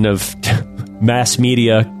vision of mass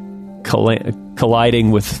media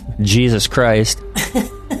colliding with Jesus Christ.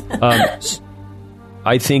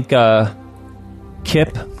 I think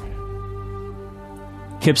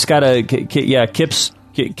Kip's got to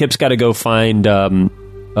go find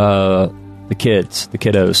the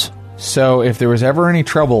kiddos. So if there was ever any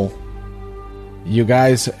trouble, you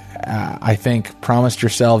guys, I think, promised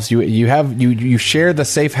yourselves you share the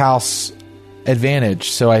safe house advantage.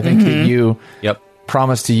 So I think that you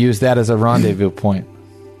promised to use that as a rendezvous point.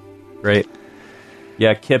 Great.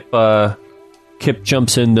 Yeah, Kip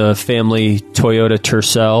jumps in the family Toyota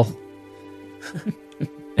Tercel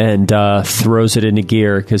and throws it into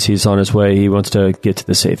gear because he's on his way. He wants to get to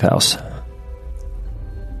the safe house.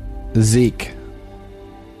 Zeke.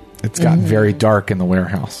 It's gotten very dark in the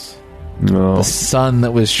warehouse. No. The sun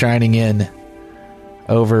that was shining in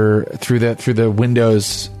over through the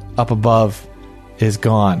windows up above is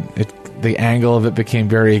gone. The angle of it became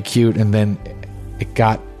very acute, and then it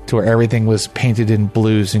got to where everything was painted in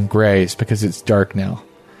blues and grays because it's dark now.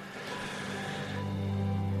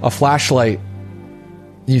 A flashlight,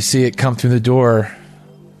 you see it come through the door,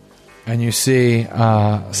 and you see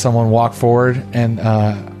someone walk forward and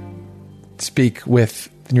speak with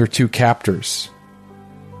your two captors.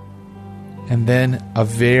 And then a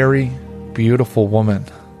very beautiful woman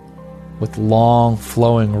with long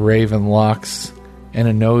flowing raven locks and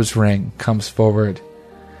a nose ring comes forward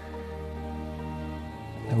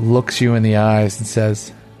and looks you in the eyes and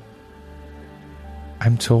says,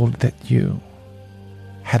 "I'm told that you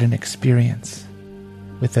had an experience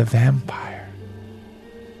with a vampire."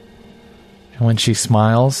 And when she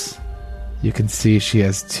smiles, you can see she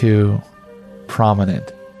has two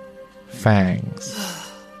prominent fangs.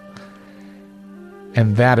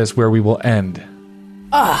 And that is where we will end.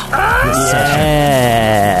 So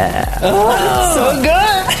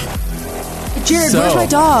good. Jared, where's my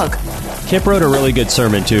dog? Kip wrote a really good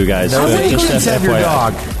sermon too, guys. How many Just goodies have your FYI.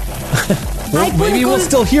 dog? Well, maybe we'll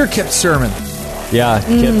still hear Kip's sermon. Yeah,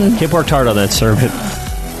 Kip worked hard on that sermon.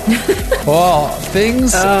 Well,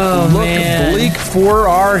 things look bleak for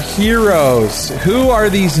our heroes. Who are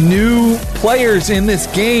these new players in this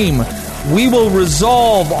game? we will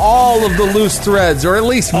resolve all of the loose threads, or at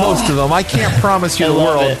least most of them. I can't promise you the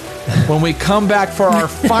world. When we come back for our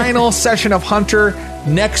final session of Hunter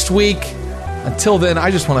next week. Until then,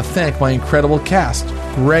 I just want to thank my incredible cast.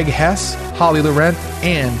 Greg Hess, Holly Laurent,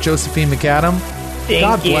 and Josephine McAdam.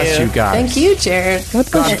 God bless you guys. Thank you, Jared.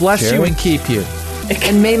 God bless you and keep you.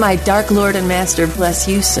 And may my Dark Lord and Master bless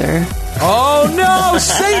you, sir. Oh no,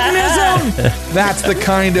 Satanism! That's the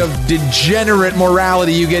kind of degenerate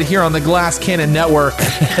morality you get here on the Glass Cannon Network.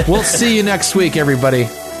 We'll see you next week, everybody.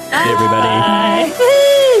 Hey, everybody. Bye.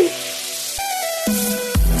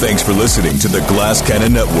 Thanks for listening to the Glass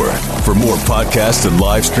Cannon Network. For more podcasts and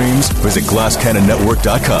live streams, visit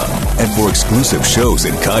glasscannonnetwork.com. And for exclusive shows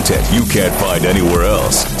and content you can't find anywhere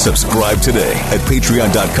else, subscribe today at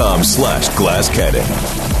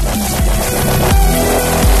patreon.com/glasscannon.